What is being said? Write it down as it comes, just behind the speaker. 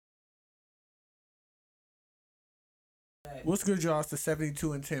What's good, y'all? It's the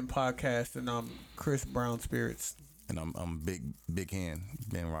 72 and 10 podcast, and I'm Chris Brown Spirits. And I'm Big Hen,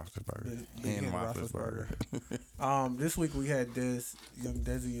 Ben Roethlisberger. Ben Roethlisberger. This week we had Young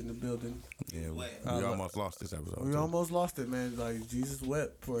Desi in the building. Yeah, we almost lost this episode. We almost lost it, man. Like, Jesus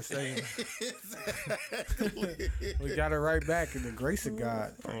wept for a second. We got it right back in the grace of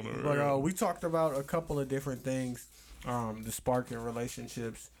God. But we talked about a couple of different things. The spark in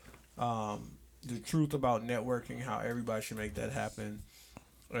relationships. The truth about networking, how everybody should make that happen.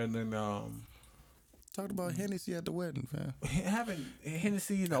 And then talked about Hennessy at the wedding, fam. Having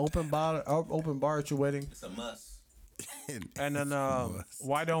Hennessy in the open bar at your wedding. It's a must. And then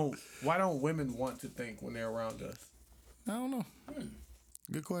why don't women want to think when they're around us? I don't know.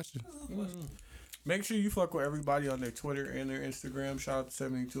 Good question. Make sure you fuck with everybody on their Twitter and their Instagram. Shout out to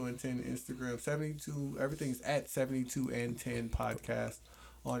 72 and 10 Instagram. 72, everything's at 72 and 10 podcast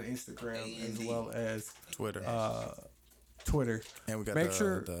on Instagram as well as Twitter. Twitter. And we got the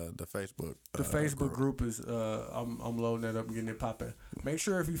Facebook. The Facebook group is I'm loading that up and getting it popping. Make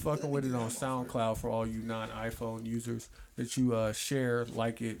sure if you fucking with it on SoundCloud for all you non-iPhone users that you share,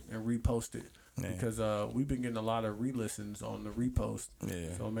 like it, and repost it. Yeah. Because we've been getting a lot of re-listens on the repost.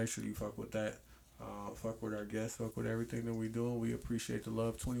 Yeah. So make sure you fuck with that. Fuck with our guests. Fuck with everything that we doing. We appreciate the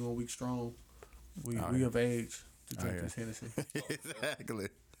love. 21 weeks strong. We of age to drink this Hennessy. Exactly.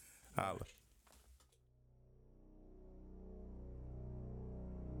 Holla.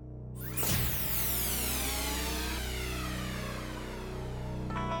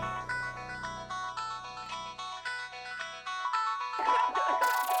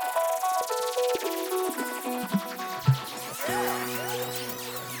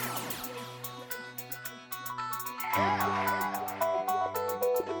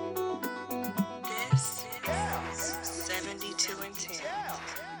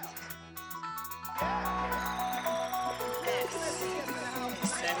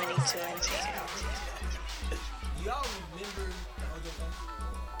 Y'all remember the OJ case?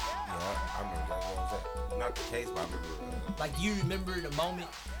 Yeah, I remember that. What was that? Not the case, but I remember. Like, you remember the moment?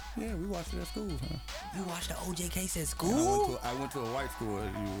 Yeah, we watched it at school, huh? You watched the OJ case at school? I went to a white school,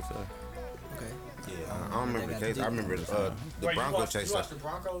 as you would say. Okay. Yeah, I don't remember the case. I remember the Bronco chase. You watched the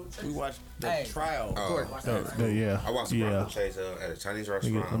Bronco chase? We watched the trial. Yeah. I watched the Bronco chase at a Chinese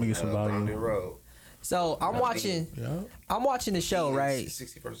restaurant. Let me get some volume. Road. So I'm watching the show, right?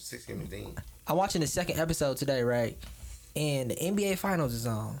 60 Medine. I'm watching the second episode today, right? And the NBA Finals is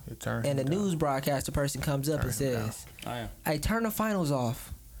on. And the news broadcaster person comes up and says, "Hey, turn the finals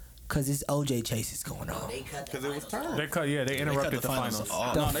off, cause this OJ chase is going on." Because it was turned. They interrupted the finals. The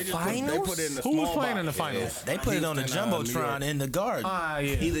finals? They put it in the Who small was playing in the box. finals? They put it on the Jumbotron in the garden.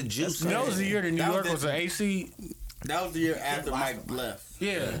 Yeah. He's a juice. That was the year that New York was an AC. That was the year after Mike left.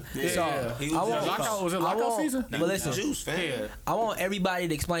 Yeah. So Was it lockout season? But listen, Juice, fan. I want everybody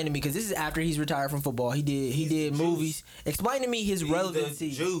to explain to me, because this is after he's retired from football. He did movies. Explain to me his relevancy.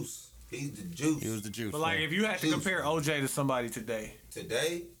 He's the juice. He was the juice. But like, if you had to compare OJ to somebody today,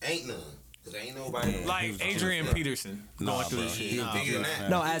 Ain't none. Cause ain't nobody. like Adrian Peterson going through this shit.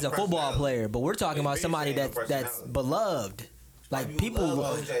 No, as a football player, but we're talking about somebody that's beloved. Like, people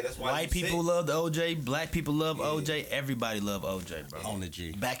love OJ. That's why White people love the OJ. Black people love OJ. Everybody love OJ, bro. On the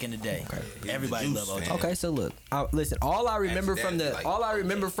G. Back in the day, everybody loved OJ. Okay, so look, listen. All I remember from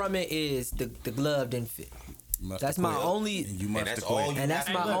it is the glove didn't fit. That's my only. And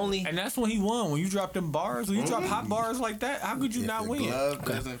that's when he won. When you drop them bars, when you drop hot bars like that, how could you not win? Glove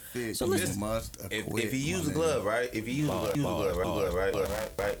doesn't fit. So listen, you must acquit. If he use a glove, right? If he use a glove,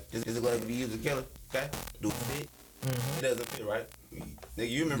 right? Is a glove to be used to kill him? Okay, do it fit? It doesn't fit, right? Nigga,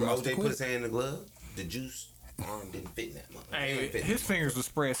 you remember OJ put his hand in the glove? The juice arm didn't fit in that motherfucker. Hey, his fingers were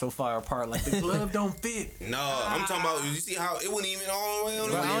spread so far apart, like the glove don't fit. No, I'm talking about, you see how it wasn't even all the way on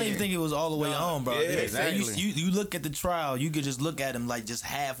the Bro, I don't even think it was all the way on, bro. Yeah, exactly. You look at the trial, you could just look at him like just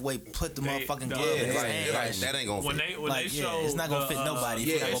halfway, put the motherfucking glove in his hand. Like, that ain't gonna fit. When they showed, it's not gonna fit nobody.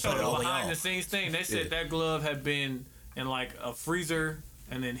 If They not showed gonna put it the all the way behind on. the scenes thing. They said that glove had been in like a freezer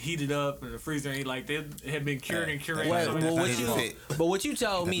and then heated up in the freezer. And they had been cured and curated. But what you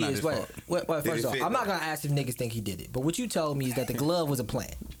told me is first off, I'm not gonna ask if niggas think he did it. But what you told me is that the glove was a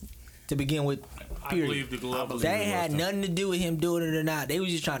plan to begin with. Period. I believe the glove. They had nothing to do with him doing it or not. They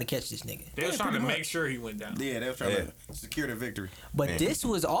was just trying to catch this nigga. They was trying to make sure he went down. Yeah, they were trying to secure the victory. But this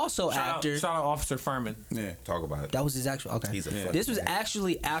was also after. Shout out Officer Furman. Yeah, talk about it. That was his actual. Okay. This was fan.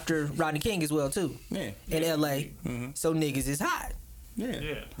 actually after Rodney King as well too. Yeah. In L.A. So niggas is hot. Yeah.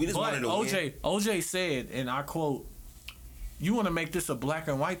 Yeah. We just wanted to win. OJ said, and I quote, you want to make this a black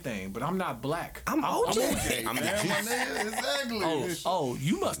and white thing, but I'm not black. I'm OJ. I'm the juice. Exactly. Oh,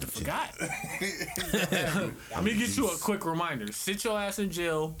 you must have forgot. Let me get you a quick reminder. Sit your ass in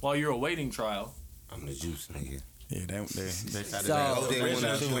jail while you're awaiting trial. I'm the juice, nigga. Yeah, they So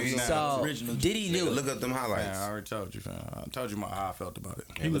did he do it? Look up them highlights. Yeah, I already told you, fam. I told you how I felt about it.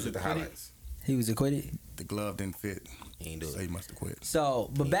 He was at the highlights. He was acquitted. The glove didn't fit. He ain't do So it. he must have quit. So,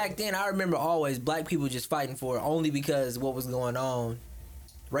 but back then, I remember always black people just fighting for it only because what was going on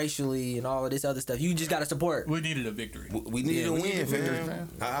racially and all of this other stuff. You just got to support. We needed a victory. We needed a we win, needed a victory, fam.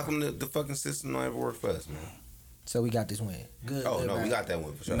 How come the fucking system don't ever work for us, man? So we got this win. Good. Oh, good, no, right? we got that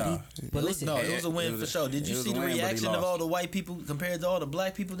one for sure. No. But listen, No, it was a win it for was sure. Did you it was see a the win, but he reaction of lost. all the white people compared to all the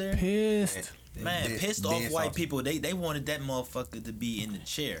black people there? Pissed. Man, Dead- pissed dead off white sauce. people. They wanted that motherfucker to be in the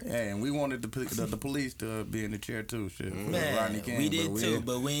chair. Yeah, and we wanted the police to be in the chair too. Shit, Man, Rodney King, we did but too,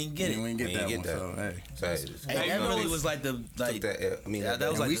 but we ain't get it. We didn't get We that ain't one. get So hey, Hey, that really was like the Took that, I mean, Yeah, that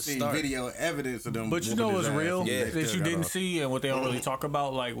was and like we the seen start. video evidence of them. But you whooping know his what's ass, real and they that still you got didn't off. see and what they don't really talk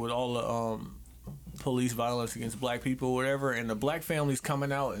about, like with all the police violence against black people or whatever, and the black families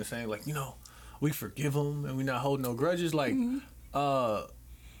coming out and saying like, we forgive them and we not holding no grudges. Like,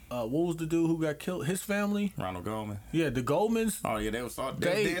 what was the dude who got killed? His family? Ronald Goldman. Yeah, the Goldmans. Oh yeah, they was salty.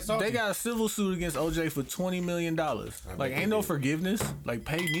 They got a civil suit against OJ for $20 million. Like, ain't no forgiveness. Like,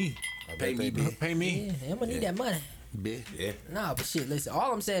 pay me. Pay me, bitch. Pay me. yeah, I'm gonna need that money. Yeah. Nah, but shit, listen.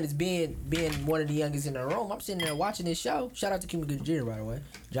 All I'm saying is being one of the youngest in the room. I'm sitting there watching this show. Shout out to Cuba Gooding Jr. by the way.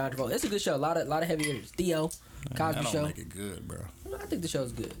 John Travolta. It's a good show. A lot of heavy hitters. Theo, Cosby That don't Show. make it good, bro. I think the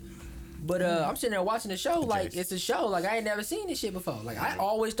show's good. But I'm sitting there watching the show like it's a show. Like I ain't never seen this shit before. Like I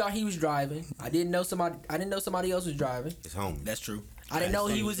always thought he was driving. I didn't know somebody else was driving. It's home. That's true. I didn't know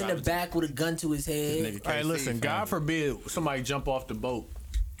he was in the back with a gun to his head. Hey, listen, God forbid somebody jump off the boat.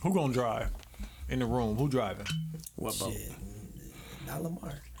 Who gonna drive in the room? Who driving? What boat? Shit. Not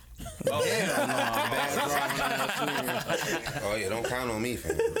Lamar. Oh yeah, Oh, yeah, don't count on me,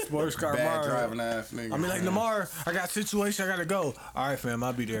 fam. Sports car bad Lamar. driving ass nigga. I mean, like, Lamar, I got a situation, I gotta go. All right, fam,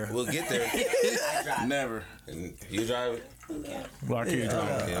 I'll be there. We'll get there. Never. And you drive it? Well, I can't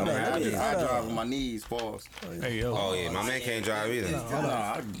drive. Yeah, I drive with my knees paused. Hey, yo. Oh, yeah, my man can't drive either.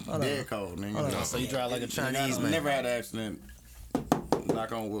 No, I'm dead cold, nigga. So you drive like a Chinese I man. never had an accident.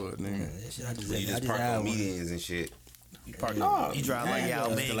 Knock on wood, nigga. You just park on medians and shit. You drive like Yao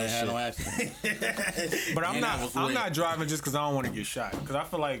Ming Still ain't had no and shit. accident. But I'm And I was lit. not driving just because I don't want to get shot. Because I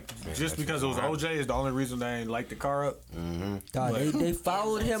feel like just because it was OJ is the only reason they ain't light the car up. Dog, they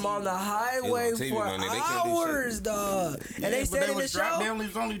followed him on the highway It was on TV, for man. They couldn't do hours, dog. And they said in the show, They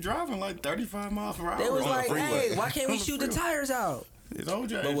was only driving like 35 miles per hour. they was on the like, freeway. "Hey, why can't we shoot the tires out?" It's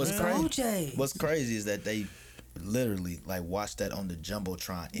OJ. But what's man. OJ. What's crazy is that they literally like watched that on the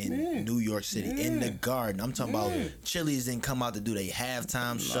Jumbotron in New York City in the Garden. I'm talking about Chili's didn't come out to do their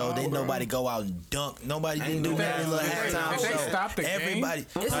halftime show. They nobody go out and dunk. Nobody didn't do that little halftime Did they show. stop the game? Everybody,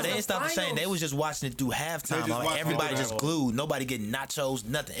 no, This is they the didn't stop the shame. finals. They was just watching it through halftime. just watching Everybody it. just glued. Nobody getting nachos.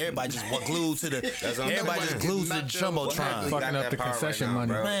 Nothing. Everybody just glued to the. what I'm Everybody just saying. glued to the Nachos. Jumbotron. Fucking up the concession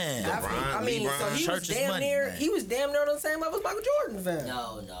money. Man. I mean, so he was Church's damn money, near. man. He was damn near on the same level as Michael Jordan, fam.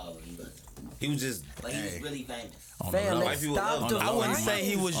 No, he wasn't. He was just. But he was really famous. Fam, they White people stopped love the him. I wouldn't finals. say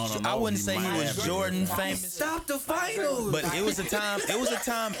he was. I wouldn't say he was Jordan famous. Stop the finals. But it was a time. It was a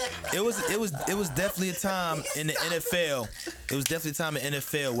time. It was definitely a time in the NFL. It was definitely a time in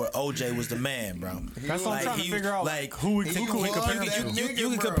NFL where OJ was the man, bro. That's what I'm trying to figure out. Like Who we he can was compare that him to. nigga, you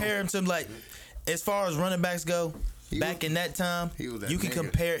can bro. compare him to like, as far as running backs go, back in that time, he was that you can nigga.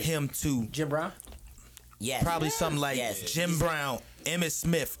 compare him to Jim Brown. Yes. probably something like Yes. Jim Brown, Emmitt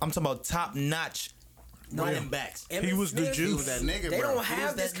Smith. I'm talking about top notch running backs. He was the Smith, juice. He was that nigga, They bro. don't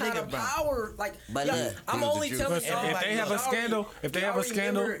have this that kind nigga, of bro. power. Like, But yo, look, I'm he was only the telling juice. y'all. If like, they have a y'all scandal, if they have a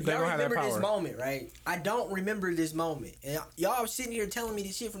scandal, remember- they y'all gonna have that remember power. this moment, right? I don't remember this moment, and y'all sitting here telling me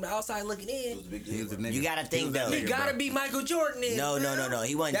this shit from the outside looking in. He was a nigga. You gotta think, He was that though. He nigga, gotta bro. be Michael Jordan. Then, No,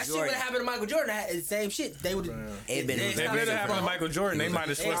 he wasn't That shit would Jordan. have happened to Michael Jordan. Had the same shit. They would. It been- If it had happened to Michael Jordan, they might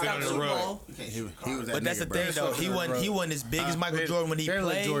have swept it under the rug. He was that But that's nigga, the bro. thing, though. He wasn't as big as Michael Jordan when he they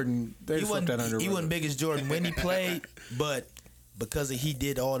let played. Jordan- they he swept that under the he rug. wasn't big as Jordan when he played, but because he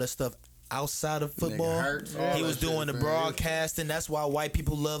did all the stuff outside of football, hurts, all he that was shit, doing the man. broadcasting. That's why white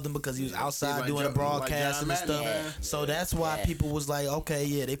people loved him because he was outside like doing the John- broadcasting like and John stuff. Madden, man. So that's why people was like, okay,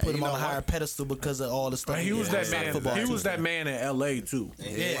 yeah, they put And him you on a know higher what? pedestal because of all the stuff. But he was did that outside man. football He too. was that man in L.A. too.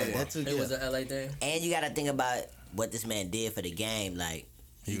 Yeah, that's It was an LA thing. And you gotta think about what this man did for the game. Like,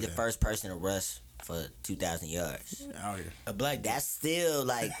 he's the first person to rush for 2,000 yards. Out here. A black. That's still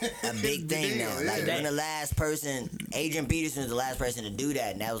like a big thing deal, now. yeah. Like when the last person, Adrian Peterson was the last person to do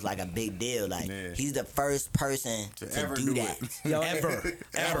that, and that was like a big deal. Like he's the first person to ever do do that. Yo, Ever.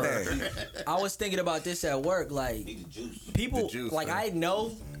 I was thinking about this at work. Like people, The juice, like man. I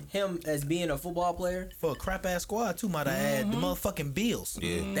know him as being a football player. For a crap ass squad too, might have had the motherfucking Bills.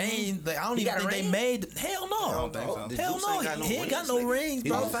 Yeah. They ain't. Like, I don't He even got a think they ring? made. Hell no. I don't think so. The Hell Juice no. ain't got no He ain't got rings, no nigga. rings,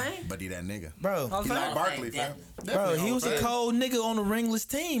 bro. Hall of Fame? But he that nigga. Bro, Hall of He Fame? like Barkley, fam. bro, he was a cold nigga on the ringless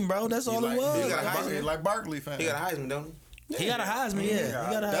team, bro. That's all it He was. got a like, Heisman. he like Barkley, fam. He got a Heisman, don't he? He got a Heisman, yeah. He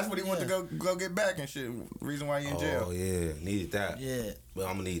got a That's Heisman, what he went to go get back and shit. Reason why he in jail. Oh yeah, needed that. Yeah. But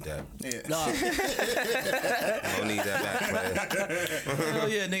I'm gonna need that. Yeah. Nah, I'm gonna need that back, player. Hell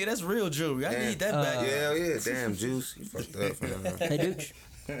yeah, nigga, that's real jewelry. I need that back. Yeah, yeah. Damn, Juice. You fucked up, man. hey Dooch.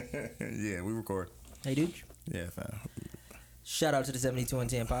 Yeah, we record. Hey Dooch. Yeah, fam. Shout out to the 72 and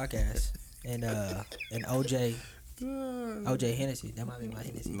 10 podcast and OJ Hennessy. That might be my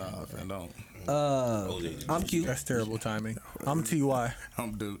Hennessy. Nah, fam, don't. I'm cute. That's terrible timing. I'm Ty.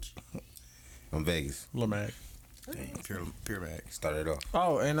 I'm Dooch. I'm Vegas. Lamag. Pure bag. Started off.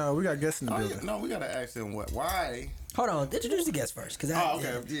 Oh, and we got guests in the Oh, building. yeah, no, we gotta ask him why. Hold on, introduce the guest first, cause Oh,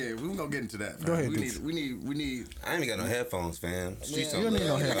 okay. Yeah, we gonna get into that. Fam. Go ahead, We Dooch. need. I ain't even got no headphones, fam. Streets you don't don't need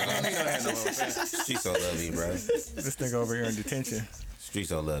love no me. headphones. Streets don't love me, bro. This nigga over here in detention. Streets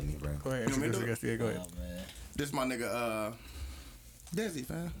don't love me, bro. Go ahead, introduce the guest. Yeah, go ahead. This my nigga, Desi,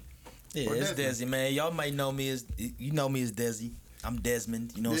 fam. Yeah, Or it's Desmond. Desi, man. Y'all might know me as Desi. I'm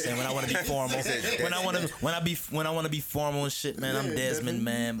Desmond. You know what I'm saying? When I want to be formal, when I want to be formal and shit, man, I'm Yeah, Desmond,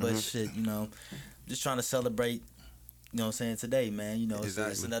 man. But shit, you know, just trying to celebrate. You know what I'm saying? Today, man. You know, it's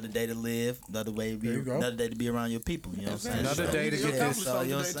Exactly. another day to live, another way to be, There you go. another day to be around your people. You know what I'm saying? Another day to get this. So,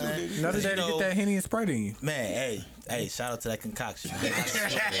 you know what I'm saying? Another day to get that Henny and Sprite in you. Man, hey, shout out to that concoction. Man.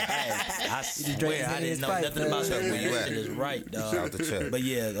 I swear, drank I Henny didn't and know Sprite, nothing about man. that. Where you That at? shit is right, dog. Shout out to Chuck. But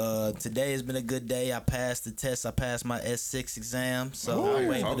yeah, today has been a good day. I passed the test. I passed my S6 exam, so Ooh,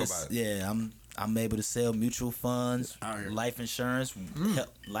 I'm able talk to. about it. Yeah, I'm able to sell mutual funds, Out here. life insurance,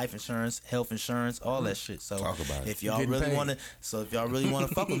 health insurance, all that shit. So Talk about it. if y'all Getting really paid. want to,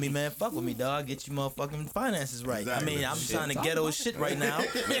 fuck with me, man, fuck with me, dog. Get your motherfucking finances right. Exactly. I mean, I'm trying to ghetto as shit right now, but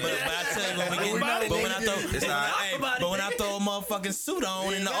I tell you when we get, Everybody but when I nigga throw, get it. but when I throw a motherfucking suit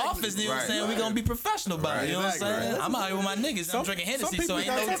on in the office, you know what I'm Right, saying? We gonna be professional about it. You know what I'm Exactly, saying? right. I'm out here with my niggas. I'm drinking Hennessy, so ain't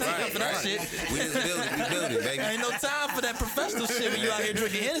no people time got for that shit. We just build it. We build it, baby. Ain't no time for that professional shit when you out here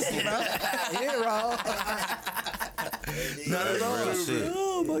drinking Hennessy, bro. Not at all. Real shit.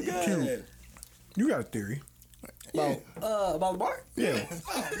 Oh my god. You got a theory. About the bar? Yeah.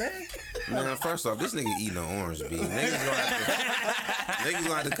 Man, first off, this nigga eating an orange, B. Niggas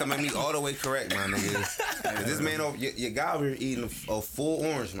gonna have to come at me all the way correct, my nigga. 'Cause this man, your guy over here eating a full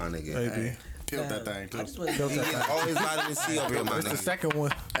orange, my nigga. Maybe. Killed that thing I too. just want He get all his vitamin C over here, my It's the nigga. second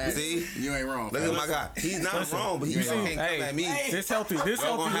one. See? You ain't wrong. Look at my guy. He's not wrong, but he can't come Hey, at me. this healthy. This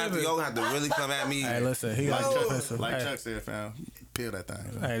Y'all healthy living. gonna have to really come at me. Hey, listen. He Like like Chuck, hey, Chuck said, fam. Peel that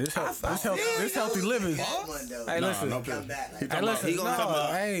thing. Hey, this healthy living. Hey, listen. No peel. He Hey, talking listen. he gonna come No, up.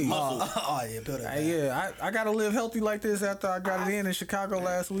 hey. Oh yeah, build that. Hey, yeah, I gotta live healthy like this after I got it in Chicago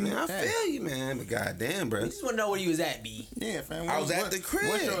last week. Man, I feel you, man. But goddamn, bro. I just want to know where you was at, B. Yeah, fam. I was at the crib.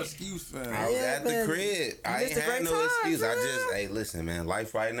 What's your excuse, fam? I was Yeah, at the man. crib. I missed ain't a had great no time, excuse. I man. just, hey, listen, man.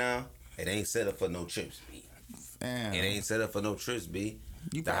 Life right now, it ain't set up for no trips, B. Fam. It ain't set up for no trips, B.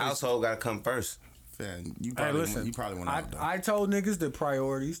 You The probably- household gotta come first. Fam, you Hey, probably, listen. you probably went out. I told niggas that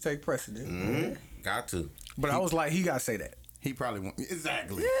priorities take precedent, Mm-hmm. Got to. but I was like, he gotta say that. He probably went.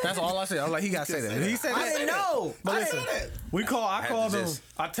 Exactly. That's all I said. I was like, he gotta say that. He said that. I didn't know. But listen, I had called to him. just-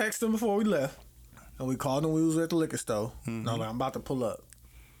 I texted him before we left, and we called him. We was at the liquor store. Mm-hmm. And I was like, I'm about to pull up.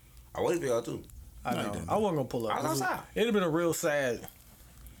 I waited for y'all too. I know. I wasn't gonna pull up. I was outside. It'd have been a real sad,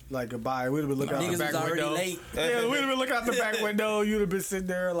 like goodbye. We'd have been looking out Niggas the back was already window. late. Yeah, we'd have been looking out the back window. You'd have been sitting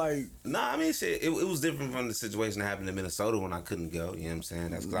there like, Nah, I mean, shit, it was different from the situation that happened in Minnesota when I couldn't go. You know what I'm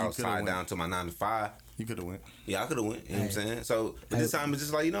saying? That's because I You was coulda tied went. down to my 9 to 5. You could have went. Yeah, I could have went. You know what I'm saying? So, but this time it's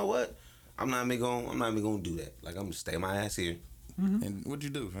just like, you know what? I'm not even gonna do that. Like, I'm gonna stay my ass here. And what'd you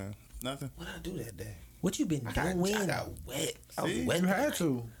do, fam? Nothing. What did I do that day? What you been I doing? got wet. I was See? wet. you had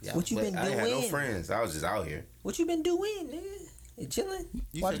to. Yeah, I What was you wet. been I ain't had no doing? friends. I was just out here. What you been doing, nigga? You chilling?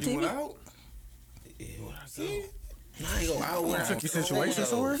 You Watch said TV? you went out. Yeah, what I do? I ain't go out. Took your situation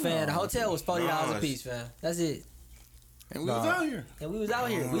somewhere? Fam, the hotel was $40 Nah, a piece, fam. That's it. And we was out here. And we was out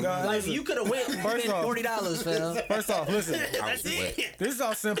here. Like you could have went and spent $40, fam. First off, listen. That's it. This is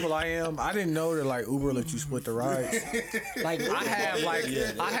how simple I am. I didn't know that like Uber let you split the rides. Like I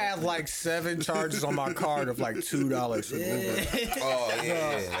have like 7 charges on my card of like $2 for Uber. Oh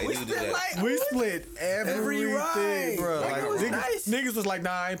yeah, they do that. We split everything, ride. bro. Like, Nice. niggas was like,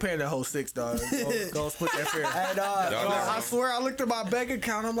 nah, I ain't paying that whole $6, dog. Go split that fare. Hey, dog. I swear, I looked at my bank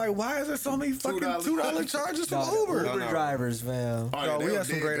account. I'm like, why is there so many fucking $2 charges from Uber? Uber drivers, fam. No, we had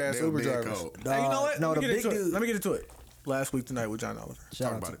some great ass Uber drivers. Hey, you know what? No, Let the me big get into it. dude. Let me get into it. Last week tonight with John Oliver.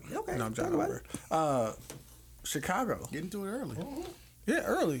 Shout out about to okay. No, I'm John Oliver. Chicago. Get into it early. Yeah,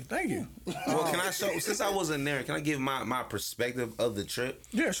 early. Thank you. Well, can I show? Since I wasn't there, can I give my perspective of the trip?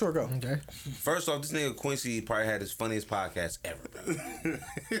 Yeah, sure, go. Okay. First off, this nigga Quincy probably had his funniest podcast ever.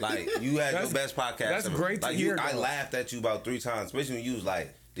 Bro. Like you had your best podcast. That's ever. great to like, hear, I though. laughed at you about 3 times, especially when you was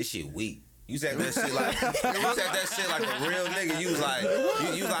like, "This shit weak." You said that shit like you said that shit like a real nigga. You was like,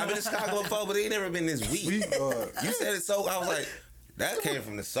 you was like, I've been to Chicago before, but it ain't never been this weak. You said it so. I was like, that came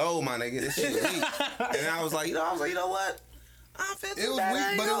from the soul, my nigga. This shit weak. And I was like, you know what? I feel too It was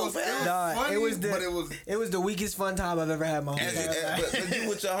bad. weak, but it was funny. It was the weakest fun time I've ever had in my whole life. But you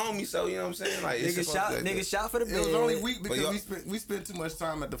with your homie, so you know what I'm saying? Like, Nigga shot for the It bed. was only weak because we spent too much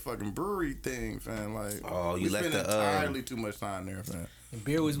time at the fucking brewery thing, fam. Like, you we left spent the entirely too much time there, fam.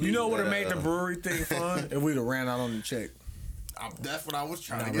 Beer was. You know what would have made the brewery thing fun? If we'd have ran out on the check. That's what I was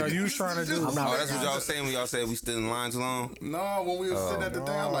trying to No, get. you was trying to do. Oh, that's what y'all was saying when y'all said we stood in line too long? No, when we was sitting at the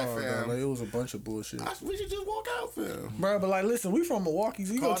thing, I'm like, fam, Like, it was a bunch of bullshit. we should just walk out, fam. Bro, but like, listen, we from Milwaukee,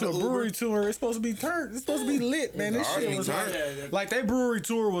 so you Call go to a the brewery Uber. tour, it's supposed to be turned. It's supposed to be lit, man. This shit was like that brewery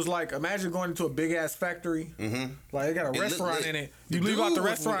tour was like, imagine going into a big ass factory. Mm-hmm. Like, they got a restaurant in it. You leave out the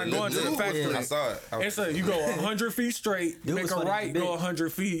restaurant and go into the factory. I saw it. It's a, you go 100 feet straight, you make a right, go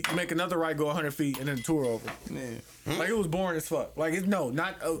 100 feet, you make another right, go 100 feet, and then the tour over. Yeah. Like, it was boring as fuck. Like, it's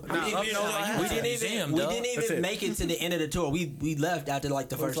not up We didn't even make it to the end of the tour. We left after like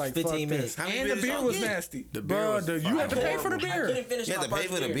the first like, 15 fuck minutes. this. And the beer was nasty. The beer was you had to pay for the I beer. couldn't finish You my had to pay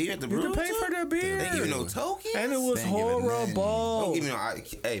first for the beer at the You brewery? can pay for the beer. They give you no tokens? And it was They ain't giving nothing. horrible. Don't give me no.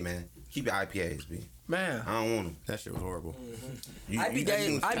 Hey, man. Keep your IPAs, B. Man. I don't want them. That shit was horrible.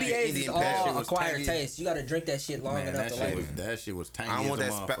 IPAs is all acquired taste. You got to drink that shit long Man, enough to like it. that shit was tangy. I don't want as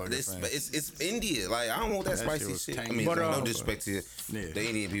a that. motherfucker, fam. It's India. Like I don't want that That spicy shit was shit. I tangy. mean, But, no disrespect to the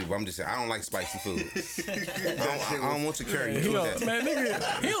Indian people. But I'm just saying I don't like spicy food. I don't want to carry He you don't, that. man,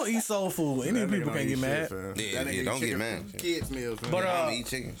 nigga, he don't eat soul food. Indian That nigga people don't can't eat get mad. shit, fam. Yeah, That nigga don't eat get chicken mad. from Kids meals, fam. But I don't eat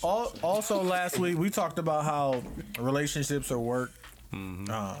chicken. Also last week we talked about how relationships are work.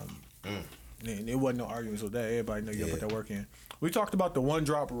 And it wasn't no arguments with that. Everybody know you gotta put that work in. We talked about the 1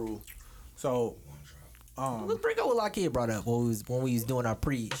 drop rule. So Let's bring up what Lockheed brought up when we was doing our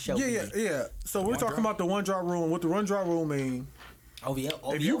pre-show. yeah. So we're talking about the 1 drop rule and what the 1 drop rule mean.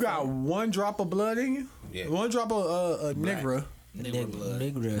 OVO, If you got 1 drop of blood in you, 1 drop of Negra,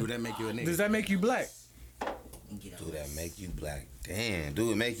 nigga. Do that make you a nigga? does that make you black? Do that make you black? Damn,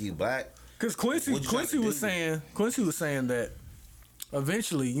 do it make you black? Because What you trying to was saying that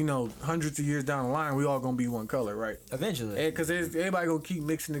eventually, you know, hundreds of years down the line, we all gonna be one color, right? Eventually, Because everybody gonna keep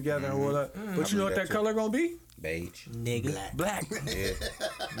mixing together and all that. But you know what that color gonna be? Beige. nigga. Black. Yeah. It's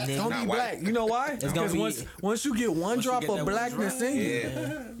gonna Not be white. black. You know why? gonna Because be- once you get one drop of blackness in you,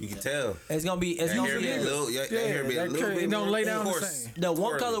 Yeah. You can tell. It's gonna be. That hair be a little. Your hair be a that little curl- bit it don't more lay down the coarse. same. The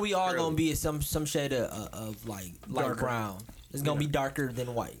one Curly, color we all curly. gonna be is some shade of like light Darker. brown. It's gonna be darker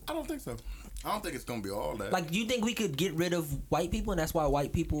than white. I don't think so. I don't think it's gonna be all that. Like, you think we could get rid of white people, and that's why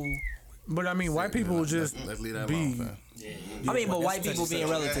white people? but I mean, white people will just let's leave that be. alone, fam. I mean, but white people being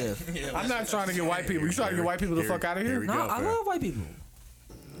relative. I'm not trying to get white people. You trying to get white people the fuck out of Here here? we No, go, I fam. love white people.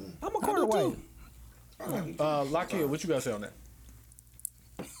 I'm a quarter white. Lockheed, what you gotta say on that?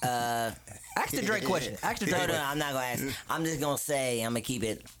 Ask the Drake question. Ask the Drake No, question. I'm not gonna ask. I'm just gonna say I'm gonna keep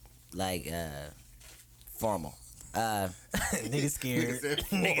it like formal. Nigga scared.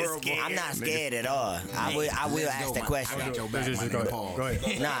 I'm not scared at all. I will ask the question. Your back, my nigga, pause. Go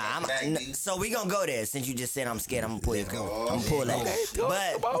ahead. Nah, so we gonna go there. Since you just said I'm scared, I'm gonna pull it. I'm gonna pull that.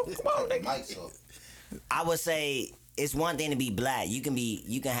 But Come on, nigga. I would say it's one thing to be black. You can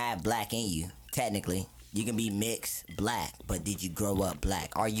have black in you. Technically, you can be mixed black. But did you grow up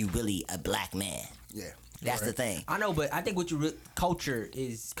black? Are you really a black man? Yeah. That's the thing. I know, but I think culture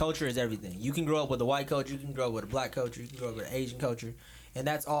is everything. You can grow up with a white culture, you can grow up with a black culture, you can grow up with an Asian culture, and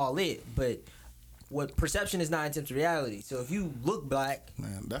that's all it. But what perception is 9 tenths of reality. So if you look black,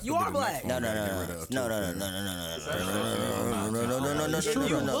 Man, that's you the are big black. next No, one no, we no, gotta get rid of, too, no, no, no, fam. no, no, no, no, no, no, no, no, no, no, no, no,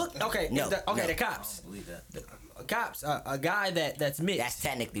 you no. look okay. No. The cops. cops, a guy that's mixed. That's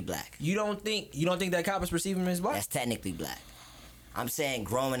technically black. You don't think that cop is perceiving him as black? That's technically black. I'm saying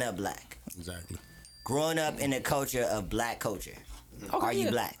growing up black. Exactly. Growing up in the culture of black culture. Okay, Are you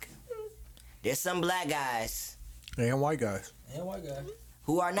black? There's some black guys And white guys.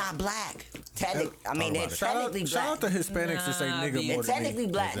 who are not black. They're technically black. Shout out to Hispanics to say nigga They're more than technically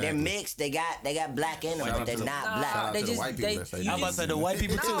me. black. They're mixed. They got black in them, but they're not black. They just white people that say I'm about to say the white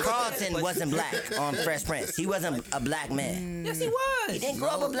people too. Carlton wasn't black on Fresh Prince. He wasn't a black man. Yes, he was. He didn't grow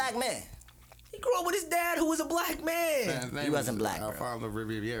up a black man. He grew up with his dad, who was a black man. He wasn't black, bro. Alfonso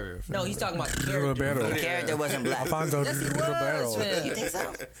Riviera. No, he's talking about the Ribeiro. character. The character wasn't black. Alfonso Yes, he Ribeiro. was, fam. You think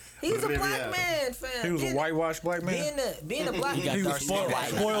so? He was a black man, fam. He was a whitewashed black man. Being a black He was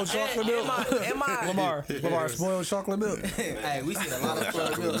spoiled chocolate milk. Lamar, spoiled chocolate milk. Hey, we seen a lot of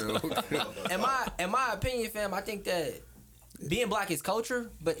spoiled milk. In my opinion, fam, I think that being black is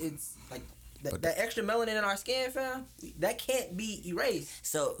culture, but it's like that extra melanin in our skin, fam, that can't be erased.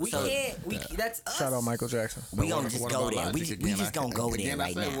 So that's us. Shout out Michael Jackson. We gonna just go there. We just gonna go there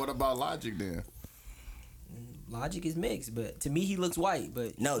right now. What about Logic then? Logic is mixed, but to me he looks white.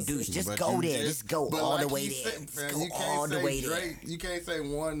 But No, dude, just But go you there. Just go but all like the way he there. said, Just fam, go you can't all the say way there. Drake. You can't say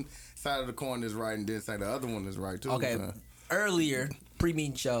one side of the coin is right and then say the other one is right too. okay, fam. earlier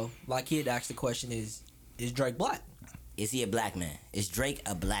pre-meeting show, like he had asked the question: Is Drake black? Is he a black man? Is Drake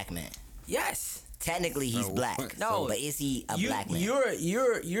a black man? Yes. Technically, he's black. No, but is he a black man?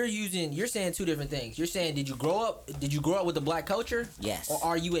 You're saying two different things. You're saying did you grow up with the black culture? Yes. Or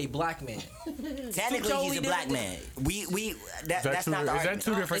are you a black man? Technically, totally he's a black man. That's two- not the is that argument.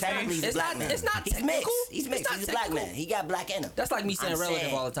 two different Technically, things? he's a black man. It's not He's technical. mixed. He's It's mixed. not He's a black technical. man. He got black in him. That's like me saying I'm relative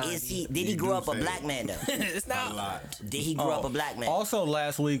saying, all the time. Did he grow up a black man though? It's not. Did he grow up a black man? Also,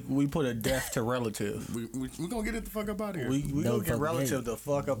 last week we put a death to relative. We gonna get it the fuck up out of here. We No, gonna get fuck we relative ain't. the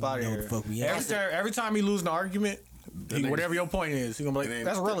fuck up out of No, here. the fuck we ain't. Every time he lose an argument, whatever your point is, he gonna be like,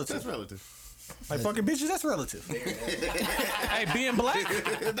 that's relative. That's relative. Like fucking bitches, that's relative. Hey, being black is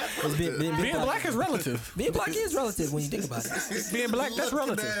relative. Being black is relative when you think about it. Being black, that's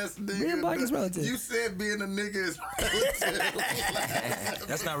relative. Being black is relative. You said being a nigga is relative.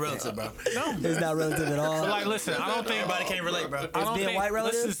 That's not relative, bro. No, It's not relative at all. like listen, I don't think Everybody can't relate, bro. I don't being think, white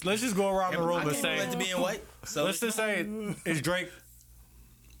relative? Let's just go around the room I and can't relate to say, being white. So let's just say, is Drake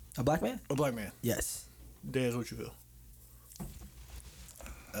A black man? a black man? Yes. Des, what you feel?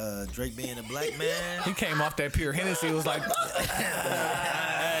 Drake being a black man. He came off that pure Hennessy. It was like,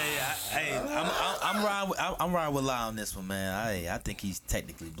 I'm riding with Lie on this one, man. I think he's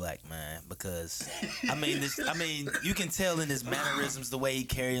technically black, man, because I mean, you can tell in his mannerisms the way he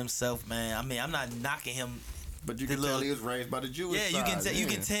carry himself, man. I mean, I'm not knocking him. But you can tell he was raised by the Jewish Yeah, side. you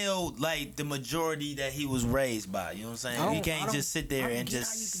can tell like the majority that he was raised by. You know what I'm saying? You can't just sit there and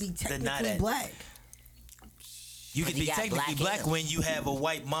just deny that. black. You can He be got technically black in black him. when you have a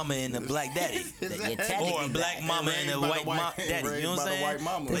white mama and a black daddy. You're Or a technically black mama and a Raised by white the white- daddy. You know what I'm raised by the saying? white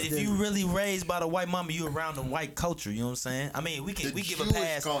mama. But if you really raised by the white mama, you around the white culture. You know what I'm saying? I mean, we give a Jewish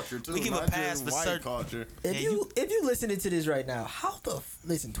pass. culture too, We give a not pass just for white certain. culture. If you listening to this right now, how the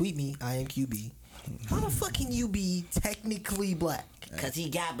listen? Tweet me. I am QB. How the fuck can you be technically black? Because he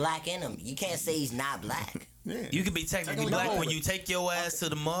got black in him. You can't say he's not black. Yeah. You can be technically black when you take your ass to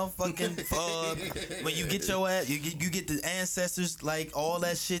the motherfucking when you get your ass, you get the ancestors, like all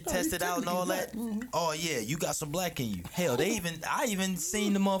that shit tested out and all that. Oh yeah, you got some black in you. Hell, I even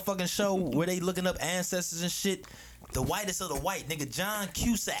seen the motherfucking show where they looking up ancestors and shit. The whitest of the white, nigga, John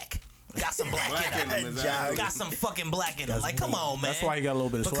Cusack. Got some black in him. exactly. Got some fucking black in him. Like, come on, man. that's why he got a little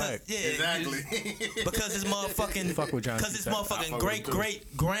bit of swag. Yeah, Exactly. because his motherfucking Fuck with John because his Cusack. motherfucking I fuck great with him, too.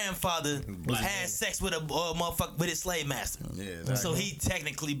 great grandfather had sex with a motherfucker with his slave master. Yeah, exactly. So he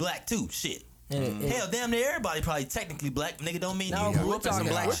technically black too. Shit. And Hell, damn near everybody probably technically black. Nigga don't mean no, you grew up in some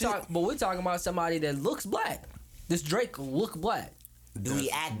black shit. but we're talking about somebody that looks black. This Drake look black. Do he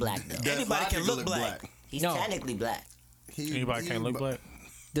act black though? Does Anybody can Logic look black. He's No. technically black. Anybody can't look black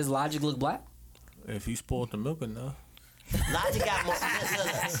Does Logic look black? if he spoiled the milk enough. Logic got more.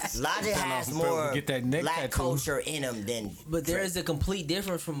 Logic has more Get that neck black tattoo. culture in him than. But there is a complete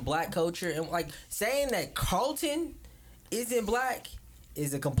difference from black culture, and like saying that Carlton isn't black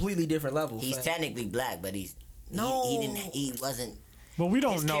is a completely different level. He's fam. technically black, but he wasn't. But we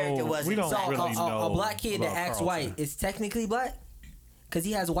don't His know. character wasn't- We don't So really know. a black kid that about acts Carlton. white is technically black because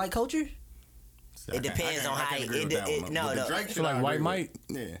he has white culture. It depends on how. So like White Mike.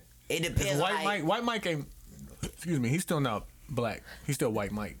 Yeah. It depends on how. White Mike ain't. Excuse me. He's still not black. He's still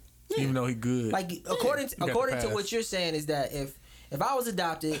White Mike, even though he good. Like according got the to pass. what you're saying is that if I was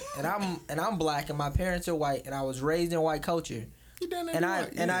adopted and I'm black and my parents are white and I was raised in white culture,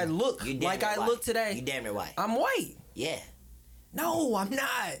 and I look like I look today. You damn near white. I'm white. Yeah. No, I'm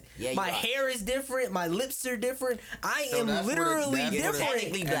not. Yeah, my hair is different. My lips are different. I am literally different.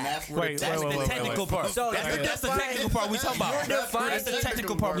 Technically black. That's the technical part. So that's the technical part we talking about. That's the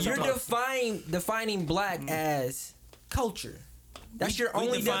technical part. You're defining black as culture. That's your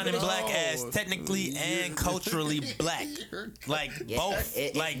only defining black as technically and culturally black, like both,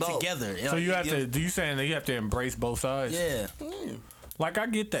 like both. Together. So you have to. Do you saying that you have to embrace both sides? Yeah. Like I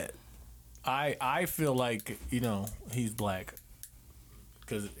get that. I feel like he's black.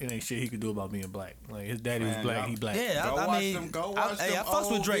 Because it ain't shit he could do about being black. Like his daddy was black, he black. Yeah, Go watch them fucks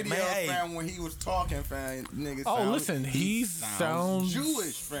with Drake, man. Fam, when he was talking, fam, niggas. Listen, he sounds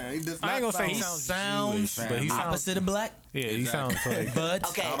Jewish, fam. He does I ain't not gonna say he sounds Jewish, but he sounds opposite of black. Yeah, he sounds like. But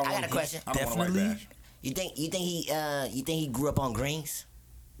okay, I got a question. Definitely. You think he grew up on greens?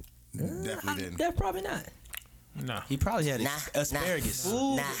 Definitely didn't. That's probably not. No, he probably had asparagus.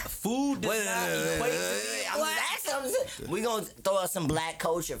 Food does not equate to black. We gonna throw out some black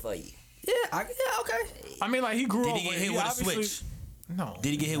culture for you. Yeah, okay. I mean, like he grew up. Did he get hit with a switch? No.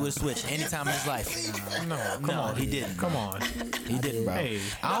 Did he get hit with a switch anytime in his life? No, come on. He didn't. Come on. He didn't, bro. Hey.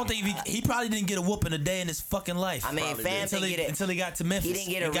 I don't think he probably didn't get a whooping a day in his fucking life. I mean, fam until he got to Memphis.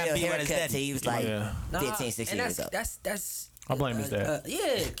 He didn't get a real haircut until he was like 15, 16 years old. That's I blame his dad.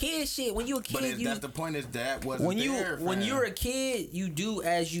 Kid shit. When you a kid, that's the point. His dad wasn't there. When you're a kid, you do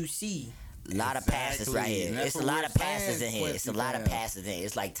as you see. A lot of passes right here. It's a lot of passes in here. It's a lot of passes in here.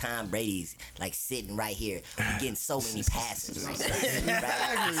 It's like Tom Brady's like sitting right here. We're getting so many passes right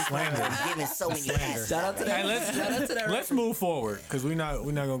there. We're giving so many passes. Shout out to that. Let's move forward because we're not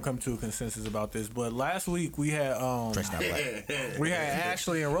gonna come to a consensus about this. But last week we had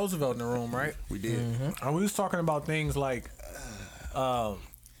Ashley and Roosevelt in the room, right? We did. Mm-hmm. And we was talking about things like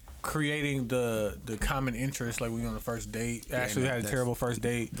creating the common interest, like we on the first date. Ashley had a terrible first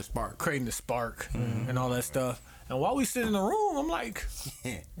date. The spark. Creating the spark and all that stuff. And while we sit in the room, I'm like,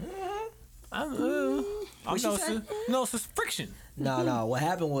 I'm noticing some friction. No. What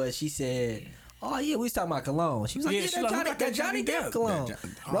happened was she said, "Oh yeah, we was talking about cologne." She was like, "Yeah, that Johnny Depp cologne."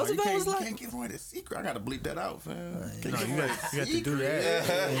 Roosevelt was like, "You can't give away the secret. I gotta bleep that out, fam." No, you got to do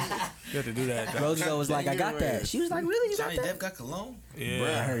that. You have to do that. Roosevelt was like, "I got that." She was like, "Really? You got Johnny that?" Depp got cologne? Yeah.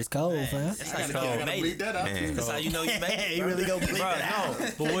 I heard it's cold, fam. That's how you I gotta bleep that out. That's how you know you made it. He really gonna bleep that out. No,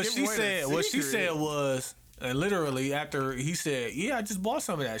 but what she said was, literally after he said, "Yeah, I just bought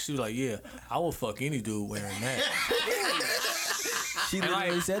some of that," she was like, "Yeah, I will fuck any dude wearing that." She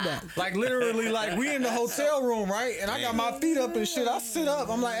literally said that. Like literally, like we in the hotel room, right? And I got my feet up and shit. I sit up.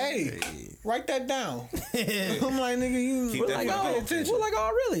 I'm like, "Hey, write that down." I'm like, "Nigga, you We're like,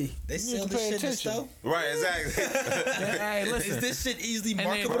 oh, really?" They sell this shit in the store. Right, exactly. Hey, listen. Is this shit easily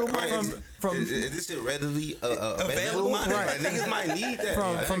marketable? Is this shit readily available? Right. Like, niggas might need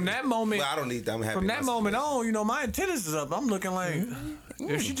that. From that moment, but I don't need that. I'm happy. From that moment on, my antennas is up. I'm looking like,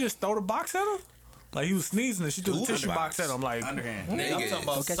 if she just throw the box at him. Like he was sneezing and she threw the tissue box at him. Like, underhand. I'm talking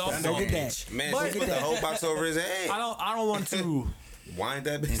about soft Man, she put the whole box over his head. I don't want to wind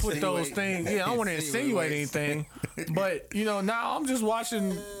that bitch. Put those things. Yeah, I don't want to insinuate anything. But now I'm just watching.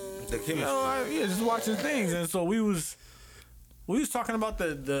 The chemistry. Just watching things. And so we was talking about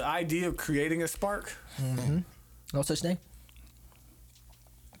the idea of creating a spark. Mm-hmm. No such thing.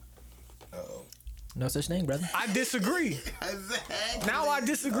 No such thing, brother. I disagree. Exactly. Now I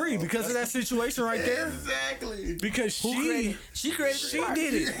disagree because of that situation right there. Exactly. Because she did it. She created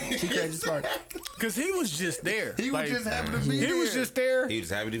the spark. Because he was just there. He was just happy to be there. He was just there. He was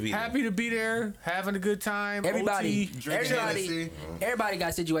happy to be there. Happy to be there, having a good time. Everybody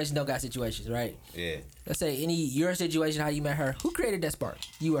got situations, don't got situations, right? Yeah. Let's say your situation, how you met her. Who created that spark?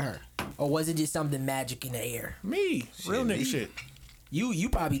 You or her? Or was it just something magic in the air? Me. Real nigga shit. You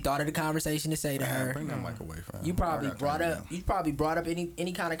probably thought of the conversation to say to her. Bring that mic away, fam. You probably brought up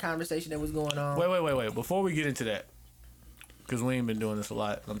any kind of conversation that was going on. Wait. Before we get into that, because we ain't been doing this a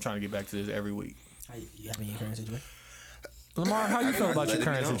lot. I'm trying to get back to this every week. You have any current situation? Lamar, how you feel about your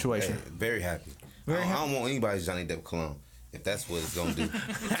current situation? Hey, very happy. I don't want anybody's Johnny Depp cologne. If that's what it's gonna do.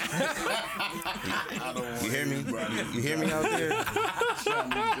 You hear me? You hear me out there?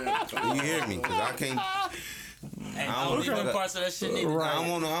 You hear me? Because I can't. I don't want parts of that shit neither. Right. I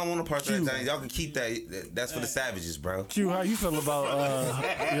don't want a part of that thing. Y'all can keep that. That's for the savages, bro. Q, how you feel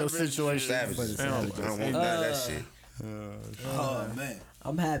about your situation? Savages. I don't want none of that shit. Oh man,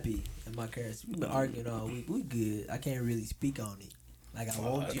 I'm happy in my currency. We've been arguing all week. We good. I can't really speak on it. Like I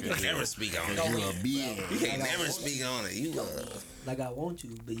want you. You can never speak on it. You can't never speak on it. You like I want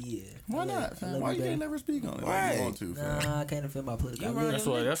you, but yeah. Why not? Why you can't never speak on it? Why you want to? Nah, I can't defend my political.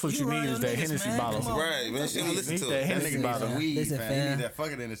 That's what you need is that Hennessy bottle. Right, man. She don't listen to that it. Hennessy bottle. Listen, He fam. need that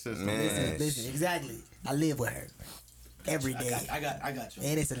fucking in the system. Listen, exactly. I live with her. Every day. I got you.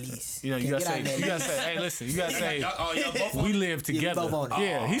 And it's a lease. You know, you gotta say, hey, listen, you gotta say, we live together.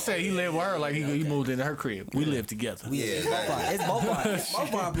 Yeah, he said he lived with her like he moved into her crib. We live together. It's both parts.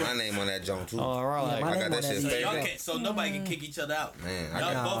 My name on that joint too. All right. I got that shit favorite. So nobody can kick each other out. Man,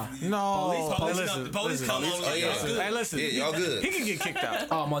 no. Police come on. Hey, listen. Yeah, y'all good. He can get kicked out.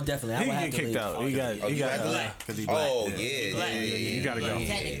 Oh, most definitely. He can get kicked out. He got. Oh yeah. You gotta go.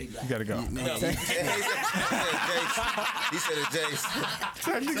 You gotta go. He said it, Jace.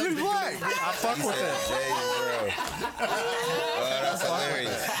 Technically black. I fuck with that. That's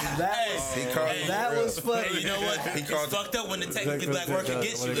hilarious. That was funny. Hey, you know what? He fucked up when the technically black work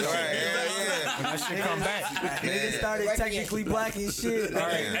against you. That shit come back. Niggas started technically black and shit.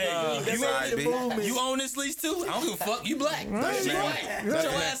 You own this lease too? I don't give a fuck. You black. You white. Get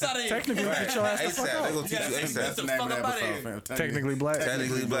your ass out of here. Technically, get your ass the fuck out. They gonna teach you ASAP. Get the fuck up out of here. Technically black.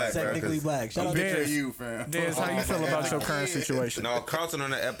 Technically black. Technically black. Shout out to you, fam. Dez, how you feel about your current situation? No, Carlton on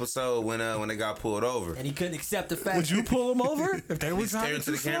the episode when they got pulled over. And he couldn't accept the fact. Would you pull him over if they was staring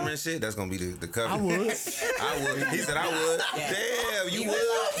to the camera and shit? That's gonna be the cover. I would. I would. He said I would. Damn, you would.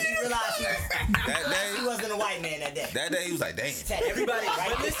 He realized That day he wasn't a white man that day. That day he was like, damn. Everybody, right?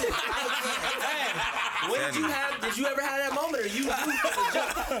 But listen, what did you have? Did you ever have that moment, or you knew from the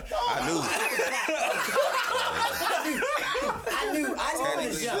jump? I knew. I knew from the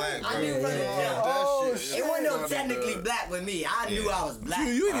jump. It wasn't no technically black with me. I knew I was black.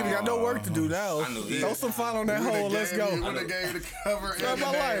 You ain't even got no work to do now. Throw some fun on that hole. Let's go. I would have gave the cover. That's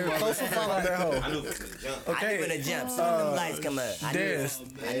my life. Throw some fun on that hole. I knew from the jump. I knew when the jump. Soon as them lights come up. I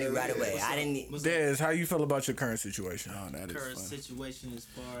knew right away. I didn't. Dez, how you feel about your current situation? Oh, that is Current funny. situation as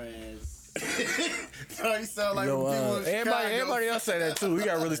far as. You sound like everybody else say that too. We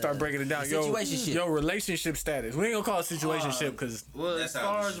gotta really start breaking it down. Situationship. Yo, relationship status. We ain't gonna call it situationship because. Well, as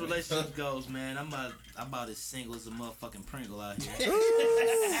far as relationship goes, man, I'm about as single as a motherfucking Pringle out here.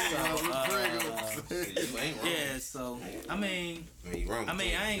 Yeah, so I mean, I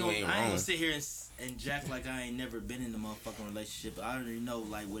ain't gonna sit here and jack like I ain't never been in a motherfucking relationship. I already know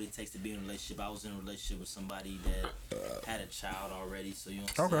like what it takes to be in a relationship. I was in a relationship with somebody that had a child already, so you know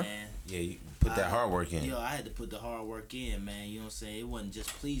what I'm saying? Yeah, you put that hard work in. Yo, I had to put the hard work in, man. You know what I'm saying? It wasn't just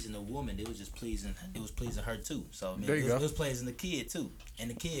pleasing the woman; it was just pleasing. It was pleasing her too. So I mean, it was pleasing the kid too,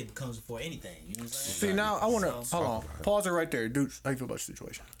 and the kid comes before anything. You know what I'm saying? See, now I wanna hold on. Pause it right there, dude. How you feel about the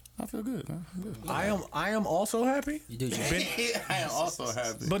situation? I feel good, man. I'm good. I am also happy. You do. I am also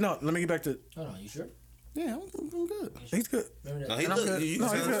happy. But no, let me get back to. Hold on, you sure? Yeah, I'm good. He's good. No, he look. You can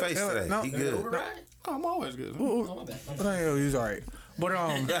see his face today. No, He good. Oh, I'm always good. Oh, my bad. No, he's all right. But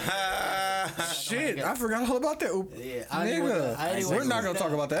shit, I forgot all about that. Yeah, nigga, we're not gonna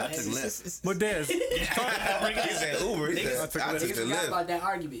talk about that. But Dez, He said Uber. He said, I took the lift. about that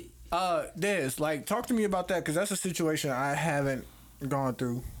argument. Dez, like, talk to me about that because that's a situation I haven't gone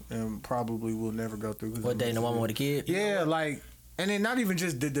through and probably will never go through. What, dating a woman with a kid? Yeah, like, and then not even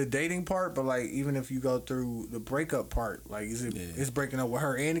just the dating part, but like even if you go through the breakup part, like is it it's breaking up with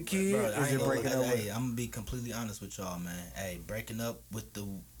her and the kid? Bro, is it breaking up? Hey, I'm gonna be completely honest with y'all, man. Hey, breaking up with the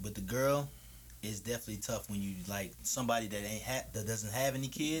girl is definitely tough when you like somebody that that doesn't have any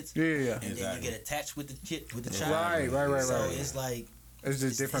kids. Yeah. And then you get attached with the kid, with the child. Right. So it's like. It's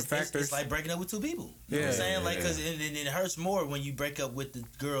just different factors. It's like breaking up with two people. You know what I'm saying? Like, because it hurts more when you break up with the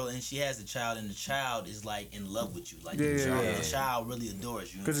girl and she has a child and the child is like in love with you. Like, the child really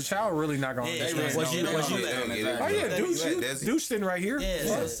adores you. Because the child really not going to. Dude sitting right here.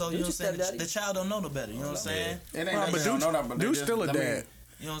 Yeah, so you know what I'm saying? The child don't know no better. You know what I'm saying? But Dude's still a dad.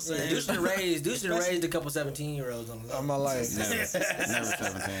 You know what I'm saying? Dude should have raised a couple 17-year-olds on my life. Never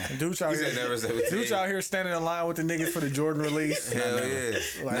 17. Dude's out here standing in line with the niggas for the Jordan release. Hell yeah.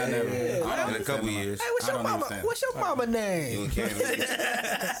 In a couple years. Hey, what's your mama name?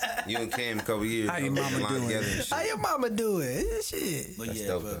 You and Cam a couple years. How your mama doing? How your mama doing? Shit. But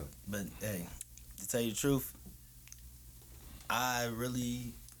yeah, but hey, to tell you the truth, I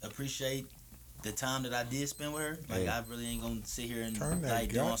really appreciate the time that I did spend with her. Like, I really ain't gonna sit here and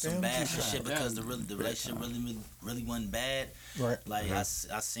like doing some bad shit because the relationship really wasn't bad. Right. Like I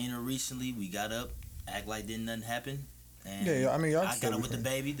seen her recently. We got up, act like didn't nothing happen. And I mean, I got up with the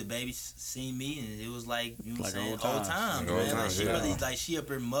baby. The baby seen me, and it was like, you know what I'm saying, old times, man. Like she really she up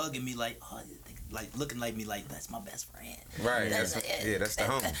here mugging me like, oh, like looking like me like that's my best friend. Right. That's the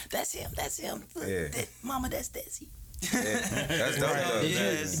homie. That's him. Yeah. Mama, that's Desi. That's dope.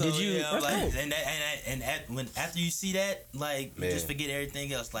 Did you? Like, after you see that, like, you just forget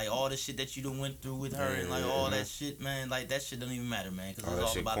everything else. Like, all the shit that you done went through with her and, like, all that shit, man. Like, that shit don't even matter, man. Because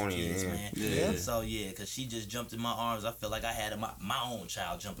it's all about the kids, man. Yeah. So, yeah, because she just jumped in my arms. I felt like I had my own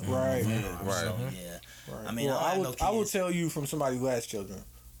child jumping in my arms. Right. So, yeah. Right. I mean, well, I would tell you from somebody who has children.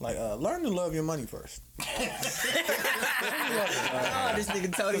 Like, learn to love your money first. This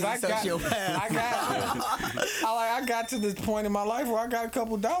nigga told you I got to this point in my life where I got a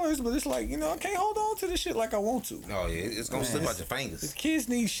couple dollars, but it's like, I can't hold on to this shit like I want to. Oh yeah, it's gonna slip out your fingers. The kids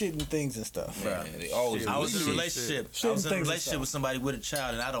need shit and things and stuff. Right. I was in a relationship. With somebody with a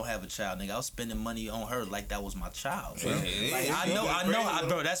child, and I don't have a child, nigga. I was spending money on her like that was my child. Bro. I know,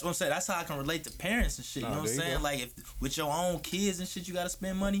 bro. That's what I'm saying. That's how I can relate to parents and shit. You know what I'm saying? Like, if with your own kids and shit, you gotta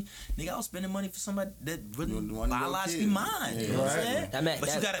spend money. Nigga, I was spending money for somebody that wouldn't biologically mine. You know what I'm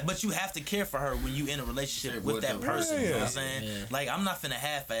saying? But you have to care for her when you in a relationship with that person. You know what I'm saying? Yeah. Like, I'm not finna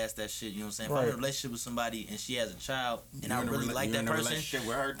half-ass that shit. You know what I'm saying? If I'm in a relationship with somebody and she has a child and I really like that person,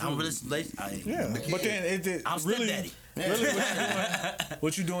 I'm really But then I'm really daddy. Really,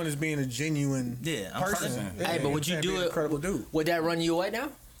 what you doing is being a genuine person. Hey, but would you do it? Incredible dude. Would that run you away now?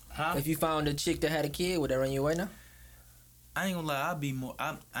 Huh? If you found a chick that had a kid, would that run you away now? I ain't gonna lie. I'll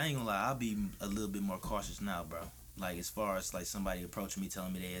be a little bit more cautious now, bro. Like, as far as like somebody approaching me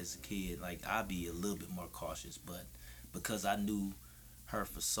telling me they as a kid, like, I'll be a little bit more cautious. But because I knew her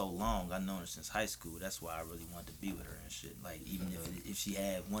for so long, I known her since high school. That's why I really wanted to be with her and shit. Like, even if she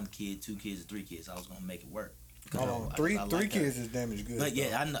had 1 kid, 2 kids, or 3 kids, I was gonna make it work. Hold on, three kids is damaged goods. But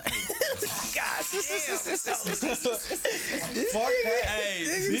yeah, I know. God, fuck that. Hey,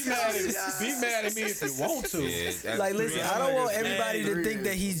 be mad at me if you want to. Yeah, like, listen, I don't want everybody to think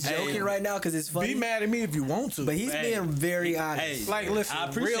that he's joking right now because it's funny. Be mad at me if you want to. But he's being very honest. Like, listen,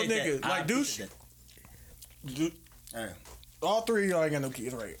 real nigga. Like, douche. All 3 of y'all ain't got no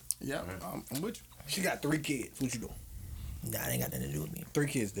kids, right? Yeah, I'm with you. She got 3 kids. What you doing? Nah, it ain't got nothing to do with me. 3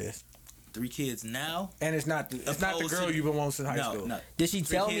 kids, Des. 3 kids now, and it's not the girl you've been wanting since high school. No. Did she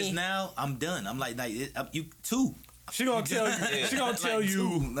tell me? 3 kids now, I'm done. I'm like you 2. She gonna tell you. She gonna tell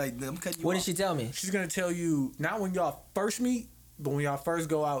you. Like, I'm cutting you what off. did she tell me? She's gonna tell you not when y'all first meet, but when y'all first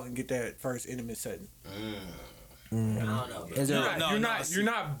go out and get that first intimate setting. I don't know. You're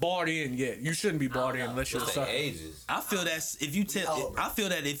not bought in yet. You shouldn't be bought in unless you're a sucker. I feel that if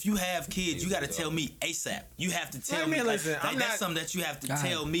you have kids, you got to tell me ASAP. You have to tell me. Listen, that's something that you have to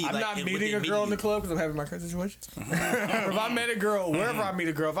tell me. I'm not meeting a girl in the club because I'm having my current situation. If I met a girl, wherever I meet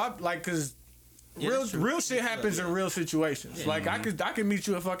a girl, if I like, because real shit happens in real situations. Yeah. Like, I could meet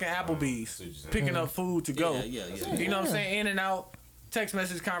you at fucking Applebee's, picking up food to go. Yeah. You know what I'm saying? In and out. Text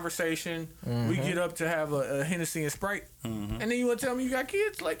message conversation. We get up to have a Hennessy and Sprite, and then you want to tell me you got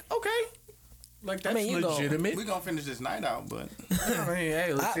kids? Like, okay, like that's legitimate. We gonna finish this night out, but I mean,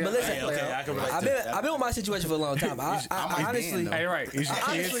 hey, let's see. But listen, I've been with my situation for a long time. I honestly, hey, right? Is your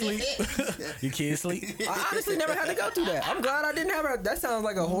kids sleep? Your kids sleep? I honestly never had to go through that. I'm glad I didn't have her. That sounds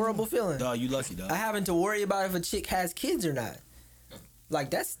like a horrible feeling. Dog, you lucky, dog. I having to worry about if a chick has kids or not. Like,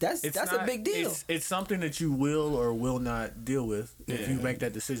 that's a big deal. It's something that you will or will not deal with if you make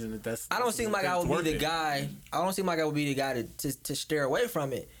that decision. I don't seem like I would be the guy. I don't seem like I would be the guy to steer away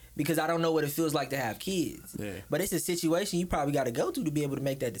from it because I don't know what it feels like to have kids. Yeah. But it's a situation you probably got to go to be able to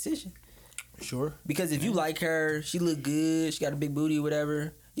make that decision. Sure. Because if you like her, she look good, she got a big booty or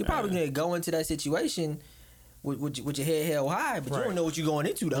whatever, you're probably gonna go into that situation with your head held high, but you don't know what you're going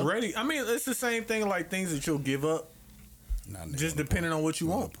into though. Ready? I mean, it's the same thing like things that you'll give up. Just depending on what you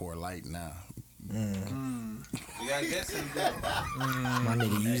want. Pour light now. You gotta get some. My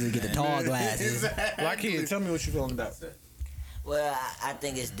nigga usually get the tall glasses. Lakeith, tell me what you feeling about. Well, I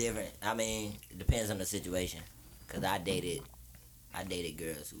think it's different. I mean, it depends on the situation. Cause I dated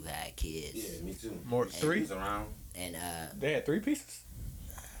girls who had kids. Yeah, me too. More 3 around. And they had 3 pieces.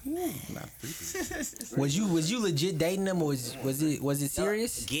 Not 3 pieces. Was you legit dating them, or was it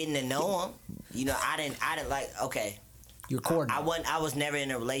serious? Getting to know them. You know, I didn't like. Okay. You're courting. I was never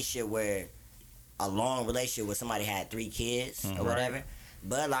in a relationship where a long relationship where somebody had 3 kids or whatever.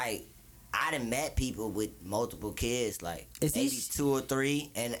 But like, I done met people with multiple kids, like maybe 2 or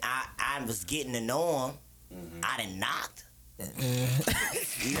 3, and I was getting to know them. I done knocked.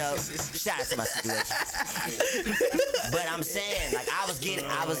 You know know, shout out to my situation. But I'm saying, like, I was getting.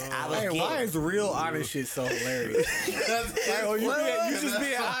 Why is real honest shit so hilarious? Like, oh, you just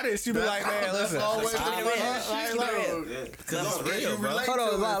being honest. You be like, man, listen. Always Hold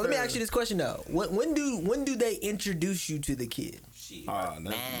on, let me ask you this question though. When do they introduce you to the kid?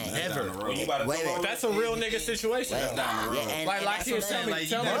 Never. That's a real nigga situation. Like here, tell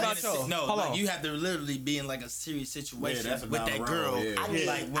me about your. No, like you have to literally be in like a serious situation with that girl.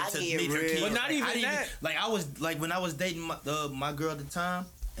 Like to meet her kid. But not even that. Like I was like when I was dating my girl at the time.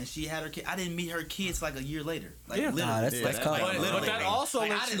 And she had her kid. I didn't meet her kids like a year later. Like literally. That's cool. But that also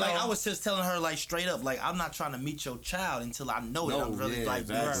like, I was just telling her like straight up, like I'm not trying to meet your child until I know that I'm really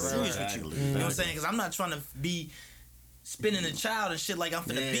serious with you. You know what I'm saying? Because I'm not trying to be spinning a child and shit like I'm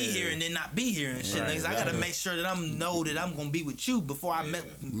finna be here and then not be here and shit. Like, I gotta make sure that I'm gonna be with you before I meet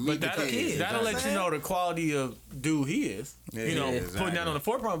the kid. That'll let you know the quality of dude he is. Putting that on the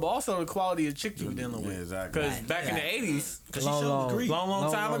forefront, but also the quality of chick you dealing with. Because back in the 80s,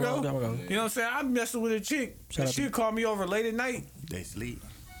 long time ago, you know what I'm saying? I'm messing with a chick and she'd call me over late at night. They sleep.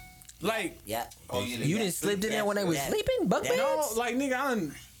 Like, you didn't sleep in there when they was sleeping? Bunk beds? No, like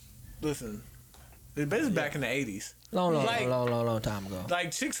nigga, listen. It's basically back in the 80s. Long time ago.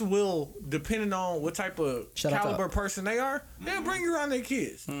 Like chicks will, depending on what type of caliber person they are, they'll bring you around their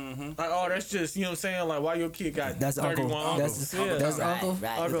kids. Like, oh, that's just, you know what I'm saying? Like, why your kid got 31 uncles? That's Uncle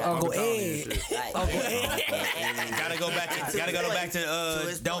Ed. Uncle Ed. Gotta go back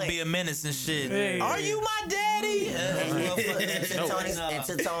to don't be a menace and shit. Hey. Are you my daddy? And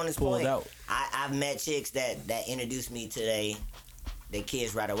to Tony's point, I've met chicks that introduced me to their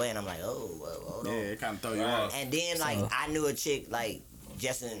kids right away, and I'm like, hold on. It kind of throw you off. And then, like, I knew a chick, like,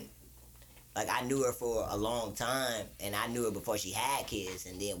 I knew her for a long time, and I knew her before she had kids,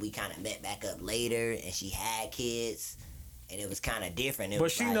 and then we kind of met back up later, and she had kids, and it was kind of different. But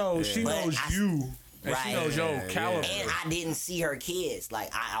she knows you. And she knows your caliber. And I didn't see her kids.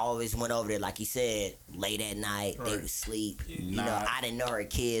 Like, I always went over there, like you said, late at night. They would sleep. You know, I didn't know her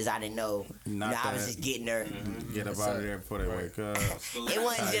kids. I didn't know. I was just getting her. Get up out of there before they wake up. It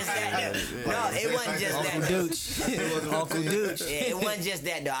wasn't just that, though. No, it wasn't just that. Uncle Dooch. Yeah, it wasn't just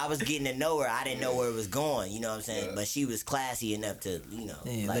that, though. I was getting to know her. I didn't know where it was going. You know what I'm saying? But she was classy enough to, you know,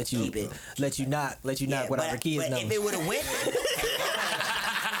 like keep it. Let you knock without her kids know. But if it would have went.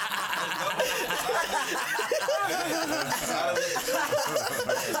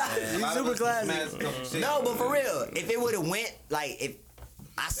 Super classy. No, but for real, if it would have went if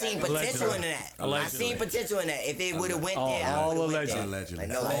I seen potential in that. I seen potential in that. If it would have went there, all allegedly. Like,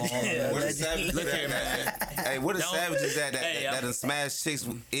 no, look here, man. Hey, what a savage is that done smash chicks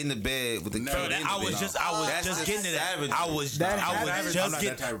in the bed with the kid? I was just getting to that. I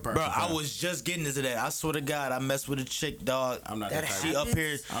was just getting into that. I swear to God, I messed with a chick, dog. I'm not that type. She up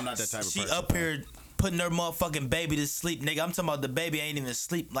here. I'm not that type of person. She up here putting her motherfucking baby to sleep, nigga. I'm talking about the baby ain't even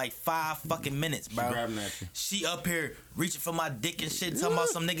sleep like 5 fucking minutes, bro. She grabbing at you. She up here reaching for my dick and shit, talking about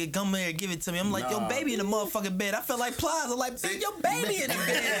some nigga come here, give it to me. I'm like, yo, baby in the motherfucking bed. I felt like Plaza, like, bitch, your baby in the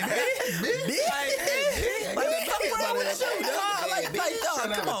bed, bitch. Like, what's wrong with you, dog? Like,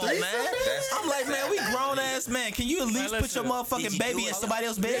 dog, come on, man. I'm like, man, we grown ass man. Can you at least put your motherfucking baby in somebody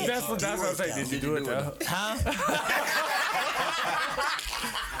else's bed? That's what I'm saying. Did you do it though? Huh?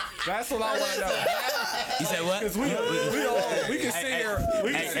 That's what I want to know. You said what? We can sit here.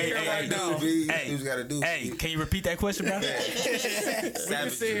 We can sit here right now. Hey, can you repeat that question, bro?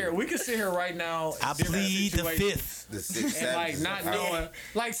 We can sit here right now. I plead the fifth. And like not knowing,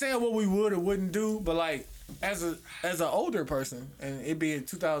 like saying what we would or wouldn't do, but like as an older person, and it being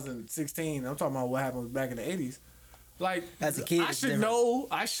 2016, I'm talking about what happened back in the 80s. Like, as a kid, I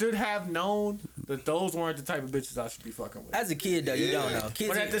should have known that those weren't the type of bitches I should be fucking with. As a kid, though, you don't know. Kids,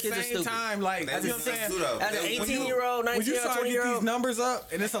 but at the same time, like, you know what I'm saying? As an 18-year-old, 19-year-old, 20-year-old, when you start to get these numbers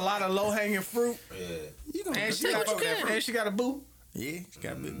up, and it's a lot of low-hanging fruit, and she got a boo. Yeah, she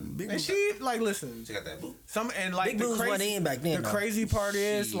got big. And she like listen. She got that boo. Big boos went in back then. The crazy part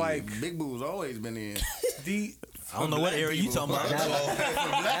is like big boos always been in. I don't know what area you talking about.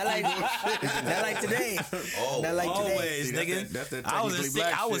 Not like today. Not like always, today. Nigga. I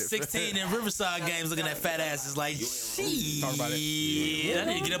was 16 in Riverside games looking at fat asses like, shit. I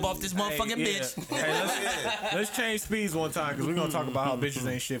need to get up off this motherfucking bitch. Hey, let's change speeds one time because we're gonna talk about how bitches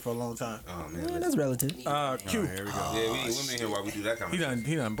ain't shit for a long time. Oh man, that's relative. Q. Here we go. Yeah, we ain't women here while we do that kind of shit.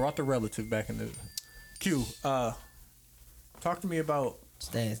 He done brought the relative back in the Q. Talk to me about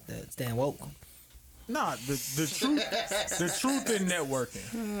Stan woke. Nah, the truth in networking.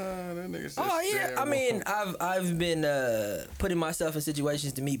 Oh yeah, I mean, I've been putting myself in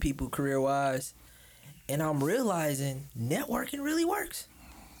situations to meet people career wise, and I'm realizing networking really works.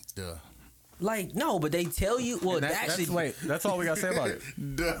 Duh. Like, no, but they tell you. Well, actually, wait, that's all we gotta say about it.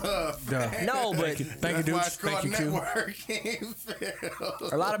 Duh. No, but thank you, dude. Thank you, Q.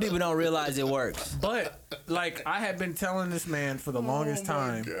 A lot of people don't realize it works. But like, I had been telling this man for the longest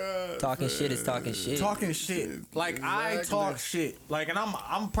time, Talking shit is talking shit. talking shit. Like I talk shit. Like, and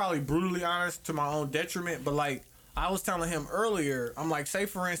I'm probably brutally honest to my own detriment. But like, I was telling him earlier, I'm like, say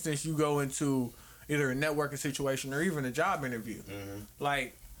for instance, you go into either a networking situation or even a job interview,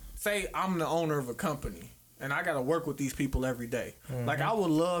 like. Say I'm the owner of a company and I got to work with these people every day. Like, I would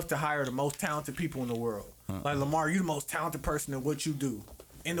love to hire the most talented people in the world. Like, Lamar, you the most talented person in what you do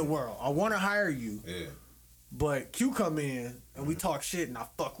in the world. I want to hire you. Yeah. But Q come in and we talk shit and I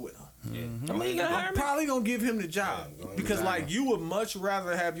fuck with him. I'm probably gonna give him the job because like you would much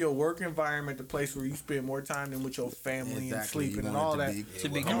rather have your work environment the place where you spend more time than with your family and sleeping and all that.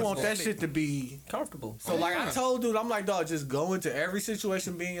 You want that shit to be comfortable. So like I told dude, I'm like, dog, just go into every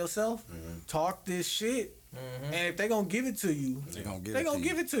situation being yourself, talk this shit. And if they gonna give it to you, they gonna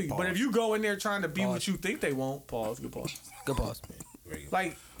give it to you. But if you go in there trying to be what you think they want, good pause.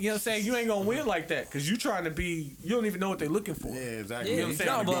 Like, you know what I'm saying? You ain't gonna win like that because you trying to be. You don't even know what they're looking for. Yeah, exactly. You know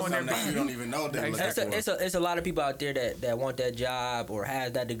what I'm saying? You you don't even know what they're looking for. It's a lot of people out there that want that job or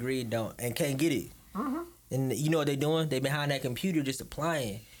has that degree and can't get it. And you know what they're doing? They behind that computer just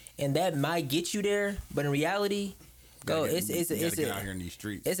applying, and that might get you there. But in reality, it's out here in these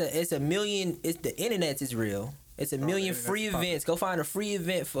streets. It's a million. It's the internet is real. It's a million free events. Go find a free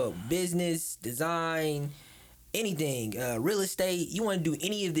event for business, design. Anything, real estate, you want to do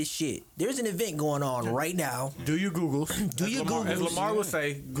any of this shit. There's an event going on right now. Do your Googles. As Lamar would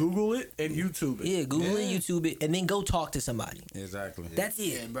say, Google it and YouTube it. Yeah, Google it, YouTube it, and then go talk to somebody. Exactly. That's it.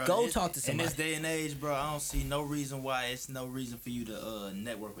 Yeah, bro, go talk to somebody. In this day and age, bro, I don't see no reason why it's no reason for you to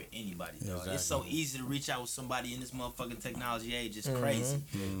network with anybody. Exactly. It's so easy to reach out with somebody in this motherfucking technology age. It's crazy.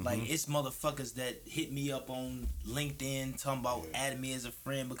 Like, it's motherfuckers that hit me up on LinkedIn talking about adding me as a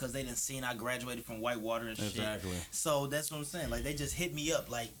friend because they done seen I graduated from Whitewater and shit. So that's what I'm saying. Like, they just hit me up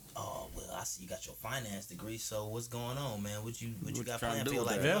like, oh, well, I see you got your finance degree, so what's going on, man? What you got planned for your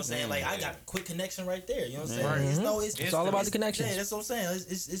life? You know what I'm saying? Like, I got a quick connection right there. You know what I'm saying? It's all about the connections. Yeah, that's what I'm saying.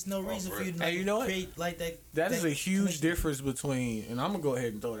 It's no reason for you to create like that. That is a huge difference between, and I'm going to go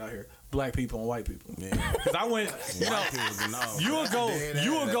ahead and throw it out here, black people and white people. Because I went, you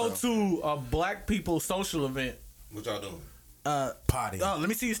would go to a black people social event. What y'all doing? Potty. Oh, let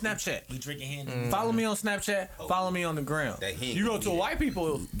me see your Snapchat. We drinking hand. Follow me on Snapchat. Follow me on the ground. You go to white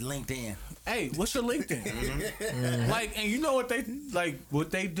people. LinkedIn. Hey, what's your LinkedIn? Like, and you know what they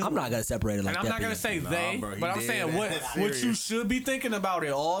do. I'm not gonna separate it like that. And I'm not gonna say but I'm saying what you should be thinking about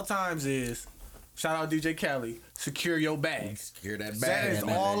at all times is. Shout out DJ Khaled. Secure your bags. Secure that bag. That is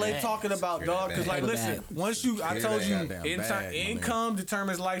all they talking about, dog. Because like, listen, once I told you, income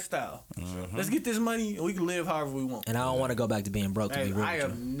determines lifestyle. Let's get this money and we can live however we want. And I don't want to go back to being broke. To be real, I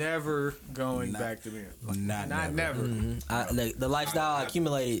am never going back to being not never. The lifestyle I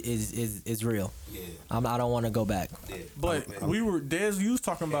accumulated is real. Yeah. I don't want to go back. Yeah. But Des, you was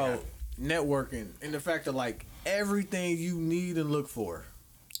talking about networking and the fact that like everything you need and look for.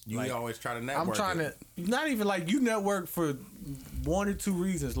 You always try to network. I'm trying to not even like you network for one or two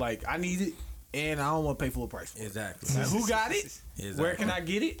reasons. Like I need it and I don't want to pay full price. Exactly. Now, who got it? Exactly. Where can I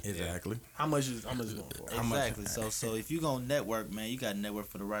get it? Exactly. How much is going for? Exactly. So if you gonna network, man, you gotta network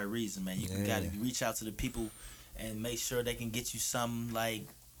for the right reason, man. You gotta reach out to the people and make sure they can get you something like.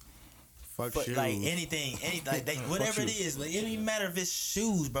 Like anything, like whatever it is, like it don't even matter if it's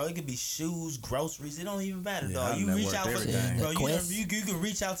shoes, bro. It could be shoes, groceries. It don't even matter, dog. You reach out for, bro. You can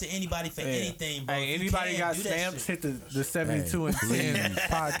reach out to anybody for anything, bro. Hey, anybody got stamps? Hit the 72 and 10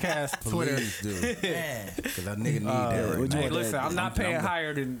 podcast Twitter. Because that nigga need that. Hey, listen, I'm not paying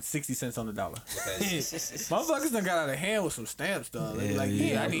higher than 60 cents on the dollar. Motherfuckers done got out of hand with some stamps, dog. Like,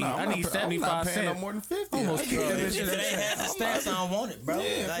 I need 75 cents. No more than 50. Almost if they have the stamps, I don't want it, bro.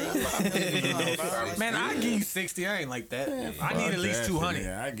 Man, I give you 60. I ain't like that. I need at least 200.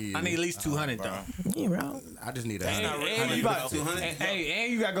 I need at least 200 though. Yeah, bro. I just need a and you got 200.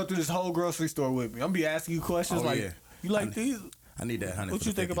 And you gotta go through this whole grocery store with me. I'm gonna be asking you questions you like these? I need that 100. What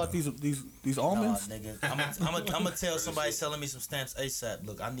you think about these almonds? I'm gonna tell somebody selling me some stamps ASAP.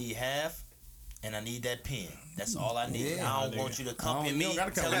 Look, I need half. And I need that pen. That's all I need. I don't want you to come in me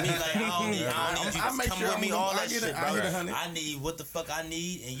telling me like I don't need you to come with me all that shit, bro. I need what the fuck I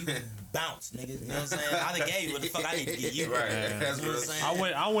need, and you can bounce, nigga. You know what I'm saying? I done gave you what the fuck I need to give you. Right. That's what I'm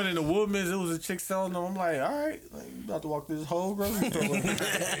saying. I went into Woodman's. It was a chick selling them. I'm like, all right, like, you about to walk through this whole grocery store.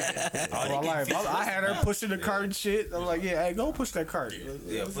 I had her pushing the cart and shit. I'm like, yeah, hey, go push that cart.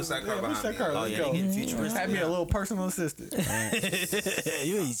 Yeah, push that cart behind push that me. cart. Oh, Let's yeah, go. they getting futuristic. Had me a little personal assistant.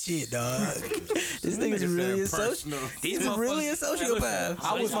 You ain't shit, dog. This nigga's really a sociopath. He's really a sociopath.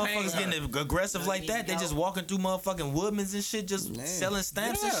 I was motherfuckers getting aggressive like that. They just walking through motherfucking Woodman's and shit, just selling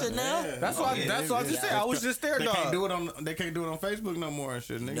stamps and shit now. That's what I just said. I was just there, They dog. can't do it on. They can't do it on Facebook no more and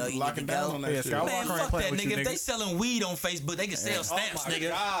shit. No, Niggas you locking need to down go. on that Yeah, shit. Scott Man, Walker ain't fuck playing that, with you, nigga. If they nigga. selling weed on Facebook, they can sell stamps,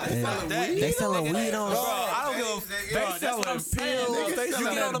 nigga. Fuck that. They selling weed on. Bro, I don't give a. Bro, that's what I'm saying. pills. Bro. They You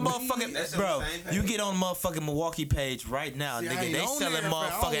selling get on the that motherfucking bro. You get on the motherfucking Milwaukee page right now, See, I nigga. ain't They on selling there, fam. I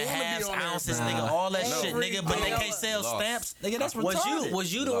don't motherfucking wanna be halves, on there, ounces, fam. nigga. All that No. shit, nigga. But they can't sell Lost. stamps, nigga. That's Was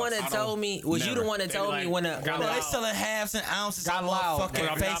retarded. you the one that told me? Was you the one that told me when Bro, they selling halves and ounces Got on loud, motherfucking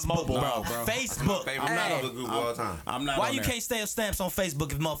but I'm not Facebook, mobile. bro. Bro. Facebook. Favorite Hey. Facebook group of all time. I'm not. Why on you there. can't sell stamps on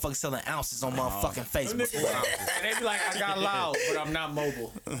Facebook if motherfuckers selling ounces on motherfucking Facebook? They be like, I got loud, but I'm not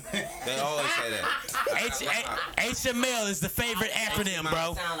mobile. They always say that. HML is the favorite acronym,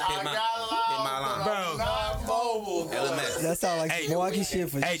 bro. Hit my line. Bro, Not mobile. LMS. That sound like Hey, Milwaukee shit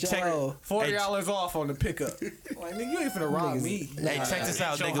for hey, check sure. it. $40 off on the pickup. Like, nigga, you ain't finna rob me. Hey, check this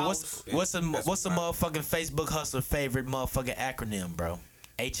out, Your nigga. house. What's a motherfucking Facebook hustler favorite motherfucking acronym, bro?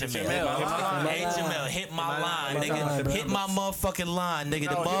 HML. Hit my line, nigga. Hit my motherfucking line, nigga.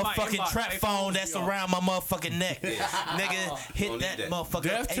 The No, hit my motherfucking inbox. trap They phone phone that's you. around my motherfucking neck. Nigga, hit Don't that need that. motherfucker.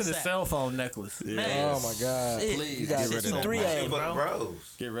 Death to the ASAP. cell phone necklace. Man, Oh my god. shit. Please, You got get rid of that. 3A, Bro. bro.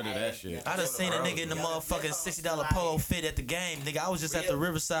 Get rid of that shit. I done seen a nigga in the motherfucking $60 polo fit at the game. Nigga, I was just at the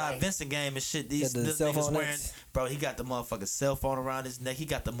Riverside Vincent game and shit. These Got the this cell niggas phone wearing, necks? bro, he got the motherfucking cell phone around his neck. He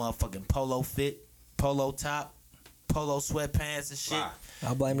got the motherfucking polo fit, polo top, polo sweatpants and shit. Wow.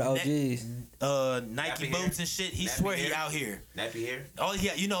 I blame the OGs. Nike Nappy boots hair. and shit. He Nappy swear he hair. out here. Nappy hair. Oh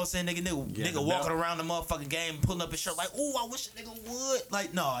yeah, you know what I'm saying, nigga. Nigga the walking belt. around the motherfucking game, pulling up his shirt like, ooh, I wish a nigga would.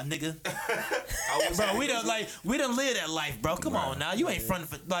 Like, no, nigga. Bro, we done live that life, bro. Come on now, you ain't fronting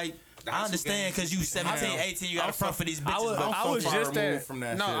for like. I understand because you 17, 18, you got to front for these bitches. but I was far just removed at from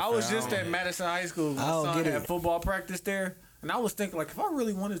that no, shit, I was fam. just at Madison High School. My I don't son get had it. football practice there, and I was thinking like, if I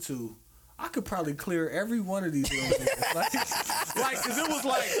really wanted to, I could probably clear every one of these little niggas. like, cause it was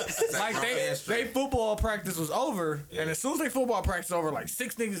like they football practice was over, and as soon as they football practice over, like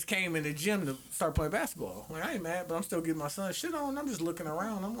 6 niggas came in the gym to start playing basketball. Like, I ain't mad, but I'm still getting my son shit on. I'm just looking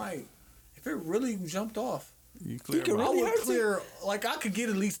around. I'm like, if it really jumped off. You clear. can I really would hurt clear, like I could get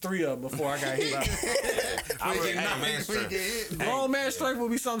at least 3 of them before I got hit. Grown man strength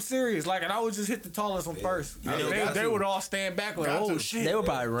would be something serious. Like, and I would just hit the tallest one first. They would all stand back like, oh shit. They would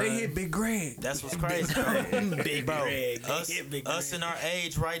probably run. They hit Big Greg. That's what's crazy, bro. Big Bro, Greg. us in our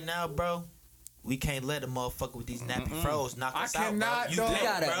age right now, bro. We can't let a motherfucker with these nappy froze knock us out, cannot, bro. You dog.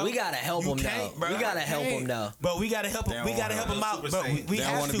 can't, We gotta help You them though. can't, bro. We gotta help them though. Bro, we gotta help them. We gotta help them out, bro. We They don't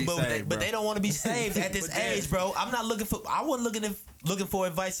have wanna to, be but saved, but bro. they don't want to be saved at this age, bro. I'm not looking for. I wasn't looking for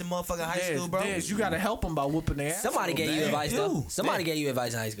advice in motherfucking high school, bro. You gotta help them by whooping their ass. Somebody gave you advice though. do. Somebody gave you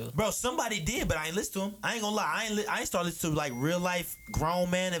advice in high school. Bro, somebody did, but I ain't listen to him. I ain't gonna lie. I ain't started listening to like real life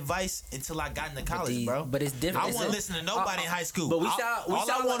grown man advice until I got into college, bro. But it's different. I It's wasn't a- listening to nobody in high school. but we all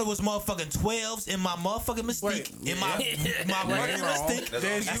sound I wanted was motherfucking 12s in my motherfucking Mystique, in my regular Mystique.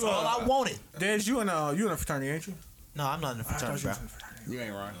 That's all I wanted. Des, you in a fraternity, ain't you? No, I'm not in the fraternity, bro. You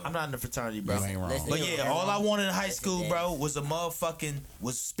ain't wrong. I'm not in the fraternity, bro. You ain't wrong. Listen, But yeah, all I wanted in high school, bro, was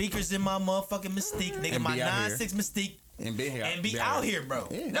was speakers in my motherfucking Mystique, nigga, And my be out 9.6 Mystique, And be here. and be out here, bro.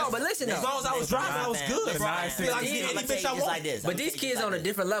 No, but listen As though. long as I was driving, I was good, bro. I Listen, feel like any bitch I want. But these kids on a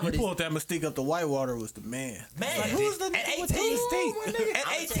different level. You pulled that Mystique up the Whitewater was the man. Man, Like, who's the at nigga with 18, the Mystique? at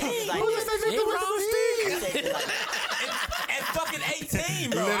 18, at fucking 18,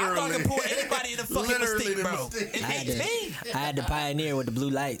 bro. I fucking pull anybody in the fucking Mystique, bro. At 18. I had to pioneer with the blue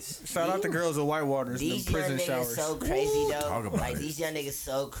lights. Shout out the girls at Whitewater, them These young prison niggas showers. so crazy though. Talk about Like it. these young niggas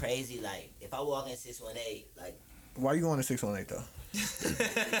so crazy. Like if I walk in 618, like Why you going to 618 though?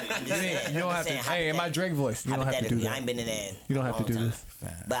 I'm just saying, You don't I'm have to. saying, Hey, in my Drake voice, you don't have to do hypothetically, I ain't that. been in there. You don't have to a do long this.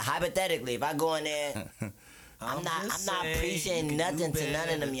 time. But hypothetically, if I go in there, I'm not preaching nothing to none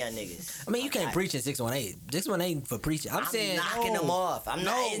of them young niggas. I mean, you can't preach in 618. 618 for preaching. I'm saying knocking them off. I'm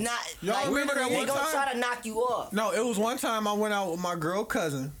not. It's not. Y'all like, remember that they one gonna time? try to knock you off. No, it was one time I went out with my girl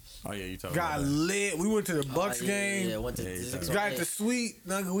cousin. Oh yeah, you talking Got about lit. We went to the Bucks yeah, game. Yeah, went to Yeah, you talking Got the suite,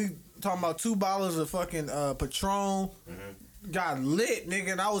 nigga. We talking about 2 bottles of fucking Patron. Got lit,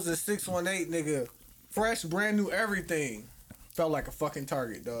 nigga. And I was a 618, nigga. Fresh, brand new, everything. Felt like a fucking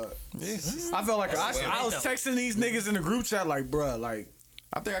target, dog. I felt like I was texting these niggas in the group chat, like, bruh, like,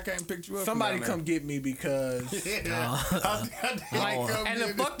 I think I can't pick you up. Somebody come get me because. And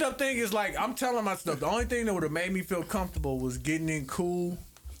the fucked up thing is, like, I'm telling myself, the only thing that would have made me feel comfortable was getting in cool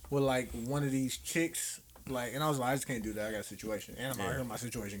with, like, one of these chicks. Like, and I was like, I just can't do that. I got a situation. And I'm out here with my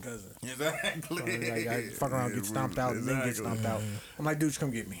situation cousin. Exactly. So, like, I fuck around, get stomped out, and then get stomped out. I'm like, dude, just come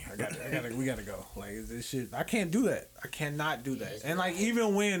get me. We gotta go. Like, this shit, I can't do that. I cannot do that. And, like,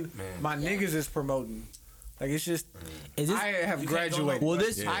 even when my niggas is promoting, like, it's just, I have graduated. Well,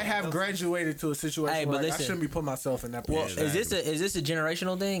 I have graduated to a situation where I shouldn't be putting myself in that position. Well, is this a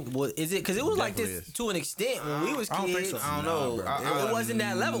generational thing? Well, is it? Because it was like this to an extent when we was kids. I don't think so. I don't know. It wasn't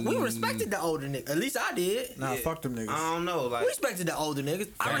that level. We respected the older niggas. At least I did. Nah, fuck them niggas. I don't know. Like, We respected the older niggas.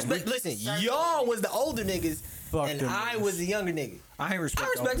 Listen, y'all was the older niggas, and I was the younger nigga. I ain't respect. I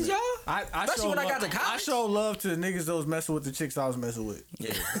respected y'all. Especially when I got to college. I show love to the niggas that was messing with the chicks I was messing with.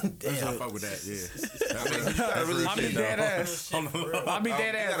 Yeah, I fuck with that. Yeah, I be dead ass. I be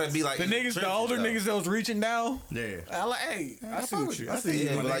dead ass. Be like the niggas, the older niggas that was reaching down. Yeah, I like, hey, I see what you. I see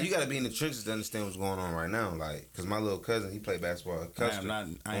you. But like, you gotta be in the trenches to understand what's going on right now. Like, cause my little cousin, he played basketball at Custer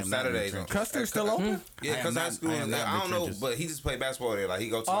on Saturdays. Custer's still open? Yeah, Custer High School. I don't know, but he just played basketball there. Like, he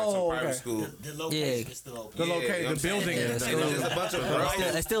go to like some private school. The location is still open. The location, the building. There's a bunch of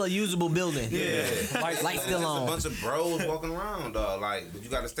bros. It's still a usable building. Yeah, light still on. A bunch of bros walking around, dog. Like, but you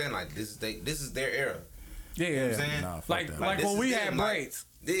gotta understand, like, this is their era. Yeah, you know what I'm saying? Like when we had braids.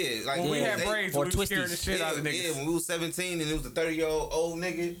 Yeah, like when we had braids, we was scaring the shit out of niggas. Yeah, when we was 17 and it was a 30-year-old old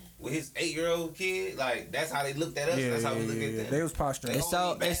nigga with his 8-year-old kid, like, that's how they looked at us. That's how we look at them. They was posturing.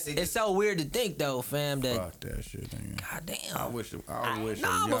 It's so weird to think though, fam. That fuck that shit, nigga. God damn. I wish.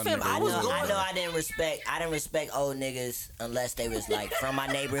 Nah, but fam, I was going. I know I didn't respect old niggas unless they was like from my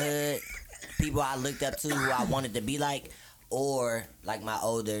neighborhood, people I looked up to who I wanted to be like, or like my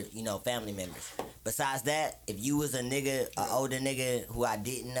older, family members. Besides that, if you was an older nigga who I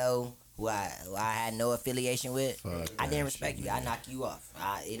didn't know, who I had no affiliation with, I didn't respect you. I knock you off.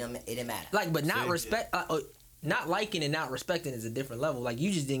 It didn't matter. Like, but not respect, not liking and not respecting is a different level. Like,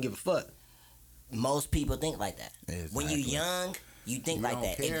 you just didn't give a fuck. Most people think like that. Exactly. When you young, you think like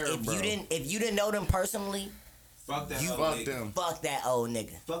that. Care, if you didn't know them personally, fuck that old nigga. Fuck that old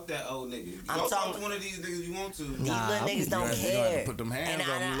nigga. Fuck that old nigga. I'm talking to one of these niggas you want to. These little niggas don't care. Put them hands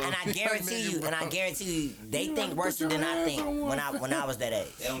on them. And I guarantee you, they think worse than I think when I was that age.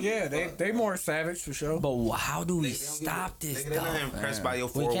 Yeah, they more savage for sure. But how do we stop this? They're not impressed by your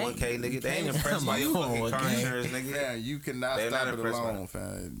 401k, nigga. They ain't impressed by your fucking car insurance, nigga. Yeah, you cannot stop it alone,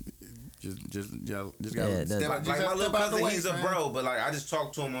 fam. Just gotta step like my little cousin, he's a bro, but like I just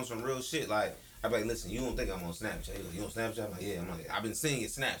talk to him on some real shit. Like I be like, listen, you don't think I'm on Snapchat? He's like, you on Snapchat? I'm like, yeah. I'm like, I've been seeing your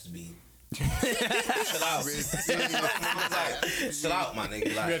snaps, B. Chill out. Chill out, my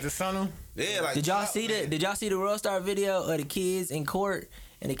nigga. Like, you had to son him? Yeah, like. Did y'all see the World Star video of the kids in court?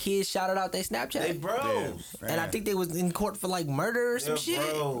 And the kids shouted out their Snapchat. They bros. And I think they was in court for like murder or some shit.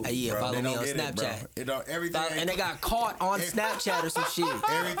 Bros, follow me on Snapchat. And they got caught on Snapchat or some shit.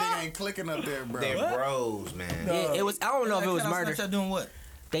 Everything ain't clicking up there, bro. They're bros, man. Yeah, it was. I don't know if it was murder. Snapchat doing what?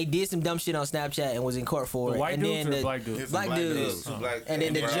 They did some dumb shit on Snapchat and was in court for it. White and dudes then or black dudes? Black dudes. And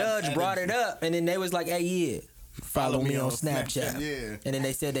then the judge brought it up, and then they was like, "Hey, yeah, follow me on Snapchat." Yeah. And then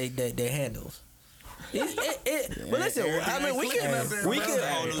they said they handles. But listen, I mean, we could.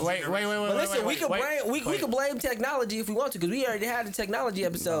 Wait. But listen, we could blame technology if we want to, because we already had a technology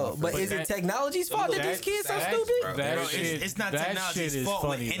episode. But is it technology's fault that these kids so stupid? It's not technology's fault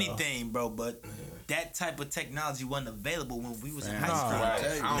with anything, bro. But that type of technology wasn't available when we was in high school.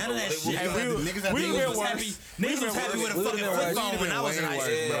 None of that shit. Niggas was happy with a fucking flip phone when I was in high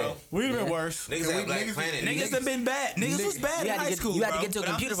school, bro. We'd have been worse. Niggas have been bad. Niggas was bad in high school. You had to get to a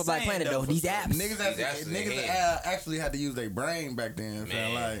computer for Black Planet though. These apps. Niggas actually had to use their brain back then.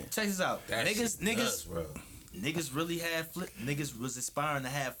 Like, check this out. Niggas really had niggas was aspiring to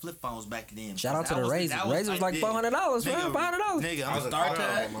have flip phones back then. Shout out to the Razor. Razor was like $400, man. $500. Nigga, I'm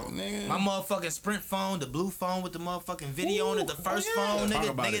StarTAC. My motherfucking Sprint phone, the blue phone with the motherfucking video on it, the first phone,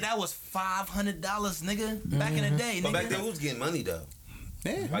 nigga, that was $500, nigga, back in the day, nigga. But back then we was getting money though.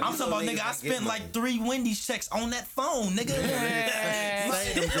 Yeah. I'm talking about, nigga, I spent like 3 Wendy's checks on that phone, nigga.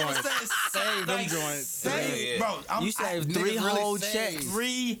 Save them joints. Save them joints. Bro, you saved 3 whole checks.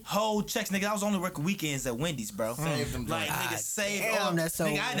 3 whole checks, nigga. I was only working weekends at Wendy's, bro. Save them joints. Like, nigga, save damn, that's so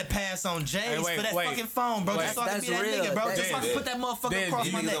nigga, I had to pass on J's for that fucking phone, bro. Just so I could be that nigga, bro. Just so I could put that motherfucker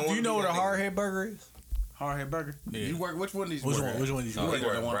across my neck. Do you know what a hardhead burger is? Hardhead burger? Yeah. You work, which one of these? Which one did you work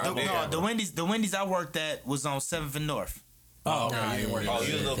at? No, the Wendy's I worked at was on 7th and North. Oh, okay. You a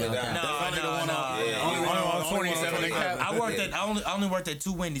little bit down. No. 27. I only worked at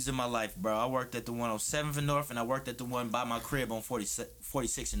 2 Wendy's in my life, bro. I worked at the one on 7th and North, and I worked at the one by my crib on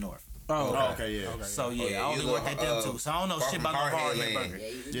 46 and North. Oh, okay, yeah. So I only worked at them too. So I don't know shit about no hard hit burger.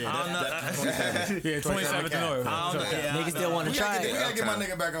 Yeah, 27th and North. Niggas still want to try it. We gotta get my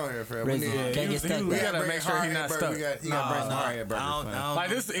nigga back on here, fam. Can't get stuck. We gotta make sure he's not stuck. You gotta bring some hard head burgers. Like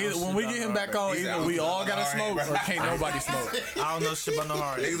this, when we get him back on, either we all gotta smoke or can't nobody smoke. I don't know shit about no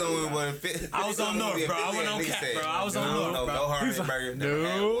hard head. I was on North, bro. I went on cap, bro. I was on North, bro. No hard head burger.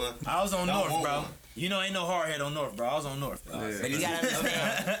 No. I was on North, bro. You know, ain't no hard head on North, bro. I was on North, bro. But you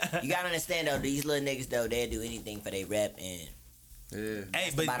gotta understand though, these little niggas though, they'll do anything for their rep and. Yeah.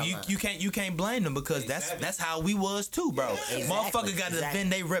 Hey, but you can't blame them because that's how we was too, bro. Motherfucker got to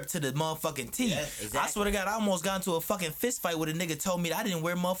defend they rep to the motherfucking T. I swear to God, I almost got into a fucking fist fight with a nigga told me that I didn't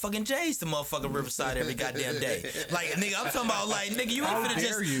wear motherfucking J's to motherfucking Riverside every goddamn day. Like nigga, I'm talking about like nigga, you ain't finna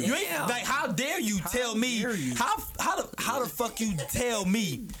just you ain't like how dare you tell me how the fuck you tell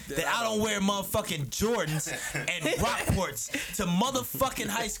me that I don't wear motherfucking Jordans and Rockports to motherfucking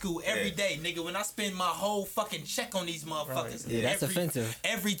high school every day, nigga, when I spend my whole fucking check on these motherfuckers. Yeah, that's offensive.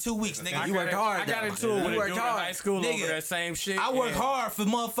 Every 2 weeks, nigga. You worked hard. I got into it with a dude in high school over that same shit. I work hard for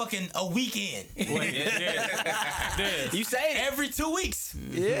motherfucking a weekend. You say it every 2 weeks.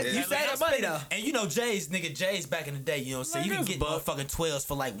 Yeah, you say that money though. And you know J's back in the day, you know what I'm saying? You can get motherfucking 12s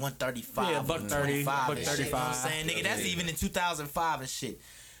for like $135. Yeah, $130, $135. You know what I'm saying, nigga? That's even in 2005 and shit.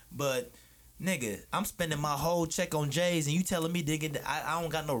 But nigga, I'm spending my whole check on J's, and you telling me, nigga, I don't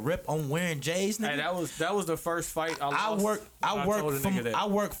got no rep on wearing J's, nigga. Hey, that was the first fight I lost. I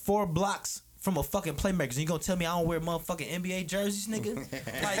work 4 blocks from a fucking Playmakers, and you gonna tell me I don't wear motherfucking NBA jerseys, nigga?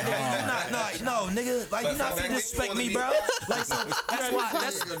 Like, nigga, no, nigga, like you not finna disrespect me, bro. Like, so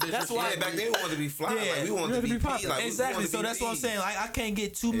that's why. Back then we wanted to be fly, like we wanted to be popular. Like, exactly. So that's what I'm saying. Like, I can't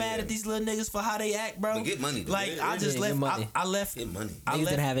get too mad at these little niggas for how they act, bro. But get money. Like, I just left. I left. Get money. Niggas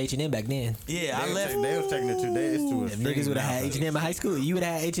didn't have H&M back then. Yeah, I left. They was taking it 2 days to If niggas would have had H&M in high school, you would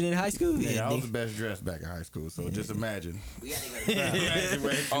have had H&M in high school. Yeah, I was the best dressed back in high school, so just imagine.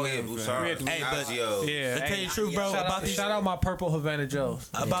 Oh yeah, Bouchard. Hey, but yeah, to tell you the truth, bro. Shout out my purple Havana Joes.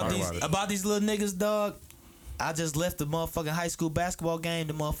 About these little niggas, dog. I just left the motherfucking high school basketball game.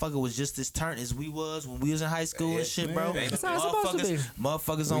 The motherfucker was just as turnt as we was when we was in high school and shit, bro. That's how it's supposed to be.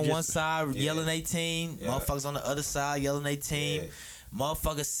 Motherfuckers on one side yelling they team. Motherfuckers on the other side yelling they team.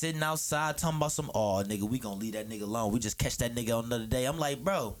 Motherfuckers sitting outside talking about some, oh, nigga, we gonna leave that nigga alone. We just catch that nigga on another day. I'm like,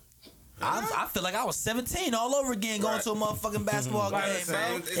 bro. I feel like I was 17 all over again going to a motherfucking basketball game,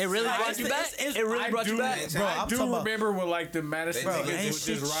 bro. It really brought you back. It really brought you back, bro. I do remember when like the Madison niggas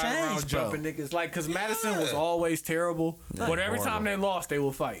would just ride around jumping niggas, like because Madison was always terrible, but every time they lost, they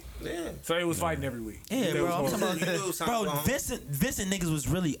would fight. Yeah, so they was fighting every week. Yeah, bro. I'm talking about, bro. Vincent niggas was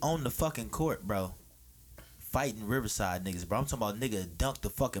really on the fucking court, bro. Fighting Riverside niggas, bro. I'm talking about nigga dunk the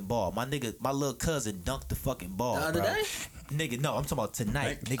fucking ball. My little cousin dunked the fucking ball. The other day? Nigga, no, I'm talking about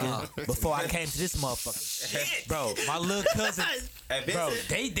tonight, nigga. Before I came to this motherfucker. Shit. Bro, my little cousin. Bro,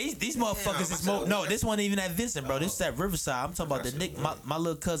 these motherfuckers is more. No, this wasn't even at Vincent, bro. This is at Riverside. I'm talking about the nigga. My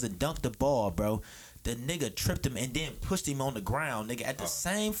little cousin dunked the ball, bro. The nigga tripped him and then pushed him on the ground, nigga, at the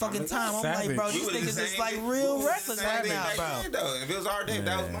same fucking time. I'm like, bro, these niggas is like real reckless right now, bro. If it was our day,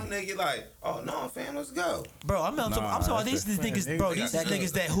 that was my nigga, like, oh, no, fam, let's go. Bro, I'm talking about these niggas, bro. These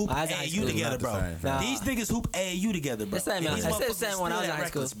niggas that hoop AAU together, bro. These niggas hoop AAU together, bro. That's the same when I was in high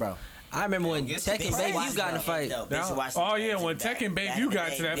school, bro. I remember when Tech and Bayview got in a fight. Oh yeah, when Tech and Bayview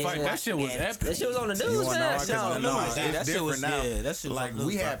got to that fight, that shit was epic. That shit was on the news, man. That shit was that shit like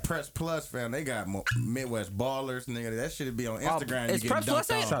we had Press Plus, fam. They got Midwest Ballers, nigga. That shit be on Instagram. Is Press Plus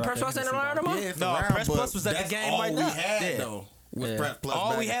ain't around no more? No, Press Plus was at the game right now. All we had though. Press Plus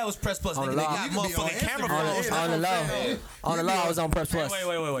all we had was Press Plus. On nigga, the they got motherfucking camera phones. On the low. On the low, I was on Press Plus. Wait.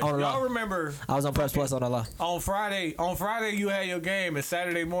 Y'all remember? I was on Press Plus on the low. On Friday, you had your game, and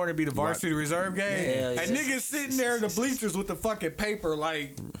Saturday morning be the varsity reserve game. And niggas sitting there in the bleachers with the fucking paper,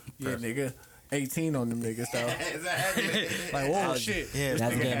 like, yeah, nigga. 18 on them niggas though. Exactly. Like, whoa, shit. Yeah,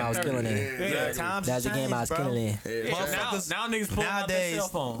 that's the game I was killing in. That's the game I was killing in. Now niggas pulling out their cell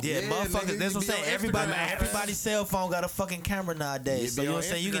phone. Yeah, motherfuckers. That's what I'm saying. Everybody's cell phone got a fucking camera nowadays. So you know what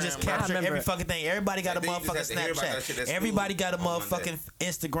I'm saying? You can just capture every fucking thing. Everybody got a motherfucking Snapchat. Everybody got a motherfucking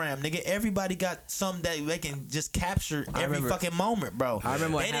Instagram, nigga. Everybody got something that they can just capture every fucking moment, bro. I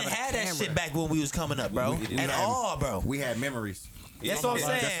remember they didn't have that shit back when we was coming up, bro. At all, bro. We had memories. That's what I'm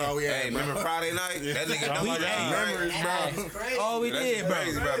saying. That's all we had. Hey, remember Friday night? That nigga don't like memories, bro. Oh, we did, bro.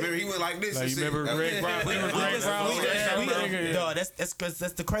 Crazy, bro. Remember he went like this. Like, you remember Greg Brown?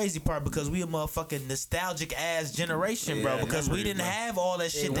 That's the crazy part because we a motherfucking nostalgic ass generation, bro. Because we didn't have all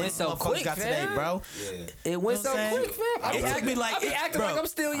that shit that so motherfuckers quick, got today, bro. It went so quick, fam. It took me like, I be acting like I'm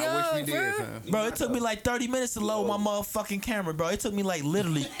still young, I wish we did, fam. bro, it took me like 30 minutes to load my motherfucking camera, bro. It took me like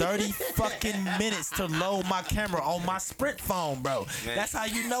literally 30 fucking minutes to load my camera on my Sprint phone, bro. That's how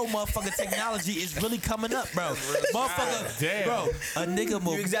you know motherfucking technology is really coming up, bro. Motherfucker, damn. bro, a nigga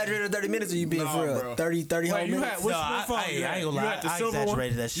move. You exaggerated 30 minutes or you being for real? 30 whole You minutes? had, which phone I you had? ain't gonna You lie. had the I silver one?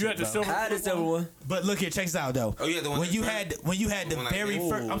 exaggerated that shit, You had the bro. silver I had the silver one. But look here, check this out though. Oh, yeah, the one when that you turned- had the one like very that.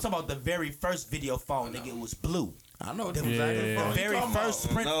 first, I'm talking about the very first video phone, nigga. It was blue. I know The exactly. very first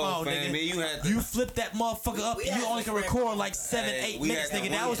Sprint phone, fam, nigga. you had You flip that motherfucker up, and you only can record like 7-8 we minutes, had the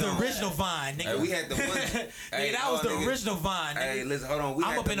nigga. That one was the time. original Vine, nigga. Hey, we had the one. Nigga, that was the original Vine, nigga. Hey, listen, hold on. We I'm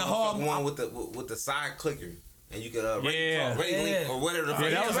had up the in the hall. motherfucking one with the side clicker. And you could Yeah. link or whatever the fuck.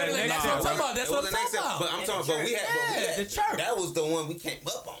 that was That's the next what I'm talking about. That's It what was I'm the talking next about. But I'm talking about we had the church. that was the one we came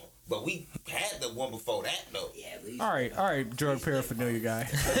up on. But we had the one before that though. All right, drug paraphernalia guy.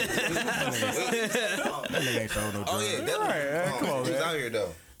 Oh yeah, that's All right, come on, He was man. out here though.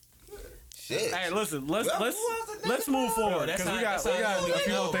 Shit. Hey, listen, let's move forward That's because we how- got that's how a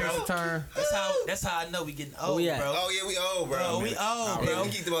few more I know, things bro. to turn. That's how I know we getting old, yeah. bro. Oh yeah, we old, bro. Bro, we old, bro. We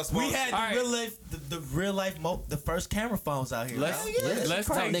keep the most We had All right. the real life, the first camera phones out here. Let's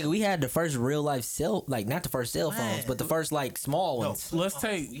bro. take Nigga, we had the first real life not the first cell phones, Man. but the first like small No, ones. let's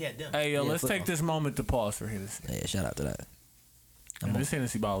take We had them. hey Yeah, let's flip take phone. this moment to pause for Hennessy. Yeah, shout out to that. And this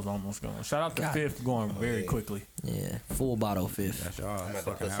Hennessy bottle is almost gone. Shout out to God. Fifth going very quickly. Yeah, full bottle fifth. That's y'all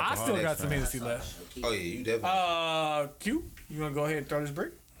fucking I still got some Hennessy left. Oh yeah, you definitely. Q, you wanna go ahead and throw this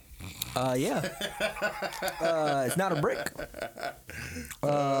brick? Yeah. It's not a brick.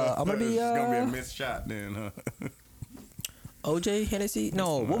 I'm gonna be It's gonna be a missed shot then, huh? OJ Hennessy.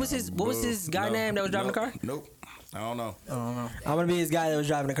 No, what was his guy name that was driving the car? Nope. I don't know. I'm gonna be his guy that was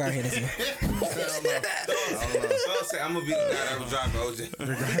driving the car, Hennessy. I'm gonna be the guy that was driving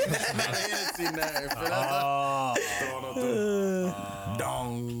OJ.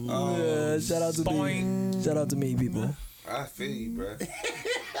 Shout out to me. Shout out to me, people. I feel you, bro.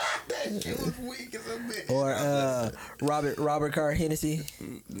 That shit was weak as a bitch. Or Robert Carr Hennessy.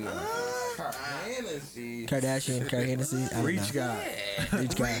 Hennessy. Kardashian Carr Hennessy. I don't Reach know. God.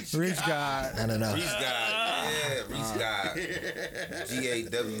 Reach God. Reach God. I don't know. Reach God. Yeah, Reach God.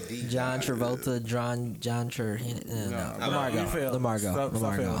 GAWD. John Travolta, John Lamar, you feel?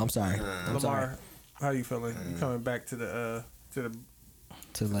 Lamargo. I'm sorry. Lamar, how you feeling? You coming back to the To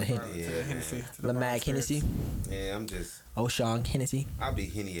the Hennessy? To the Lamag Hennessy. Yeah, I'm just. O'Shawn Hennessy. I'll be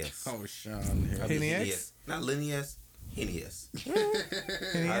Henny-S. Oh, Sean. I'll be Henny-S? Henny-S. Not Lenny-S. Henny-S.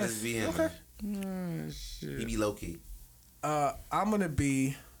 Henny I'll S? just be him. Okay. Man. He be low key. I'm gonna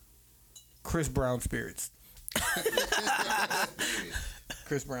be Chris Brown Spirits.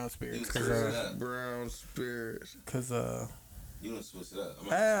 Chris Brown Spirits. Brown Spirits. Cause You want to switch it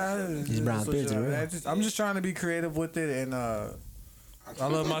up? He's Brown Spirits, right? I'm just trying to be creative with it, and I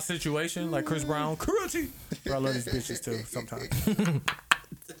love my situation, like Chris Brown. Cruelty. But I love these bitches too sometimes.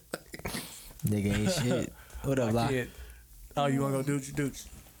 Nigga ain't shit. What up, My Lock? kid. Oh, you wanna go dooch?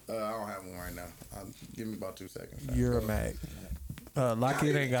 I don't have one right now. Give me about 2 seconds. You're a mag.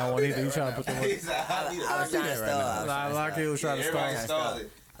 Lockheed ain't got one either. You trying to put the one? I was trying to stall. Lockheed was trying to Everybody start.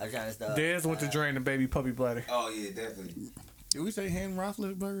 started. I was trying to stall. Dez went to drain the baby puppy bladder. Oh yeah, definitely. Did we say Hen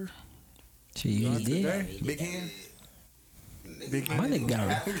Roethlisberger? She did. Big Hen? My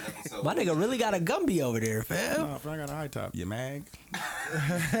nigga really got a Gumby over there, fam. No, if I got a high top, you mag.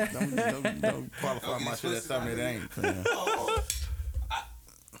 don't qualify my shit as something it ain't. Fam.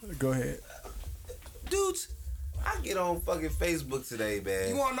 Go ahead. Dudes, I get on fucking Facebook today, man.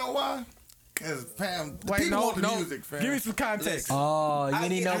 You wanna know why? Cause fam, the Wait, people no, want the no. music, fam. Give me some context. Listen. Oh, you I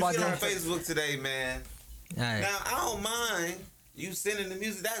need to know about get on that? Facebook today, man. All right. Now I don't mind you sending the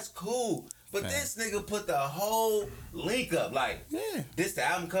music. That's cool. But this nigga put the whole link up like, this the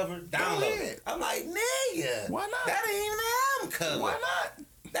album cover. Download it. I'm like, nigga, Why not? That ain't even the album cover. Why not?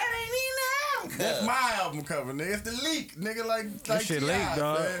 That ain't even the album cover. That's my album cover, nigga. It's the leak, nigga. Like This shit T.I., leaked,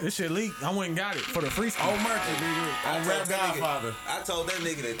 dog. fam. This shit leaked. I went and got it for the freestyle. Oh, Mercy, nigga. On Rap Godfather. I told that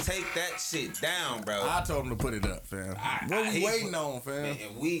nigga to take that shit down, bro. I told him to put it up, fam. What we waiting on, fam? And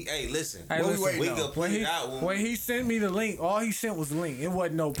hey, listen. Hey, What we listen, waiting we on? could put it out When he sent me the link, all he sent was the link. It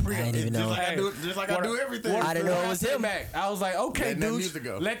wasn't no pre. I didn't even know. Just like I do everything. I didn't know it was him. Back. I was like, okay, Letting that dude, music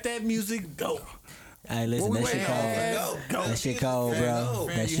go. let that music go. Hey, listen, that shit cold. That shit cold, bro.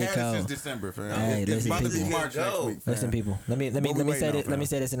 That shit cold. Since December, fam. Hey, listen, people. March next week, fam. Listen, people. Let me say this. Let me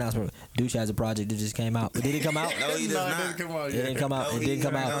say this announcement. Douche has a project that just came out. Did it come out? No, he does not. It didn't come out It yet. didn't come out. It didn't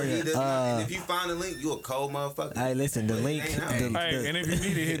come out. He does not. And if you find the link, you a cold motherfucker. Hey, listen, the link. Hey, and if you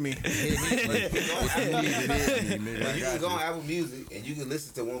need it, hit me. You can go on Apple Music and you can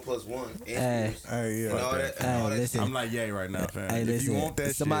listen to 1+1. Hey, And all that. And all that listen. I'm like, yay right now, fam. Hey, If listen. you want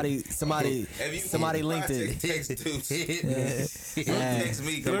that somebody linked it. Text Text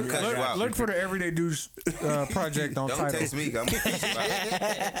me. Come cut you out. Look for the Everyday Douche project on Don't title. text me. I'm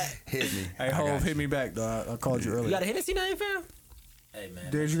hit me. Hey, Hov, hit me back, though. I called you earlier. You got a Hennessy name, fam? Hey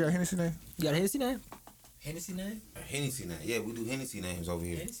man. Did you got a Hennessy name? You got a Hennessy name? Hennessy name? Hennessy name. Yeah, we do Hennessy names over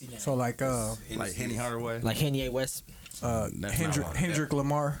here. Hennessy name. So like Like Henny Hardaway. Like Henny A. West? Hendrick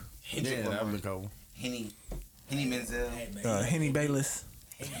Lamar, Yeah, that would be cool. Henny Menzel. Hey man. Henny Bayless.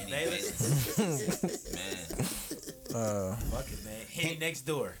 Henny Bayless. Man. Fuck it, man. Henny next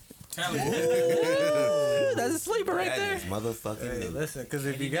door. Ooh, that's a sleeper right That there. is motherfucking me. Listen, because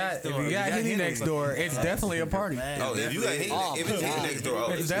if you next got door. Henny next door, it's definitely a party. Oh, if you got Henny, if it's Henny next door,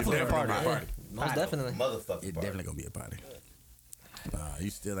 oh, It's definitely a party. Most definitely. Motherfucking It's definitely gonna be a party. You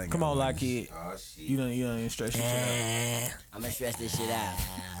still ain't. Come on, like kid. Oh shit. You don't stress your shit I'm gonna stress this shit out.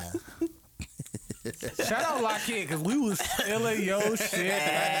 out. Shout out Lock Kid, because we was stealing your shit.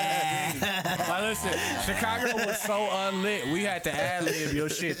 Like, listen, Chicago was so unlit, we had to ad-lib your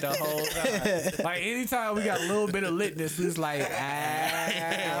shit the whole time. Like, anytime we got a little bit of litness, we was like,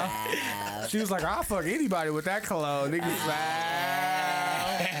 ah. She was like, I'll fuck anybody with that cologne. Niggas,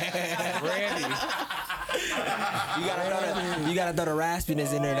 ah. Ready. You gotta throw the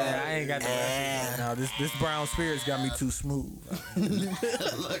raspiness in there, though. I ain't got the rest. No, this brown spirits got me too smooth.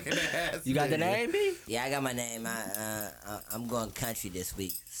 Look at that. You got the name, B? Yeah, I got my name. I'm going country this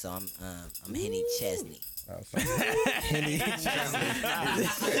week, so I'm Henny Chesney. Henny. God,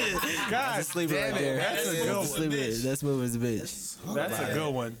 That's a sleeper right there. That's a good one. That's smooth as a bitch. That's a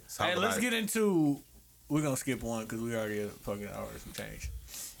good one. Hey, let's about it. get into. We're gonna skip one because we already at fucking hours and change.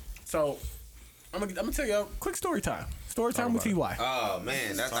 So I'm gonna tell you a quick story time. Story time with Ty. Oh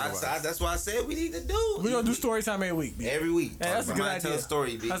man, that's why I said we need to do. We're gonna do story time every week. B. every week. Hey, that's a good Tell idea. a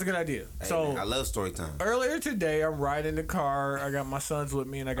story, B. That's a good idea. Hey, So man, I love story time. earlier today, I'm riding the car. I got my sons with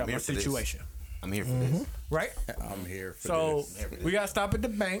me, and I got I'm my here for this. situation. I'm here for this. Right. I'm here for So this. we got to stop at the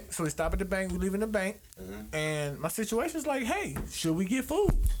bank. So we stop at the bank. We leave in the bank, and my situation's like, hey, should we get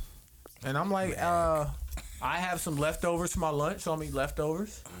food? And I'm like, I have some leftovers for my lunch, so I'm eat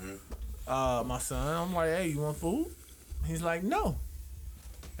leftovers. My son, I'm like, hey, you want food? He's like, no.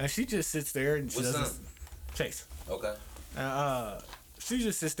 And she just sits there and she What's doesn't. son? Chase. Okay. She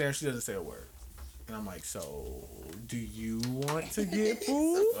just sits there and she doesn't say a word. And I'm like, so do you want to get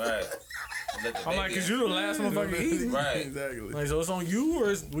food? Right. I'm like, cause you're the last motherfucker eating. Right. Exactly. Like, so it's on you or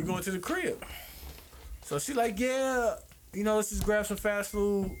is we going to the crib? So she like, yeah, let's just grab some fast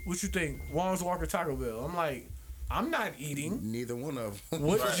food. What you think? Wong's Walker Taco Bell. I'm like, I'm not eating. Neither one of them.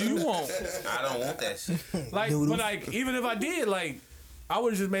 What do you want? I don't want that shit. Like, but like, even if I did, like, I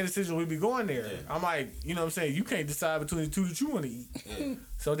would have just made a decision we'd be going there. Yeah. I'm like, you know what I'm saying? You can't decide between the two that you want to eat. Yeah.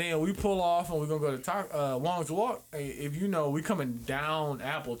 So then we pull off and we're going to go to Wong's Walk. If we coming down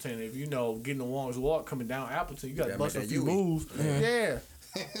Appleton. If getting to Wong's Walk coming down Appleton, you got to bust a few moves. Yeah. And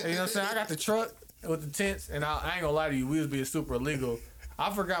you know what I'm saying? I got the truck with the tents, and I ain't going to lie to you, we was being super illegal. I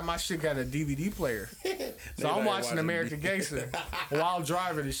forgot my shit got a DVD player. So I'm watching American Gangster while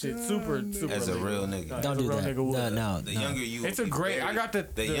driving this shit. Super As a real nigga. Don't do that. No. The younger you. It's a great. I got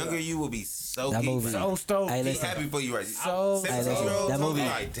the younger you will be so that movie. So stoked. Hey, Be listen. happy for you right. So that movie.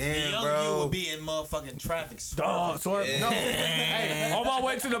 Like, damn, The bro. young you will be in motherfucking traffic. No. Hey, on my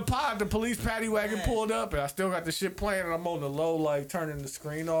way to the pod, the police paddy wagon pulled up, and I still got the shit playing, and I'm on the low, like turning the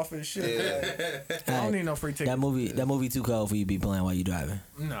screen off and shit. Yeah. I don't need no free ticket. That movie too cold for you to be playing while you driving.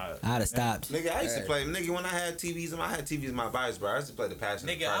 Nah. I'd have stopped. Nigga, I used to play. Nigga, when I had TVs in my buyers, bro. I used to play the Passion.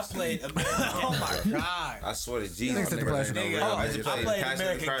 Nigga, I played. Oh my god. I swear to Jesus. Niggas at the Passion. I played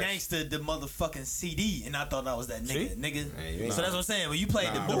American Gangster, the motherfucking CD, and I thought I was that nigga. Nigga. So that's what I'm saying. When you played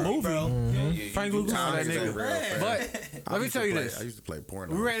the movie, bro. Frank Lucas on that nigga. But let me tell you this. I used to play porn.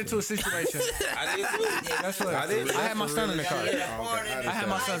 We ran into a situation. I did too. That's what I did. I had my son in the car. I had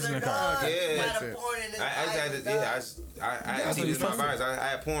my sons in the car. Yeah. I had TVs in my buyers. I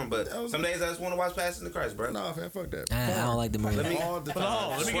had porn, but some days I just want to watch Passion of the Christ, bro. No, man, fuck that. I don't like the movie. Let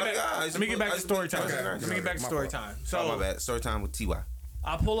me get back to story time. Let me get back to story time. So my bad. Story time with TY.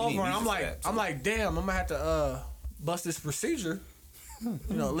 I pull over and I'm like, damn, I'm gonna have to bust this procedure.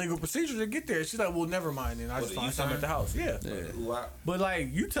 Legal procedure to get there. She's like, well, never mind. And I just find something at the house. Yeah. But like,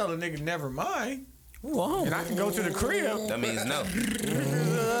 you tell a nigga never mind. Whoa. And I can go to the crib. That means no.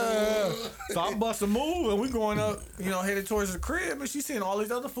 So I bust a move and we going up, headed towards the crib, and she's seeing all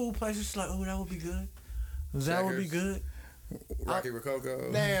these other food places. She's like, oh, that would be good. That would be good. Rocky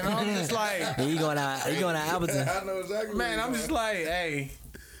Rococo. Man, I'm just like, You going out Alberton? I know exactly. man, I'm just like, hey,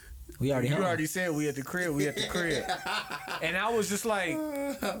 We already you home. already said we at the crib. And I was just like,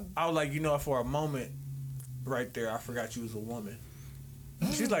 for a moment right there, I forgot you was a woman.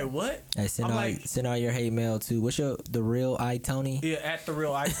 She's like, what? Hey, send all your hate mail to what's the real Tony? Yeah, at the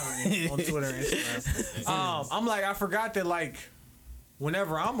real Tony on Twitter and Instagram. I'm like, I forgot that like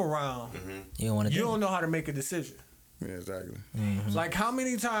whenever I'm around, You don't want to. you don't know how to make a decision. Yeah, exactly. Like, how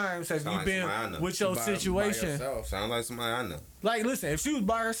many times have you been with your situation? Sounds like somebody I know. Like, listen, if she was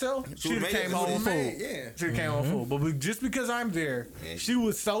by herself, she'd have came home with food. Yeah. She'd have came home with food. But just because I'm there, she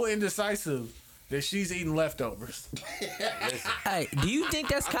was so indecisive that she's eating leftovers. Hey, do you think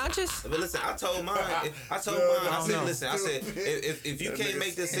that's conscious? But listen, I told mine. I said, listen. I said, if you can't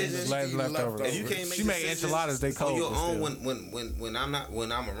make decisions, Leftovers. if you can't make She made decisions enchiladas. They cold. on your own still.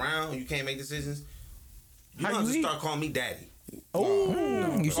 when I'm around, you can't make decisions. You How don't have you to eat? start calling me daddy.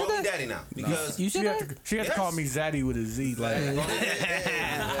 Oh, You Call said me that? daddy now because You said that? she had to call me Zaddy with a Z. Like,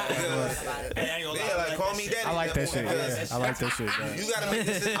 like call me daddy. I like that shit. Yeah, I like that shit. Man. You gotta make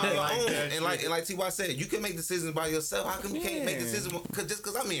decisions on your own, and like T.Y. said, you can make decisions by yourself. How come you can't make decisions just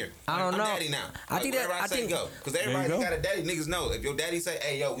because I'm here? I don't know. I'm daddy now. I think that- wherever I think- go because everybody got a daddy. Niggas know if your daddy say,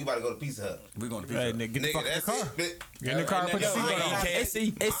 "Hey, yo, we about to go to Pizza Hut." We're going to Hey, Pizza Hut. nigga, get the fuck in the That's car. it. Get in the car and put the seatbelt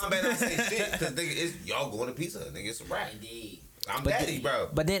on. I better not say shit because nigga, y'all going to Pizza Hut. Nigga, it's a wrap. I'm daddy, bro.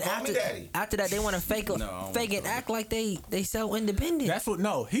 But then Call me daddy. after that, they want to fake and act like they so independent. That's what.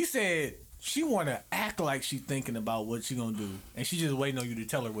 No, he said she want to act like she thinking about what she gonna do, and she just waiting on you to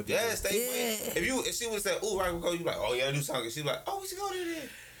tell her what to Yes, do. if she would have said, "Ooh, right, we'll go," you be like, "Oh yeah, do something." She be like, "Oh, we should go there then."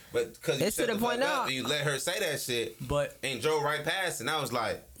 But because you It's to set the the point fuck up now. and you let her say that shit, But and drove right past, and I was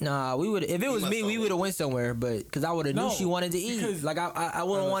like, Nah, we would. If it was must me, we have would have went somewhere. But because I would have No, knew she wanted to eat. because- Like I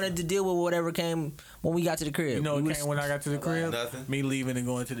wouldn't wanted to deal with whatever came when we got to the crib. you know, We it was- came when I got to the crib. Nothing. Me leaving and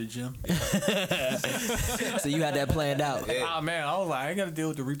going to the gym. so you had that planned out. Yeah. Ah man, I was like, I ain't got to deal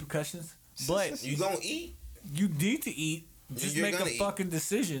with the repercussions. But "You gonna eat?" you need to eat. Just You're make a gonna eat. fucking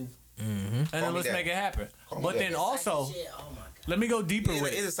decision, and Call then me let's daddy. make it happen. Call me But daddy. then also, let me go deeper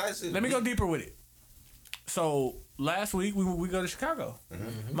with it. Let me go deeper with it. So last week we go to Chicago.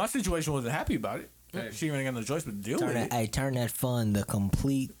 My situation wasn't happy about it. She ain't got no choice but to deal with it. Turn that fun the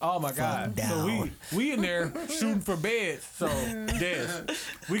complete. Oh my God! down. So we in there shooting for beds. So Des,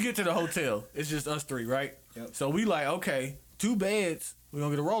 we get to the hotel. It's just us three, right? Yep. So we like, okay, 2 beds. We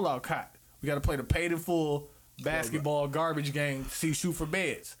gonna get a rollout cot. We got to play the paid in full basketball garbage game. To see shoot for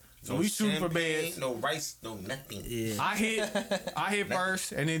beds. So we shooting for beds. No rice, no nothing. Yeah. I hit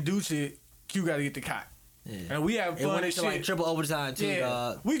first, and then Duce hit. Q got to get the cot. Yeah. And we have It fun went and into shit. like triple overtime too, Yeah,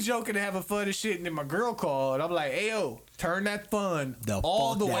 dog. we joking and having fun and shit, and then my girl called. I'm like, "Ayo, turn that fun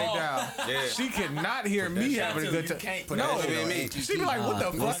all the way down." Yeah. She cannot hear me having a good time. No, she be like, "What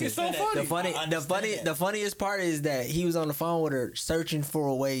the fuck is so funny?" The funniest part is that he was on the phone with her, searching for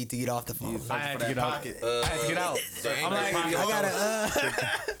a way to get off the phone. I had to get out. I had to get out. I'm like,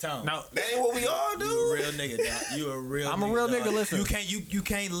 I Tone. no, That ain't what we all do. You a real nigga, dog. You a real. I'm a real dog. nigga, listen. You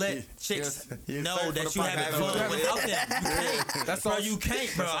can't let chicks know that you having podcast. fun without them. You can't. That's Bro, all. you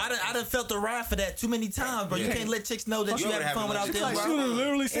can't, bro. I done felt the ride for that too many times, bro. You can't let chicks know that you You having ever fun without having them, Like, she bro.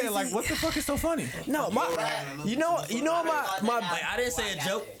 literally said, "Like, what the fuck is so funny?" No, you know my Like, I didn't say a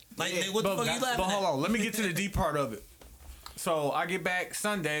joke. Like, nigga, what the fuck you laughing But hold at? on, let me get to the deep part of it. So I get back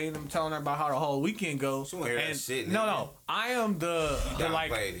Sunday and I'm telling her about how the whole weekend goes. She wanna hear that And shit, no, nigga. no, I am the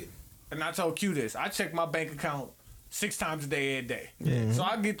like, Downplayed it. and I told Q this. I check my bank account 6 times a day, every day. So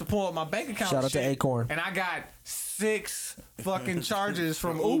I get to pull up my bank account. Shout out to shit, Acorn. And I got 6 fucking charges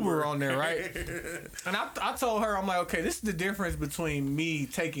from Uber on there, right? And I told her, I'm like, okay, this is the difference between me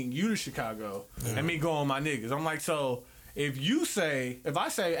taking you to Chicago and me going with my niggas. I'm like, so if I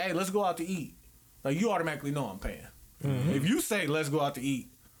say, hey, let's go out to eat, like you automatically know I'm paying. If you say let's go out to eat,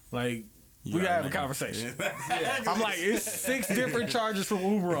 like we gotta have a conversation. I'm like, it's 6 different charges from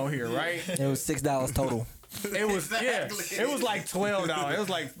Uber on here, right? it was $6 total. It was it was like $12. It was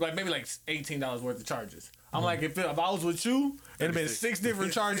like maybe like $18 worth of charges. I'm like, if I was with you, it'd have been 6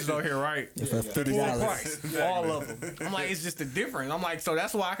 different charges on here, right? For $50. Price, all of them. I'm like, it's just a difference. I'm like, so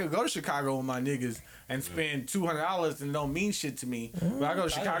that's why I could go to Chicago with my niggas and spend $200 and it don't mean shit to me. But I go to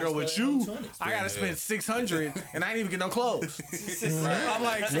Chicago with you, I gotta spend $600 and I ain't even get no clothes. I'm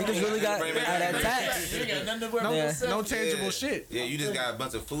like, niggas really got that tax. You got nothing to wear. No tangible shit. Yeah, you just got a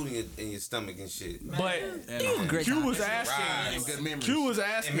bunch of food in your stomach and shit. But Q was asking,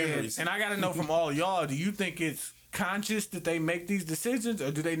 and I gotta know from all y'all, do you think it's conscious that they make these decisions,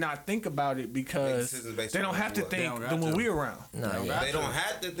 or do they not think about it because they don't have to think when we around? No, they don't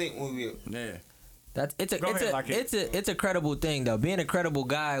have to think when we. Yeah. It's a credible thing though. Being a credible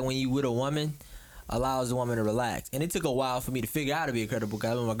guy when you with a woman allows the woman to relax. And it took a while for me to figure out how to be a credible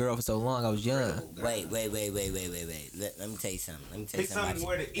guy. I've been with my girl for so long. I was young. Wait. Let me tell you something. Let me tell you something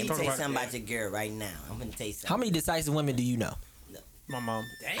about your girl right now. I'm gonna tell you something. How many decisive women do you know? My mom.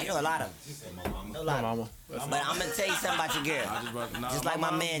 I know a lot of them. My mama. But I'm gonna tell you something about your girl. Just like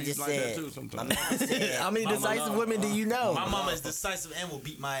my man just said. My man just said. How many decisive women do you know? My mama is decisive and will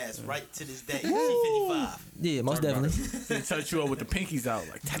beat my ass right to this day. She's 55. Yeah, most definitely. They touch you up with the pinkies out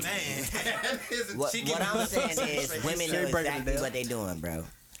like that. Man. What I'm saying is women know exactly what they doing, bro.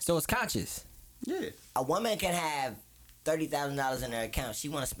 So it's conscious. Yeah. A woman can have $30,000 in her account. She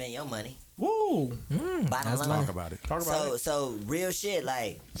want to spend your money. Woo. Bottom line. Talk about it. So real shit,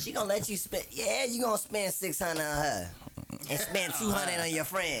 like she gonna let you spend. Yeah, you gonna spend $600 on her and spend $200 on your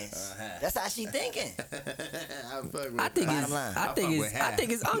friends. That's how she thinking. I think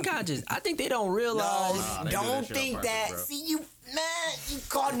it's unconscious. I think they don't realize. No, don't think that. Bro. See you, man. You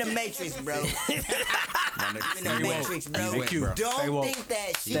caught in the Matrix, bro. In the Matrix, bro. Don't think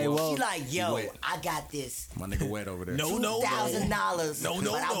that she like, yo, I got this. My nigga wet over there. $2,000. No,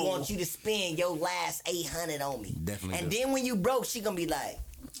 but I want you to spend your last $800 on me. Definitely. And then when you broke, she gonna be like,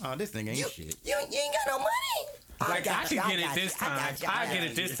 oh, this thing ain't shit. You ain't got no money. Like I can get it this time. I get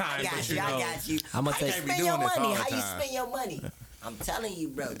it this time. I got you. I'm gonna how you spend your money? How you spend your money? I'm telling you,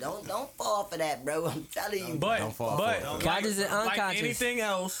 bro. Don't fall for that, bro. I'm telling you. But conscious and unconscious. Like anything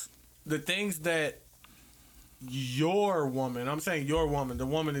else, the things that your woman, I'm saying your woman, the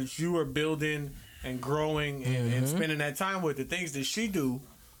woman that you are building and growing and spending that time with, the things that she do,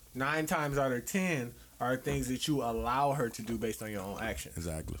 9 times out of 10 are things that you allow her to do based on your own actions.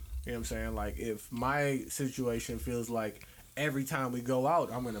 Exactly. You know what I'm saying? Like, if my situation feels like every time we go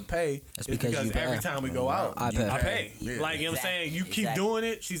out, I'm going to pay, it's because every time we go out, I pay. Yeah. Like, you know what I'm saying? You keep doing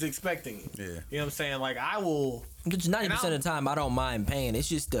it, she's expecting it. Yeah. You know what I'm saying? Like, I will... 90% of the time, I don't mind paying. It's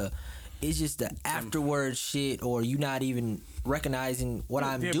just the afterwards shit, or you not even recognizing what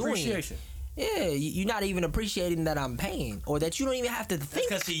I'm doing. Appreciation. Yeah, you're not even appreciating that I'm paying, or that you don't even have to think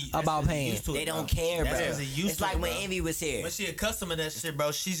about paying. They don't care, bro. It's like when Envy was here. When she accustomed to that shit,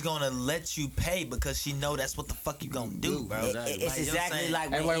 bro, she's gonna let you pay because she know that's what the fuck you gonna do, bro. It's exactly like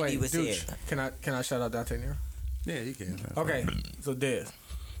when Envy was here. Can I shout out Dante Nero? Yeah, you can. Okay, so Dez.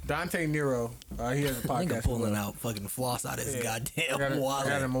 Dante Nero, he has a podcast. Nigga pulling out fucking floss out of his goddamn wallet.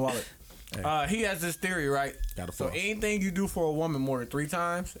 Got him a wallet. He has this theory, right? So anything you do for a woman more than 3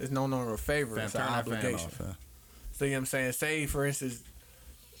 times is no longer a favor. It's an obligation. So you know what I'm saying? Say, for instance,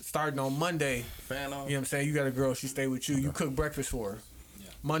 starting on Monday, you know what I'm saying? You got a girl, she stay with you. You cook breakfast for her.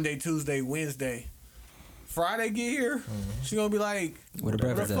 Monday, Tuesday, Wednesday. Friday get here, she gonna be like, where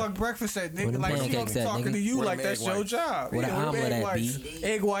the fuck breakfast at, nigga? Like, she gonna be talking to you like that's your job. What an omelet at, B?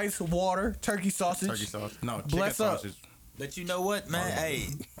 Egg whites, water, turkey sausage. No, bless chicken up. Sausage. But you know what, man? Hey,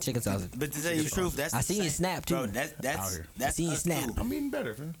 chicken sausage. But to tell you the truth, that's I seen you snap too. Bro, that's I seen you snap. Too. I'm eating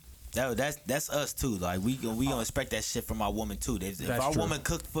better, man. That's us too. Like we gonna expect that shit from our woman too. If our woman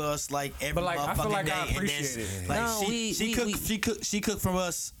cooked for us like every motherfucking day, I appreciate it. Like no, she cooked for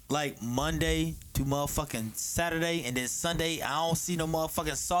us like Monday to motherfucking Saturday, and then Sunday I don't see no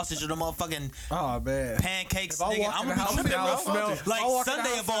motherfucking sausage or no motherfucking pancakes. Nigga, I'm gonna be like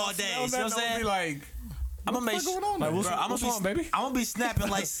Sunday of all days. You know what I'm saying? Like, I'm gonna make sure. I'm gonna be snapping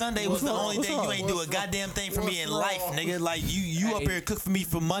like Sunday was the only day you ain't do a goddamn thing for me in life, nigga. Like you up here cook for me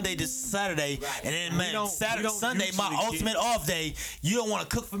from Monday to Saturday, and then man, Sunday my ultimate off day. You don't want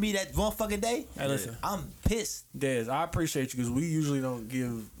to cook for me that one fucking day? Hey, listen, I'm pissed. Dez, I appreciate you because we usually don't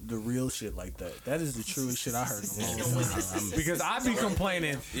give the real shit like that. That is the truest shit I heard in a long time. Because I be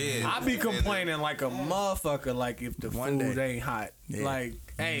complaining. I be complaining like a motherfucker. Like if the food ain't hot, like.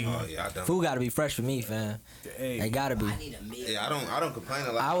 Hey, food gotta be fresh for me, fam. It gotta be. Yeah, I don't complain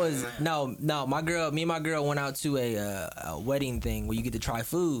a lot. I was no. My girl, me and my girl went out to a wedding thing where you get to try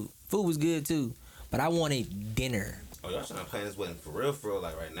food. Food was good too, but I wanted dinner. Oh, y'all trying to plan this wedding for real,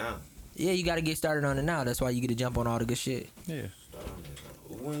 like right now? Yeah, you gotta get started on it now. That's why you get to jump on all the good shit. Yeah.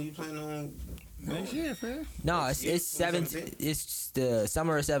 When you planning on Next year, fam. No, it's 17. It's the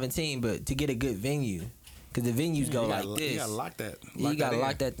summer of 17, but to get a good venue, because the venues go like this. You gotta lock that. You gotta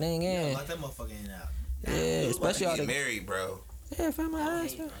lock that thing in. Lock that motherfucker in out. Yeah, especially all the married, bro. Yeah, fam, my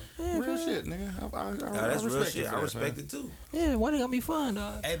husband. Yeah, Real fam. shit, nigga. That's real shit. I respect it too. Yeah, why they gonna be fun,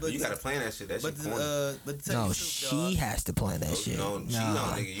 dog? Hey, but you gotta plan that shit. That shit corny. No, she has to plan that shit. No, she don't,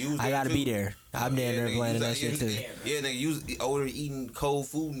 nigga. You I gotta be there. I'm there planning that shit too. Yeah, nigga, you was over eating cold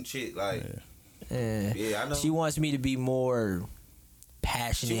food and shit. Like, yeah, I know. She wants me to be more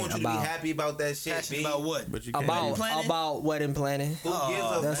passionate She wants you about. to be happy about that shit. Passionate about what? But you about wedding planning. Who gives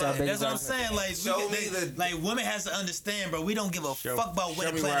a That's fuck? our That's what I'm saying. Like, like women has to understand, bro. We don't give a fuck about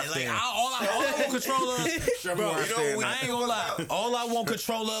wedding planning. Like, all I want control of, bro. I ain't gonna lie. All I want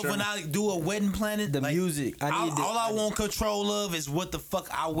control of when I do a wedding planning, the music. All I want control of is what the fuck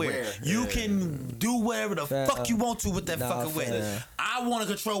I wear. You can do whatever the fuck you want to with that fucking wedding. I want to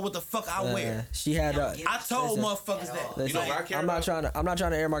control what the fuck I wear. She had. I told motherfuckers that. Listen, You know what I care about? I'm not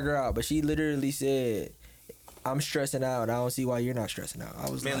trying to air my girl out, but she literally said, "I'm stressing out. I don't see why you're not stressing out." I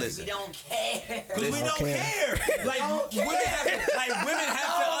was Man, like, listen. We don't care. Because we don't care. Like, women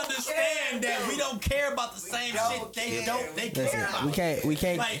have to understand that we don't care about the same shit they care about. We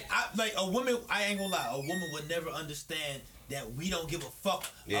can't. Like a woman, I ain't gonna lie, a woman would never understand that we don't give a fuck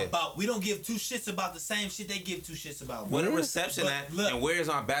about, we don't give two shits about the same shit they give two shits about. Where the reception at, and where's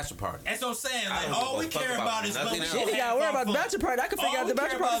our bachelor party? That's what I'm saying. Like, all we care about is what we Shit, you gotta worry about the bachelor party. I can figure out the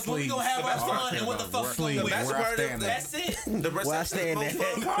bachelor party. what we gonna have our fun and what the fuck we The with. bachelor party, That's it. the reception is the most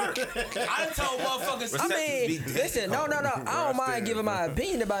fun part. I done told motherfuckers. I mean, listen, no. I don't mind giving my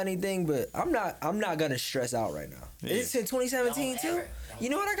opinion about anything, but I'm not gonna stress out right now. It's in 2017 too. You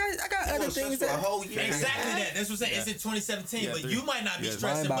know what? I got other things that. Exactly that. That's what I'm saying. It's in 2017, but you might not be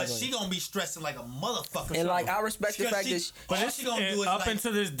stressing, but she gonna be stressing like a motherfucker. And like, I respect the fact that all she gonna do is up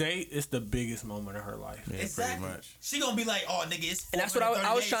until this date, it's the biggest moment of her life. Yeah, exactly. pretty much. She gonna be like, oh nigga, it's and that's what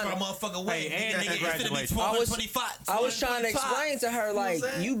I was trying to. To. Motherfucker wait, and nigga, it's gonna be 1225. I was trying to explain to her like,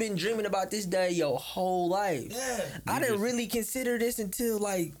 you've been dreaming about this day your whole life. Yeah. I didn't really consider this until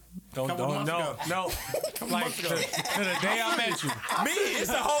like. No. Like to the day I met you. Me, it's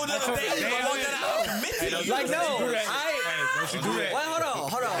a whole nother thing. Like no, don't you do that? Wait,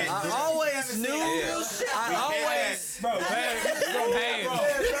 hold on. I always knew. I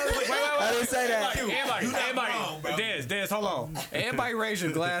didn't say that. Everybody, Des, hold on. Everybody raise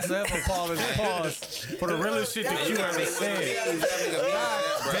your glass up and pause for the realest shit that you ever said.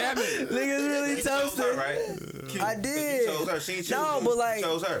 Damn it. Niggas really toasted. I did. No, but like,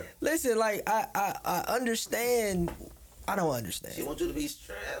 listen, like I understand. I don't understand. She wants you to be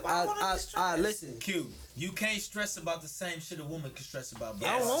stressed. I listen. Q, you can't stress about the same shit a woman can stress about. Bro.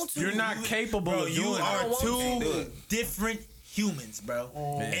 I don't want to. You're not capable of doing you it. are two different humans, bro.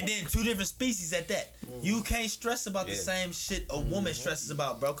 And then two different species at that. You can't stress about the same shit a woman stresses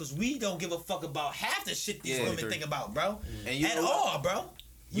about, bro, because we don't give a fuck about half the shit these women think about, bro. And you at all, bro.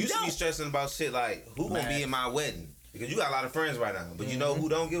 You should be stressing about shit like, who gonna be in my wedding? Because you got a lot of friends right now. But you know who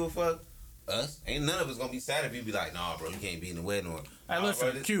don't give a fuck? Us. Ain't none of us gonna be sad if you be like, nah, bro, you can't be in the wedding. Or, hey,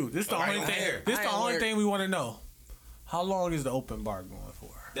 listen, bro, Q, this the only thing. This the only thing we want to know. How long is the open bar going for?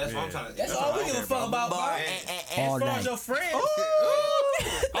 That's what I'm trying to. That's all we give a fuck about, bro. All as far as your friends.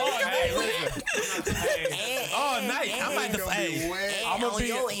 Hey, listen. All night. I'm like the. I'm on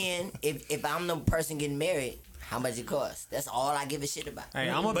your end. If I'm the person getting married, how much it costs? That's all I give a shit about. Hey,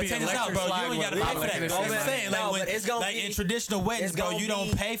 I'm gonna be check this out, bro. You ain't gotta pay for that. That's I'm saying, like, when, it's gonna like be, in traditional weddings, bro, you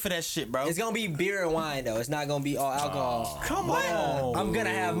don't pay for that shit, bro. It's gonna be beer and wine though. It's not gonna be all alcohol. Come on. I'm gonna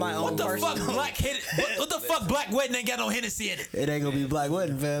have my own. What the fuck, what the fuck, black wedding ain't got no Hennessy in it? It ain't gonna be black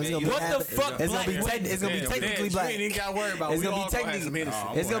wedding, fam. It's gonna be what the fuck? It's gonna be technically black. You ain't gotta worry about. It's gonna be technically.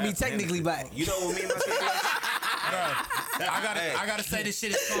 It's gonna be technically black. You know what me and my sister I gotta say this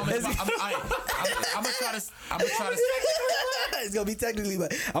shit is calm. I'm gonna try to. It's gonna be technically,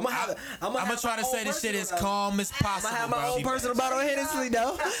 but I'm gonna try to say this shit as calm as possible. I'm gonna have my own personal bottle of Hennessy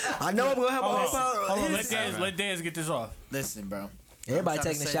though. I know I'm gonna have my own bottle of Hennessy. Let Dez get this off. Listen, bro. Everybody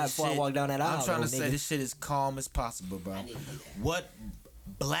taking a shot before I walk down that aisle. I'm trying to say this shit as calm as possible, bro. What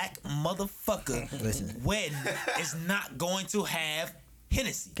black motherfucker wedding is not not to have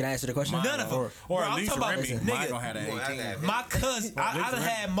Hennessy? Can I answer the question? None of them. Or at least Remy. Nigga, have that 18. my cousin, I done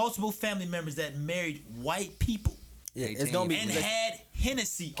had multiple family members that married white people. Yeah, it's gonna be and had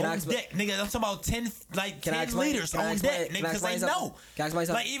Hennessy on deck, nigga. I'm talking about 10 liters on deck, nigga, because they know.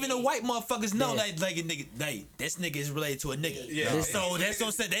 Like even the white motherfuckers know, like a nigga, this nigga is related to a nigga. Yeah. So that's what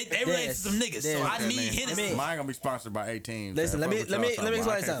I'm saying. They related to some niggas. So I need Hennessy. Mine gonna be sponsored by 18. Listen, let me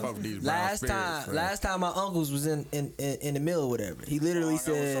explain something. Last time my uncles was in the mill or whatever, he literally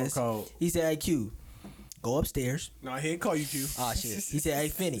says, he said, "Hey Q, go upstairs." No, he didn't call you Q. Oh shit. He said, "Hey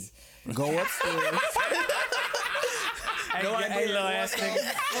Finney, go upstairs." Hey, little ass nigga.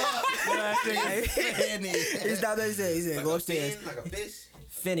 He stopped there. He said, "Go upstairs." Like a fish.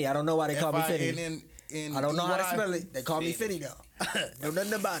 Finney. I don't know why they call me Finney. I don't know how to spell it. They call me Finney though. Know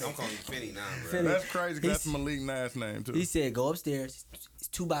nothing about it. I'm calling you Finney now, bro. That's crazy. That's Malik last name too. He said, "Go upstairs. It's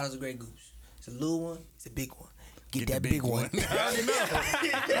 2 bottles of Grey Goose. It's a little one. It's a big one. Get that big one." That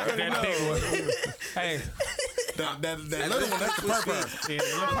big one. Hey. That little one, that's the purpose.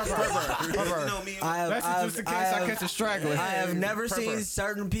 That's just in case I catch a straggler. I have never seen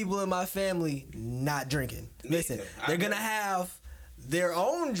certain people in my family not drinking. Listen, they're gonna have their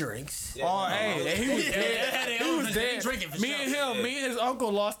own drinks. Oh, hey, he was dead. Me and his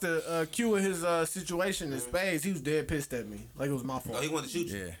uncle lost a Q in his situation in spades. He was dead pissed at me. Like it was my fault. Oh, he wanted to shoot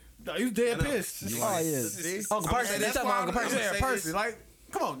you? Yeah. No, he was dead pissed. Oh, yeah. Uncle Percy. That's talking about Uncle Percy. Yeah, Percy. Like,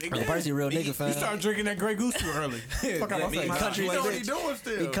 come on, nigga. Uncle Percy, a real nigga, fam. You started drinking that Grey Goose too early. Fuck out my face. Country You know what he doing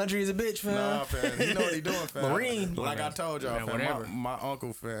still? Country is a bitch, fam. Nah, fam. You know what he doing, fam. Marine. Like I told y'all, Man, fam. My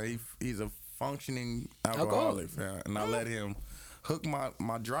uncle, fam, he's a functioning alcoholic, fam. And I let him hook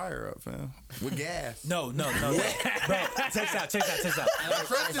my dryer up, fam, with gas. No. Bro, check this out. I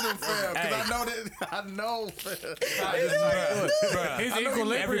trusted him, fam, because I know, fam. His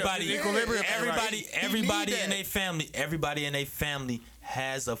equilibrium. Everybody in their family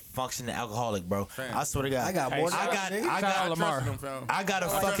has a functioning alcoholic, bro. Fam. I swear to God. I got more than that. I got a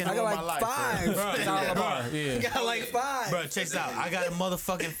fucking. I got like 5. Bro, I got like 5. Bro, check this out. I got a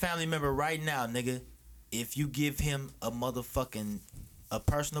motherfucking family member right now, nigga. If you give him a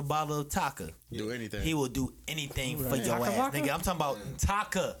personal bottle of Taka, do anything. He will do anything for your ass, nigga. I'm talking about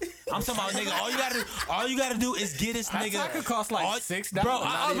Taka. I'm talking about, nigga. All you gotta do is get this nigga. Taka costs like $6. Bro,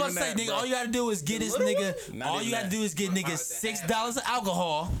 I was about to say, nigga. All you gotta do is get this nigga. All you gotta do is get nigga $6 of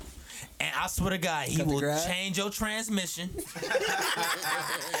alcohol. And I swear to God, he will change your transmission.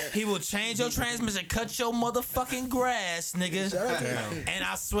 He will change your transmission, cut your motherfucking grass, nigga. And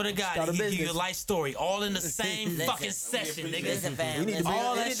I swear to God, he give you a life story, all in the same fucking session, nigga.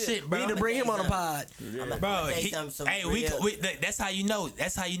 All that shit, bro. We need to bring him on the pod, bro. That's how you know.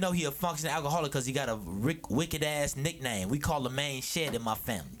 That's how you know he a functioning alcoholic, because he got a wicked ass nickname. We call him Main Shed in my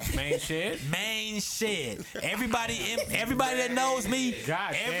family. Main Shed. Main Shed. Everybody that knows me,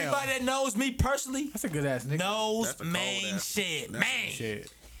 everybody that knows me personally, that's a good ass nigga. Knows Main Shed. Main Shed.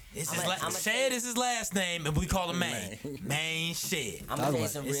 Shed is his last name, and we call him Main. Main Shed. I'm gonna tell you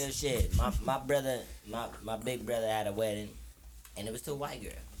some real shit. My brother, my big brother had a wedding, and it was to a white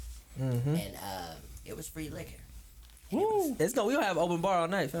girl, and it was free liquor. Woo. We don't have open bar all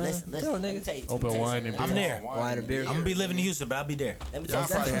night, fam. Listen, nigga. Open wine and beer. I'm there. Wine and beer. I'm gonna be living in Houston, but I'll be there. Let me tell you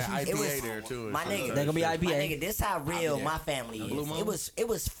something. IPA there too. My nigga, they gonna be IPA. My nigga, this how real my family is. It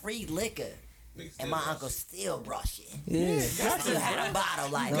was free liquor. And my uncle still brought shit. Yeah. Still had a bottle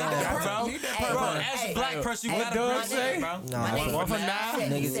like that, bro. As a black person, you gotta bring shit, bro. One for now,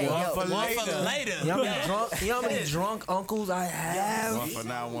 one for later. You know how many drunk uncles I have? One for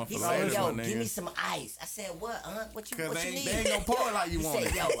now, one for later. He said, yo, give me some ice. I said, what, What you need? They ain't gonna pour it like you want it.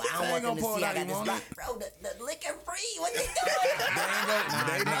 He said, yo, I don't want them to see I got this block. Bro, the liquor free. What they doing?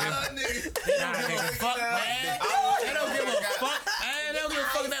 They don't give a fuck, man. They don't give a fuck. They don't give a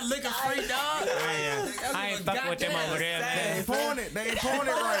fuck that liquor free, dog. I ain't fucking with them over there. They ain't pouring it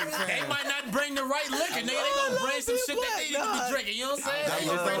right. They might not bring the right liquor, nigga. They gonna bring some shit that they need to be drinking. You know what I'm saying? They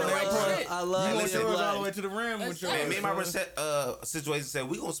gonna bring the right shit. I love it. You all the way to the rim with your. Hey, me and my situation said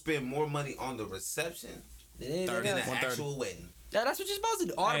we gonna spend more money on the reception than the actual wedding. Yeah, that's what you're supposed to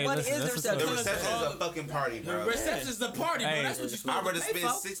do. All the money is the reception. The reception is a fucking party, bro. The reception is the party, bro. That's what you're supposed to do. I'd rather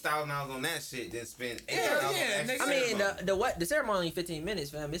spend $6,000 on that shit than spend $8,000 I mean, the ceremony only 15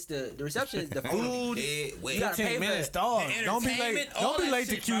 minutes, fam. It's the reception is the food. You gotta pay 15 minutes, dog. Don't be late. Don't be late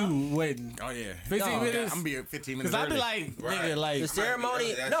to queue waiting. Oh yeah, 15 minutes. I'm gonna be 15 minutes. Cause I be like, nigga, like the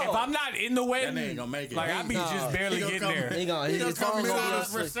ceremony. No, if I'm not in the wedding, they ain't gonna make it. Like I be just barely getting there. He gonna come to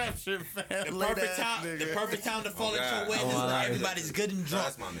reception, fam. The perfect time to fall at your wedding is when everybody's good and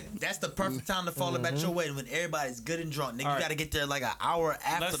drunk. That's the perfect time to fall at your wedding, when everybody's good and drunk. Nigga, you gotta get there like an hour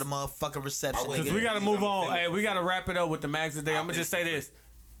after the motherfucking reception. Cause we gotta move on. Hey, we gotta wrap it up with the mags today. I'm gonna just say this.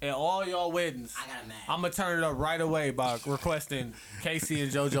 at all y'all weddings, I got a mag. I'm gonna turn it up right away by requesting Casey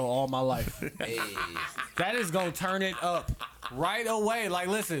and JoJo All My Life. Hey. That is gonna turn it up right away. Like,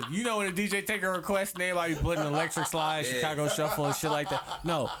 listen, you know when a DJ take a request and everybody be putting electric slide, Chicago Shuffle and shit like that.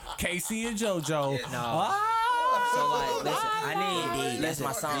 No, Casey and JoJo. No. So like, listen, I need That's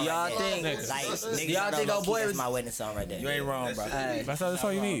my song. Do y'all right think? there. Like, niggas y'all think old boy that's was? my wedding song right there. You ain't wrong, bro. Hey, That's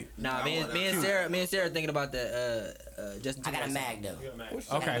all you need. nah, me and Sarah thinking about the Justin. I got a Timberlake mag though.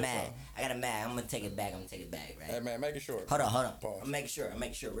 I got Okay. a mag. I got a mag. I'm gonna take it back. Right. Hey man, make it short. Hold on. Pause. I'm making sure.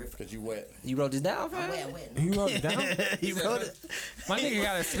 Real fast. Cause you wet. You wrote this down, I'm fam? wet. You wrote it down. You wrote it. My nigga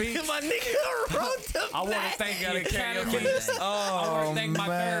got a speech. My nigga wrote the I want to thank the Academy. I Oh, want to thank my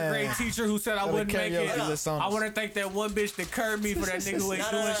third grade teacher who said I wouldn't make it. I want to thank that one bitch that curved me for that nigga who ain't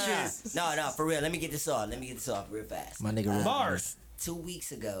doing shit. No, for real. Let me get this off real fast. My nigga wrote Bars. 2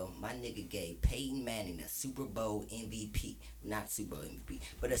 weeks ago, my nigga gave Peyton Manning a Super Bowl MVP. Not Super Bowl MVP,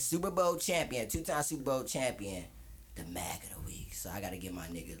 but a Super Bowl champion, 2-time Super Bowl champion, the mag of the week. So I gotta give my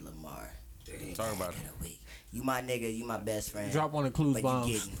nigga Lamar Talk about it. of the week. You my nigga, you my best friend. Drop one of Clues but bombs.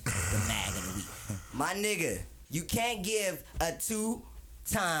 you getting the mag of the week. My nigga, you can't give a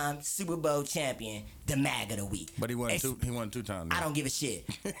 2-time Super Bowl champion the mag of the week. But he won two times. I don't give a shit.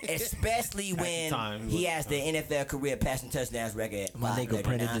 Especially when time, he has the NFL career passing touchdowns record at My nigga 539.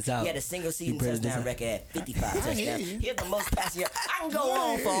 printed this out. He had a single season printed this touchdown out. record at 55 touchdowns. He had the most passing yards. I can go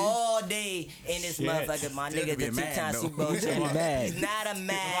on for all day in this motherfucker. My Still nigga, be the a mag, 2-time though. Super Bowl Still be champion. mag. He's not a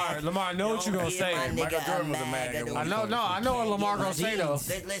mag. Lamar, I know what you gonna Give say. my nigga Michael Jordan a was a mag mag of the at week. I know what Lamar gonna say though.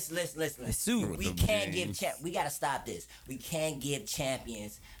 Listen. We can't give we gotta stop this. We can't give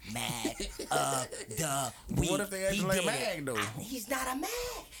champions mag of the week. What if they He actually did a mag, it. though? He's not a mag.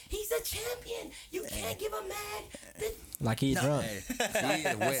 He's a champion. You can't give a mag. Like he's drunk. He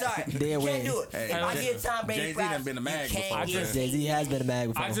is wet. Sorry, Dead you wet. can't do it. Hey, If I give Tom Brady Jay-Z props, done been a mag you can't before. give Jay-Z has been a mag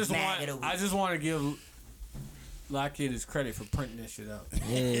before. I just Mag of the want week. to give Lock Kid his credit for printing this shit out.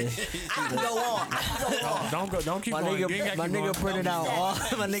 Yeah. I can go on. Don't keep My going. nigga printed out all.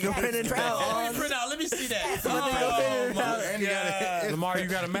 My nigga printed out all. Let me see that. My nigga printed out. And he got it. Lamar, you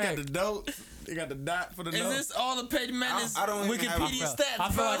got a He got mag. the dope. He got the dot for the Is note. this all the Peyton Manning's I don't even have a- Wikipedia stats, I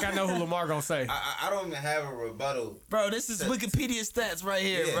feel bro? like I know who Lamar gonna say. I don't even have a rebuttal. Bro, this is Wikipedia stats right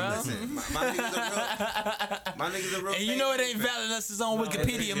here, Yeah, bro. listen, my niggas are real. And you know it ain't valid unless it's on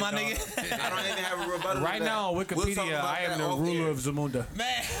Wikipedia, my nigga. I don't even have a rebuttal. Right to that. now on We'll talk Wikipedia, about I am that the off ruler air. of Zamunda.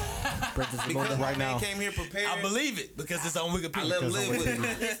 Man, Princess Because Zamunda my right man now. came here prepared. I believe it because it's on I Wikipedia. let him live with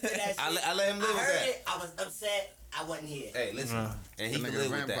it. I let him live I with heard that. it. I was upset. I wasn't here. Hey, listen, and he That can nigga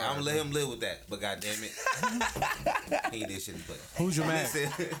live with that. vampire, I'm gonna let him live with that. But goddamn it, he did shit in play. Who's your man? Listen,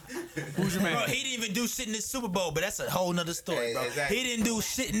 Who's your Bro, man? he didn't even do shit in this Super Bowl, but that's a whole nother story, Hey, bro. exactly. He didn't do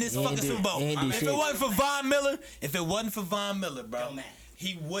shit in this He fucking ain't do- Super Bowl. he ain't do If shit. it wasn't for Von Miller, bro,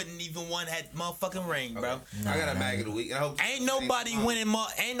 he wouldn't even won that motherfucking ring, bro. I got a mag of the week. And I hope Ain't nobody winning.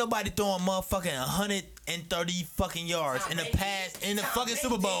 Ain't nobody throwing motherfucking 130 fucking yards in the past in the fucking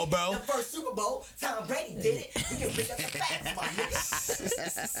Super Bowl, bro. The first Super Bowl, Tom Brady did it. We can bring up the facts, my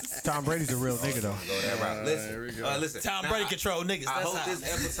nigga. Tom Brady's a real nigga though. Go that route. Listen, Tom now, Brady control niggas. I That's hope how.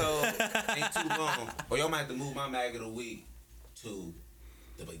 this episode ain't too long, or y'all might have to move my mag of the week to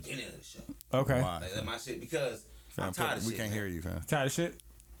the beginning of the show. Okay. Like let my shit because I'm tired of We shit. can't man. hear you, fam. Tired of shit?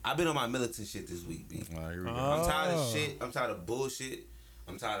 I've been on my militant shit this week, B. All right, here we go. I'm tired Oh. of shit. I'm tired of bullshit.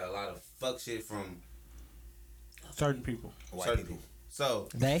 I'm tired of a lot of fuck shit from Certain people. certain people. So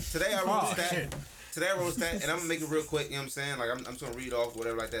They? today I wrote Oh, a stat. shit. Today I wrote a stat, and I'm gonna make it real quick. You know what I'm saying? Like I'm just gonna read off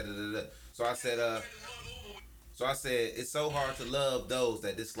whatever like that. So I said, it's so hard to love those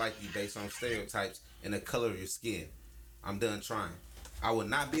that dislike you based on stereotypes and the color of your skin. I'm done trying. I will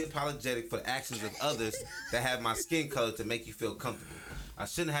not be apologetic for the actions of others that have my skin color to make you feel comfortable. I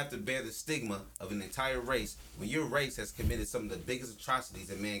shouldn't have to bear the stigma of an entire race when your race has committed some of the biggest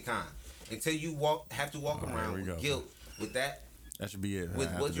atrocities in mankind. Until you have to walk here around we with go. guilt with that. That should be it. With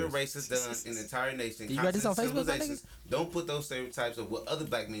After what your this. race has done in the entire nation, You read this on continents, Facebook, my civilizations, don't put those stereotypes of what other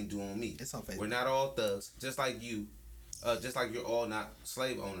black men do on me. It's on Facebook. We're not all thugs, just like you, just like you're all not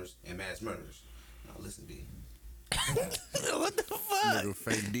slave owners and mass murderers. Now listen, B. What the fuck? Nigga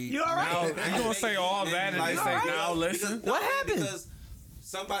fake deep. You alright? Now, you gonna say all that and just say, now listen? What happened? Because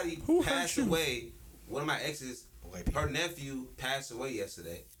somebody Who hurt passed you? away. One of my exes, her nephew passed away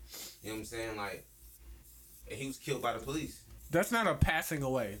yesterday. You know what I'm saying? Like, and he was killed by the police. That's not a passing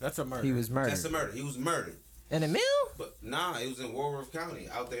away. That's a murder. He was murdered. That's a murder. He was murdered. In the mill? But nah, it was in Warworth County,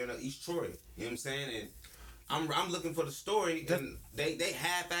 out there in East Troy. You know what I'm saying? And I'm looking for the story, and they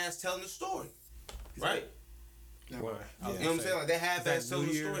half-ass telling the story, right? What? You know what I'm saying? Like they half-ass Is that telling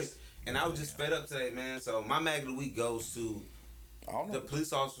New the story. Year's? And I was just fed up today, man. So my mag of the week goes to the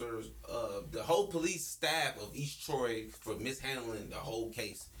police officers, the whole police staff of East Troy for mishandling the whole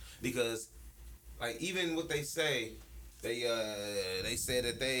case. Because, like, even what they say, they said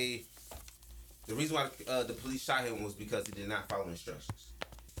that the reason why the police shot him was because he did not follow instructions.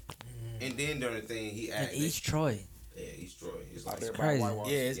 And then during the thing, he asked East Troy. Yeah, East Troy. It's like crazy.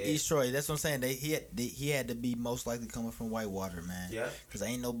 It's East Troy. That's what I'm saying. He had to be most likely coming from Whitewater, man. Yeah. Because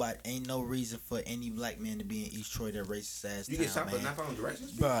ain't no reason for any black man to be in East Troy, that racist ass You town, get shot for man. not following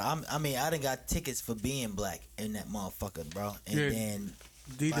directions? Bro, I done got tickets for being black in that motherfucker, bro. And then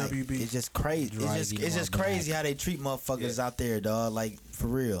DWB. like, it's just crazy. It's just crazy how they treat motherfuckers out there, dog. Like, for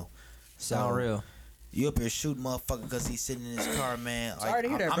real. Sound real. You up here shooting motherfucker because he's sitting in his car, man. Like, Sorry to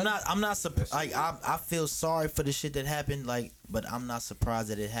hear that, I'm not surprised. Like, I feel sorry for the shit that happened. Like, but I'm not surprised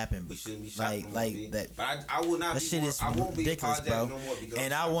that it happened. We shouldn't be shot like that. But I will not. That be shit more, is I won't be ridiculous, bro. no more because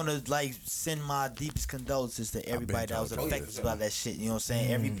And I want to like send my deepest condolences to everybody that was affected by that shit. You know what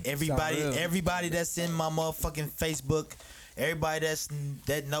I'm saying? Everybody that's in my motherfucking Facebook, everybody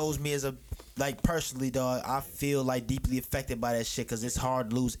that knows me as a like personally, dog. I feel like deeply affected by that shit because it's hard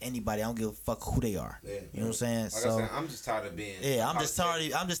to lose anybody. I don't give a fuck who they are. Yeah. You know what I'm saying? Like So I said, I'm just tired of being. I'm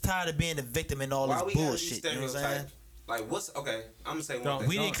just tired of being the victim in all Why this we gotta bullshit. be You know what I'm saying? Like what's okay? I'm gonna say one thing.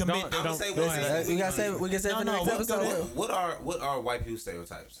 We didn't commit. I'm gonna say one thing. We can say for the next episode. What are white people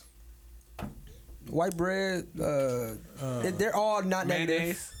stereotypes? White bread. They're all not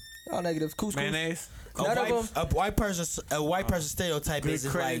negative. All negative. Couscous. Mayonnaise. None of them. A white person stereotype is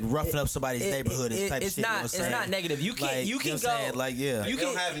just like roughing up somebody's neighborhood and type it's shit. not. It's not negative. You can. Like, you can know what go. I'm saying? Like, yeah. You They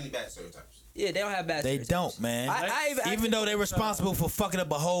don't can. have any bad stereotypes. Yeah, they don't have bad. They stereotypes. don't, man. I Even though they're responsible for fucking up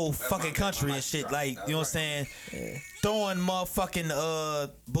a whole fucking country and shit, like, you know what I'm saying? Throwing motherfucking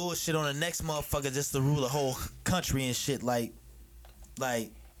bullshit on the next motherfucker just to rule the whole country and shit, like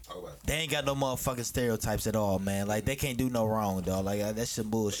they ain't got no motherfucking stereotypes at all, man. Like, they can't do no wrong, dog. Like, that's some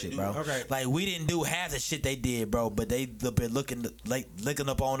bullshit, bro. Okay. Like, we didn't do half the shit they did, bro, but they been looking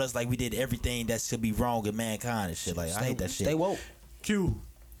up on us like we did everything that should be wrong in mankind and shit. Like, I hate that shit. They woke. Q.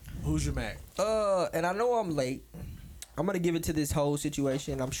 Who's your Mac? And I know I'm late. I'm gonna give it to this whole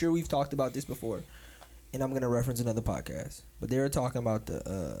situation. I'm sure we've talked about this before, and I'm gonna reference another podcast. But they were talking about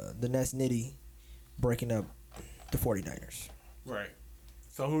the Ness Nitty breaking up the 49ers. Right.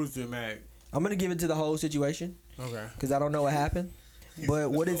 So who's your Mac? I'm gonna give it to the whole situation. Okay. Because I don't know what happened.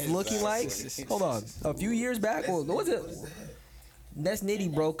 But what it's looking like, hold on, a few years back, what was it? Ness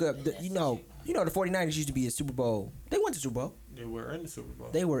Nitty broke up. You know, the 49ers used to be a Super Bowl. They went to Super Bowl. They were in the Super Bowl.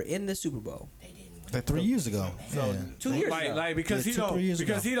 They were in the Super Bowl. Like 3 years ago. So 2 years ago. Like because Yeah, he 2-3 don't years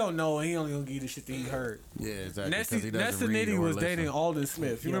because ago. he don't know, he only gonna give the shit that he heard. Yeah, exactly. Nessa Nitty was dating Alden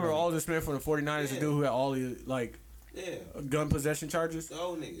Smith. You remember Alden Smith from the 49ers, the dude who had all the like gun possession charges? The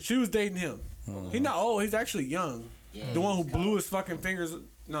old nigga. She was dating him. He's not old. He's actually young. The one who blew his fucking fingers.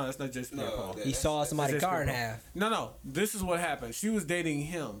 No, that's not just Paul. He saw somebody's car in Paul. half. No. This is what happened. She was dating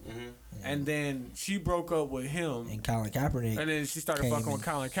him, and then she broke up with him, And Colin Kaepernick. and then she started came fucking with and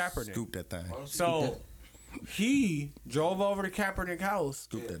Colin Kaepernick. Scoop that thing. So he drove over to Kaepernick house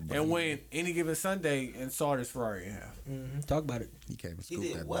Scoop that and butt. went any given Sunday and sawed his Ferrari in half. Talk about it. He came and He scooped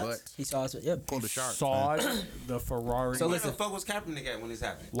did that what? butt. He saw us. Yep. Pulled the shark. Sawed the Ferrari. So Where listen. the fuck was Kaepernick at when this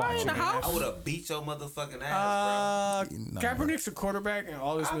happened? In the house. I would have beat your motherfucking ass, Kaepernick's a quarterback and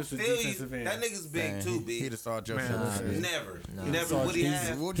Alden bro. I Smith's a feel defensive you. end. That nigga's big Man, too, He'd big. have saw Joe Man, Shields. Never would he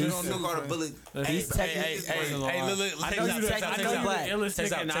have. What you gonna Still do? got a bullet. He's technically. I know you're the illest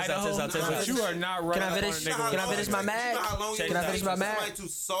nigga in Idaho, but you are not right. Can I finish? Can I finish my mag? Can I finish my mag? Somebody to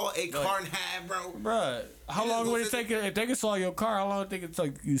saw a car in half, bro. Bruh, how long would it take if they could saw your car? How long would it take it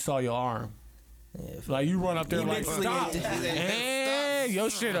like you saw your arm? Like you run up there like mentally stop, did. and your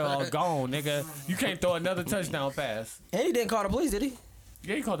shit all gone, nigga. You can't throw another touchdown pass. And he didn't call the police, did he?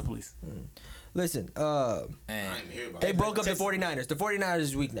 Yeah, you called the police. Listen, I ain't hear about they it. broke up the 49ers. The 49ers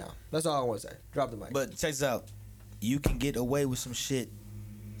is weak now. That's all I want to say. Drop the mic. But check this out. You can get away with some shit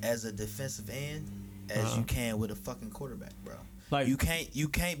as a defensive end as you can with a fucking quarterback, bro. Like you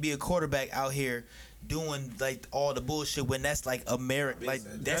can't be a quarterback out here doing like all the bullshit when that's like America. Like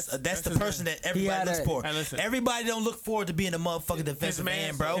that's the person that everybody looks for. Hey, listen. Everybody don't look forward to being a motherfucking defensive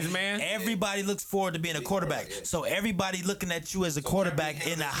end, bro. Everybody looks forward to being a quarterback. So everybody looking at you as a quarterback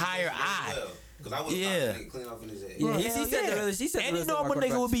in a higher eye. Cause I was clean off in his head. Yeah, he said And you know what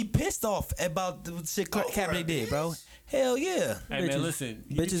nigga would be pissed off about the shit Kaepernick did, bro. Hell yeah. Hey man, listen.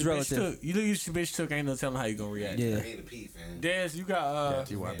 Bitches relative. You know you bitch took. Ain't no telling how you gonna react. Yeah. I ain't a piece, man. Dez, you got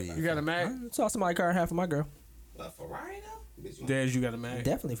you got a Mac. I saw somebody car in half of my girl. Ferrari though? Bitch, you Dez, you got a Mac.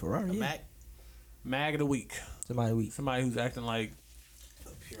 Definitely Ferrari. Yeah. Mac. Mag of the week. Somebody weak. Somebody who's acting like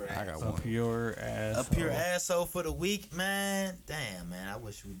I got one. A pure asshole. A pure asshole for the week, man. Damn, man. I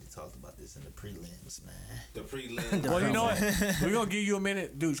wish we'd talked about this in the prelims, man. The prelims. Well, you know what? We're gonna give you a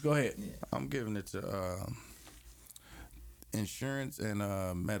minute, Dooch. Go ahead. I'm giving it to insurance and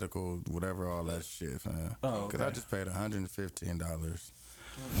medical, whatever, all that shit, man. Oh, Because okay. I just paid $115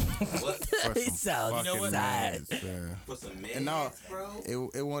 What? for It sounds fucking good. meds, man. For some meds, And no, bro?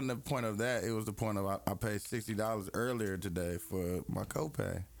 it wasn't the point of that. It was the point of I paid $60 earlier today for my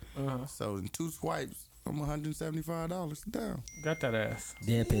copay. So in 2 swipes, I'm $175 down. Got that ass.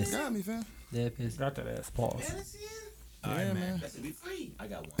 Dead piss. Got me, fam. Dead piss. Got that ass. Pause. All right, man. That should be free. I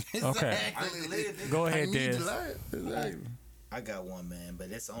got one. Okay. Go ahead, Dez. Exactly. I got one, man, but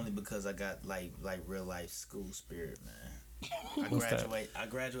it's only because I got like real life school spirit, man. I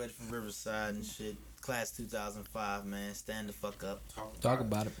graduated from Riverside and shit. Class 2005, man. Stand the fuck up. Talk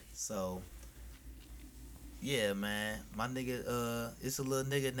about it. So, yeah, man. My nigga, it's a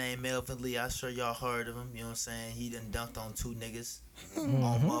little nigga named Melvin Lee. I'm sure y'all heard of him. You know what I'm saying? He done dunked on 2 niggas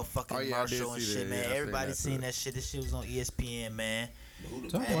on motherfucking Oh, yeah, I did Marshall and see shit, that. man. Yeah, I seen Everybody that, seen too. that shit. This shit was on ESPN, man.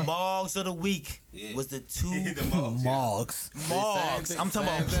 Talk And about Mogs of the week was the 2 Mogs. Mogs. I'm talking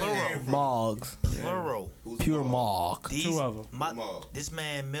about plural. Mogs. Plural. Pure Mog. These, 2 of them. This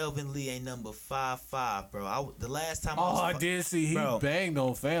man Melvin Lee ain't number 5'5", bro. The last time Oh, I was did see he Bro, banged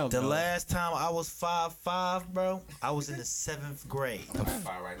on fam. the though. last time I was 5'5", bro, I was in the 7th grade. I'm 5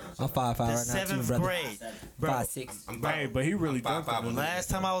 right now. I'm 5'5" right The now too, 7th brother. grade, bro. 5'6". I'm Hey, but he really I'm dunked 5'5" on The him. last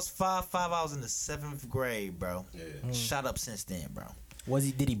time I was 5'5", I was in the 7th grade, bro. Yeah. Shut up since then, bro. Was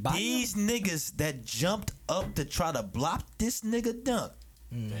he? Did he body him? These niggas that jumped up to try to block this nigga dunk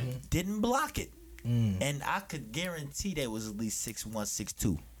didn't block it. And I could guarantee they was at least 6'1",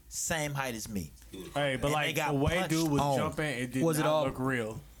 6'2". Same height as me. Hey, but And like they got the way punched dude was on. jumping, it did Was it not all- look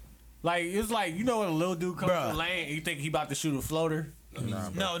real. Like it was like, you know when a little dude comes Bruh. to the lane and you think he about to shoot a floater.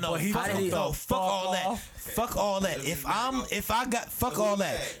 No, But he fuck, took the no, fuck all fuck that. off. Fuck all that. If I got fuck all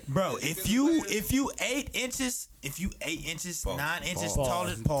that, bro. If you 8 inches, 9 inches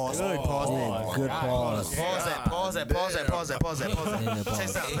taller, pause. Good pause. Good pause. Pause that.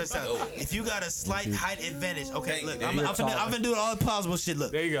 Check this out. If you got a slight height advantage, okay, look, I'm gonna do all the possible shit.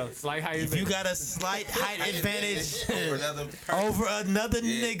 Look, There you go. It's like how you if you got a slight height advantage over another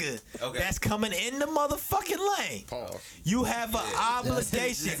nigga that's coming in the motherfucking lane, you have an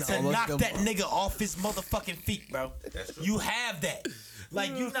obligation to knock that nigga off his motherfucking feet, bro. You have that.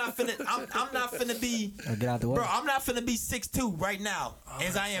 Like you not finna. I'm not finna be. Get out the way. Bro, I'm not finna be 6'2" right now,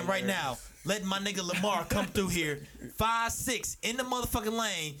 as I am right now. Letting my nigga Lamar come through here, 5'6" in the motherfucking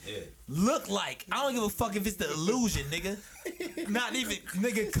lane. Look like I don't give a fuck if it's the illusion, nigga. Not even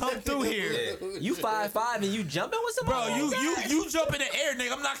nigga come through here, You 5'5" and you jumping with somebody? bro. You jump in the air,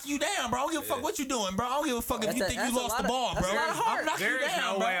 nigga. I'm knocking you down, bro. I don't give a fuck what you doing, bro. I don't give a fuck if you think you lost the ball, bro. I'm knocking you There is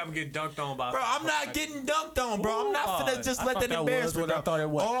down, no bro. way I'm getting dunked on by. Bro, I'm not getting dunked on, bro. I'm not finna just I let thought that that embarrass was me, what bro. I thought it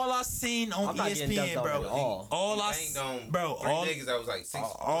was. All I seen on I'm not getting dunked ESPN, on bro. at all. All I, Banged on bro. three All niggas that was like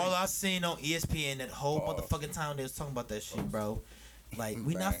 6'3". all I seen on ESPN that whole motherfucking time they was talking about that shit, bro. Like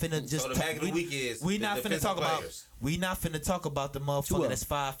we not finna just. So the back of the week is we the not finna defensive talk about. players. We not finna talk about the Two motherfucker of that's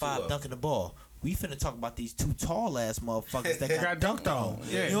Two 5'5" of dunking the ball. We finna talk about these 2 tall ass motherfuckers that got dunked on.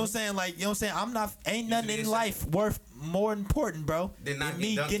 Yeah. You know what I'm saying? Like, you know what I'm saying? I'm not. Ain't nothing in life worth more important, bro, Than not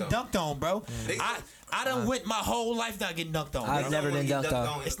me getting getting dunked dunked on, bro. Nigga. I done went my whole life not getting dunked on. I've bro. never been dunked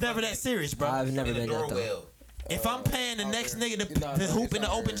on. It's never that serious, bro. I've never In the been dunked on. doorwell. If I'm paying the next nigga to hoop in the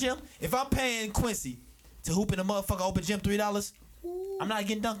open gym, if I'm paying Quincy to hoop in the motherfucking open gym $3, I'm not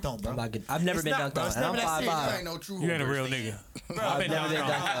getting dunked on, bro. I've never It's been not, dunked bro. on. It's And I'm never that serious. 5'5". Ain't no true You ain't a real hoopers, nigga. Bro, I've never been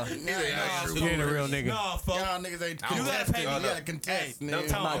dunked on. You ain't a real nigga. No, folks. Y'all niggas ain't You gotta pay me. You gotta contest, No, nigga.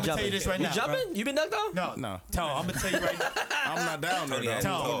 Tom, I'm gonna tell you this right You now. jumping? You been dunked on? Bro. No, No. Tom, I'm gonna tell you right now. I'm not down there, though.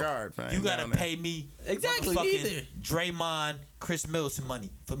 Tom, I'm a guard, man. You Ain't gotta down there. pay me Exactly, fucking neither. Draymond, Chris Middleton money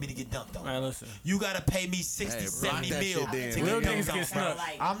for me to get dunked on. Man, listen. You gotta pay me 60, Hey, 70 block that mil shit then. to Real get niggas dunked get on, bro. snuck.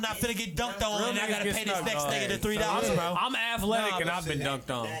 I'm not finna get dunked on Real and I niggas gotta get pay this snuck, next dog. nigga the $3, bro. I'm athletic Nah, and I've been dunked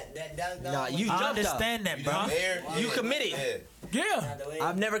on. That dunk Nah, you I jumped up. understand that, bro. You committed. Yeah.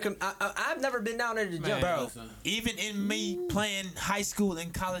 I've never been down there to jump. Bro, Listen. even in me playing high school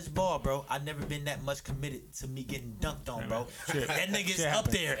and college ball, bro, I never been that much committed to me getting dunked on, bro. Shit. That nigga's Shit up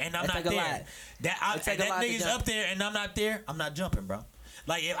happens. there and I'm That not take a there. lot. That take a lot to nigga's jump. up there and I'm not there. I'm not jumping, bro.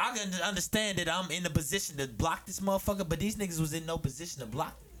 Like if I can understand that I'm in the position to block this motherfucker, but these niggas was in no position to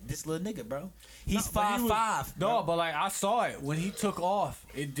block this little nigga, bro. He's But he 5'5". No, but like I saw it when he took off.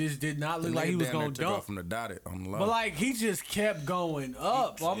 It just did not look like he was Nigga down gonna there took off dunk. from the dotted on the low. But like he just kept going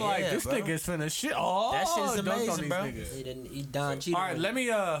up. I'm like, Yeah, this bro. nigga's finna shit. Oh, That shit's dunked on amazing, these bro. niggas. He didn't. He Don cheated. All right, let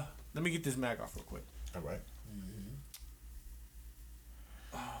me get this Mac off real quick. All right.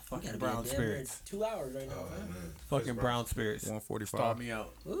 Oh Fucking brown spirits. 2 hours right now. Oh, man. Fucking brown spirits. 145. Start me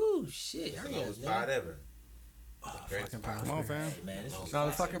out. Ooh, shit. Hurry up, spot ever. Fucking brown Come on, spirits. fam. Man, No,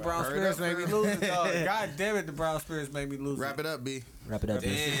 the fucking brown spirits made me lose it, dog. God damn it, the brown spirits made me lose it. Wrap it up, B. Wrap it up.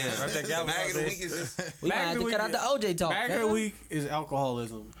 Damn. That Mag of the week is just... We might have to cut out the OJ talk. Mag of the week is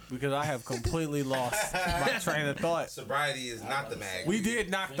alcoholism because I have completely lost my train of thought. Sobriety is not the mag. We did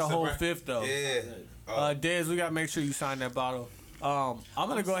knock the whole fifth, though. Yeah. Dez, we got to make sure you sign that bottle. I'm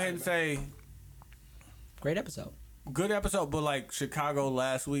going to go ahead and say... Great episode. Good episode, but like Chicago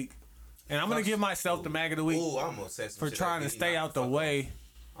last week. And I'm going to give myself the mag of the week for trying to stay out the way.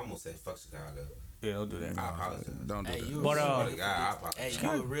 I'm going to say fuck Chicago. Yeah, don't do that. I apologize. Don't do that. But, you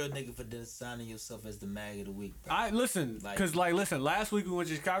a real nigga for designing yourself as the mag of the week, bro. Listen, last week we went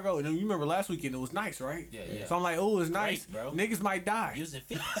to Chicago, and you remember last weekend it was nice, right? Yeah. So I'm like, oh, it's nice, bro. Niggas might die. You was in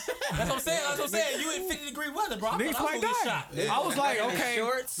 50. That's what I'm saying. You in 50-degree weather, bro. Niggas might die. Yeah. I was like, okay,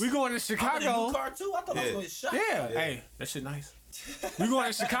 we going to Chicago. I'm in a new car too. I thought I was going to get shot. Yeah, hey, that shit nice. We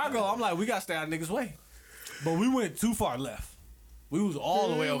going to Chicago. I'm like, we got to stay out of niggas' way. But we went too far left. We was all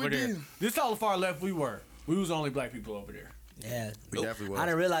the way over there. This how far left we were. We was only black people over there. Yeah, we definitely was. I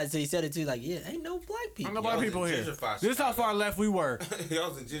didn't realize until he said it too. Like, yeah, ain't no black people. Ain't no black people here. This how far left we were.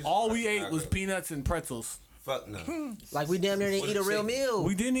 All we ate was peanuts and pretzels. Fuck no. Like we damn near didn't eat a real meal.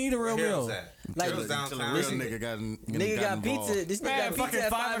 We didn't eat a real meal. Like real nigga got pizza. This nigga got pizza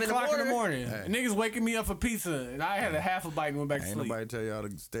at 5 o'clock in the morning. Hey. Niggas waking me up for pizza, and I had a half a bite and went back to sleep. Ain't nobody tell y'all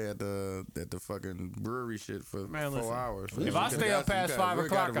to stay at the fucking brewery shit for 4 hours. If I stay up past 5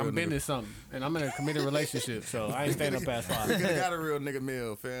 o'clock, I'm bending something, and I'm in a committed relationship, so I ain't staying up past 5. We got a real nigga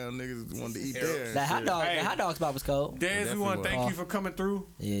meal, fam. Niggas wanted to eat there. That hot dog spot was cold. Dez, we want to thank you for coming through.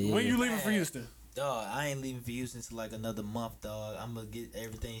 Yeah. When you leaving for Houston? Dog, I ain't leaving for Houston until like another month, dog. I'm gonna get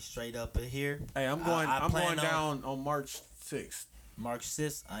everything straight up in here. Hey, I'm going down on March 6th. March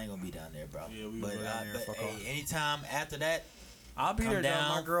 6th, I ain't gonna be down there, bro. Yeah, we going down there. But hey, anytime after that, I'll be there.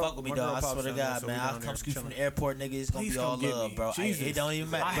 Down. My girl, fuck with me, dog. I swear to God, man. I'll come scoot from the airport, nigga. It's gonna be all love, bro. It don't even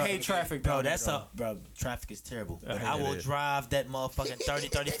matter. I hate traffic, bro. That's up, bro. Traffic is terrible. But I will drive that motherfucking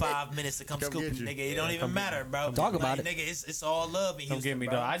 35 minutes to come scoop me, nigga. It don't even matter, bro. Talk about it, nigga. It's all love in Houston. Don't get me,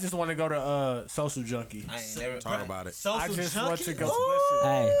 dog. I just want to go to Social Junkie. Talk about it. I just want to go.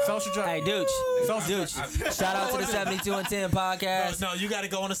 Hey, Social Junkie. Hey, Dooch. Shout out to the 72 and 10 podcast. No, you got to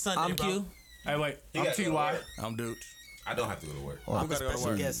go on a Sunday, I'm Q. Hey, wait. I'm TY. I'm Dooch. I don't have to go to work. I'm a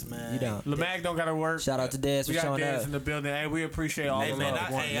special guest, man. You don't. Lamag don't gotta work. Shout out to Dez for showing up. We got Dez in the building. Hey, we appreciate all the love. I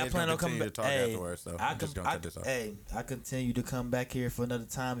plan on coming back. I continue to come back here for another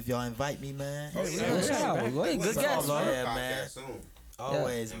time if y'all invite me, man. Good guess. Yeah, man.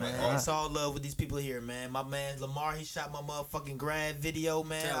 Always, man. It's all love with these people here, man. My man Lamar, he shot my motherfucking grad video,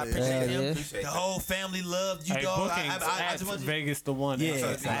 man. I appreciate him. The whole family loved you, dog. I just want Vegas the one.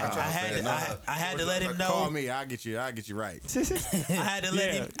 Yeah, I had to let him know. Call me, I'll get you right. I had to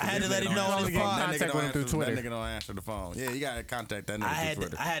let him know on his podcast. That nigga don't answer the phone. Yeah, you gotta contact that nigga through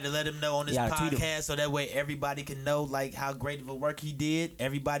Twitter. I had to let him know on this podcast so that way everybody can know like how great of a work he did.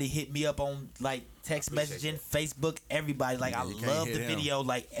 Everybody hit me up on like text messaging, Facebook, everybody. Like, I love the video.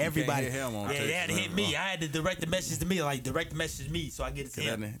 Like, everybody. They had to hit me. I had to direct the message to me. Like, direct the message to me so I get it to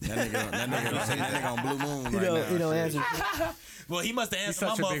him. That nigga on Blue Moon right now. He don't answer. Well, he must have answered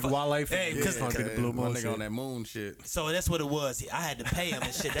my motherfucker. Big Wale fan. Hey, the Blue Moon nigga on that moon shit. So that's what it was. I had to pay him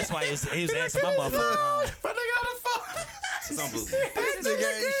and shit. That's why he was answering my motherfucker. But nigga on the phone. Some Blue Moon.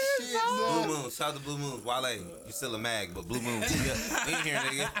 Blue Moon. Shout out to Blue Moon. Wale, you still a mag, but Blue Moon. We in here,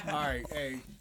 nigga. All right, hey.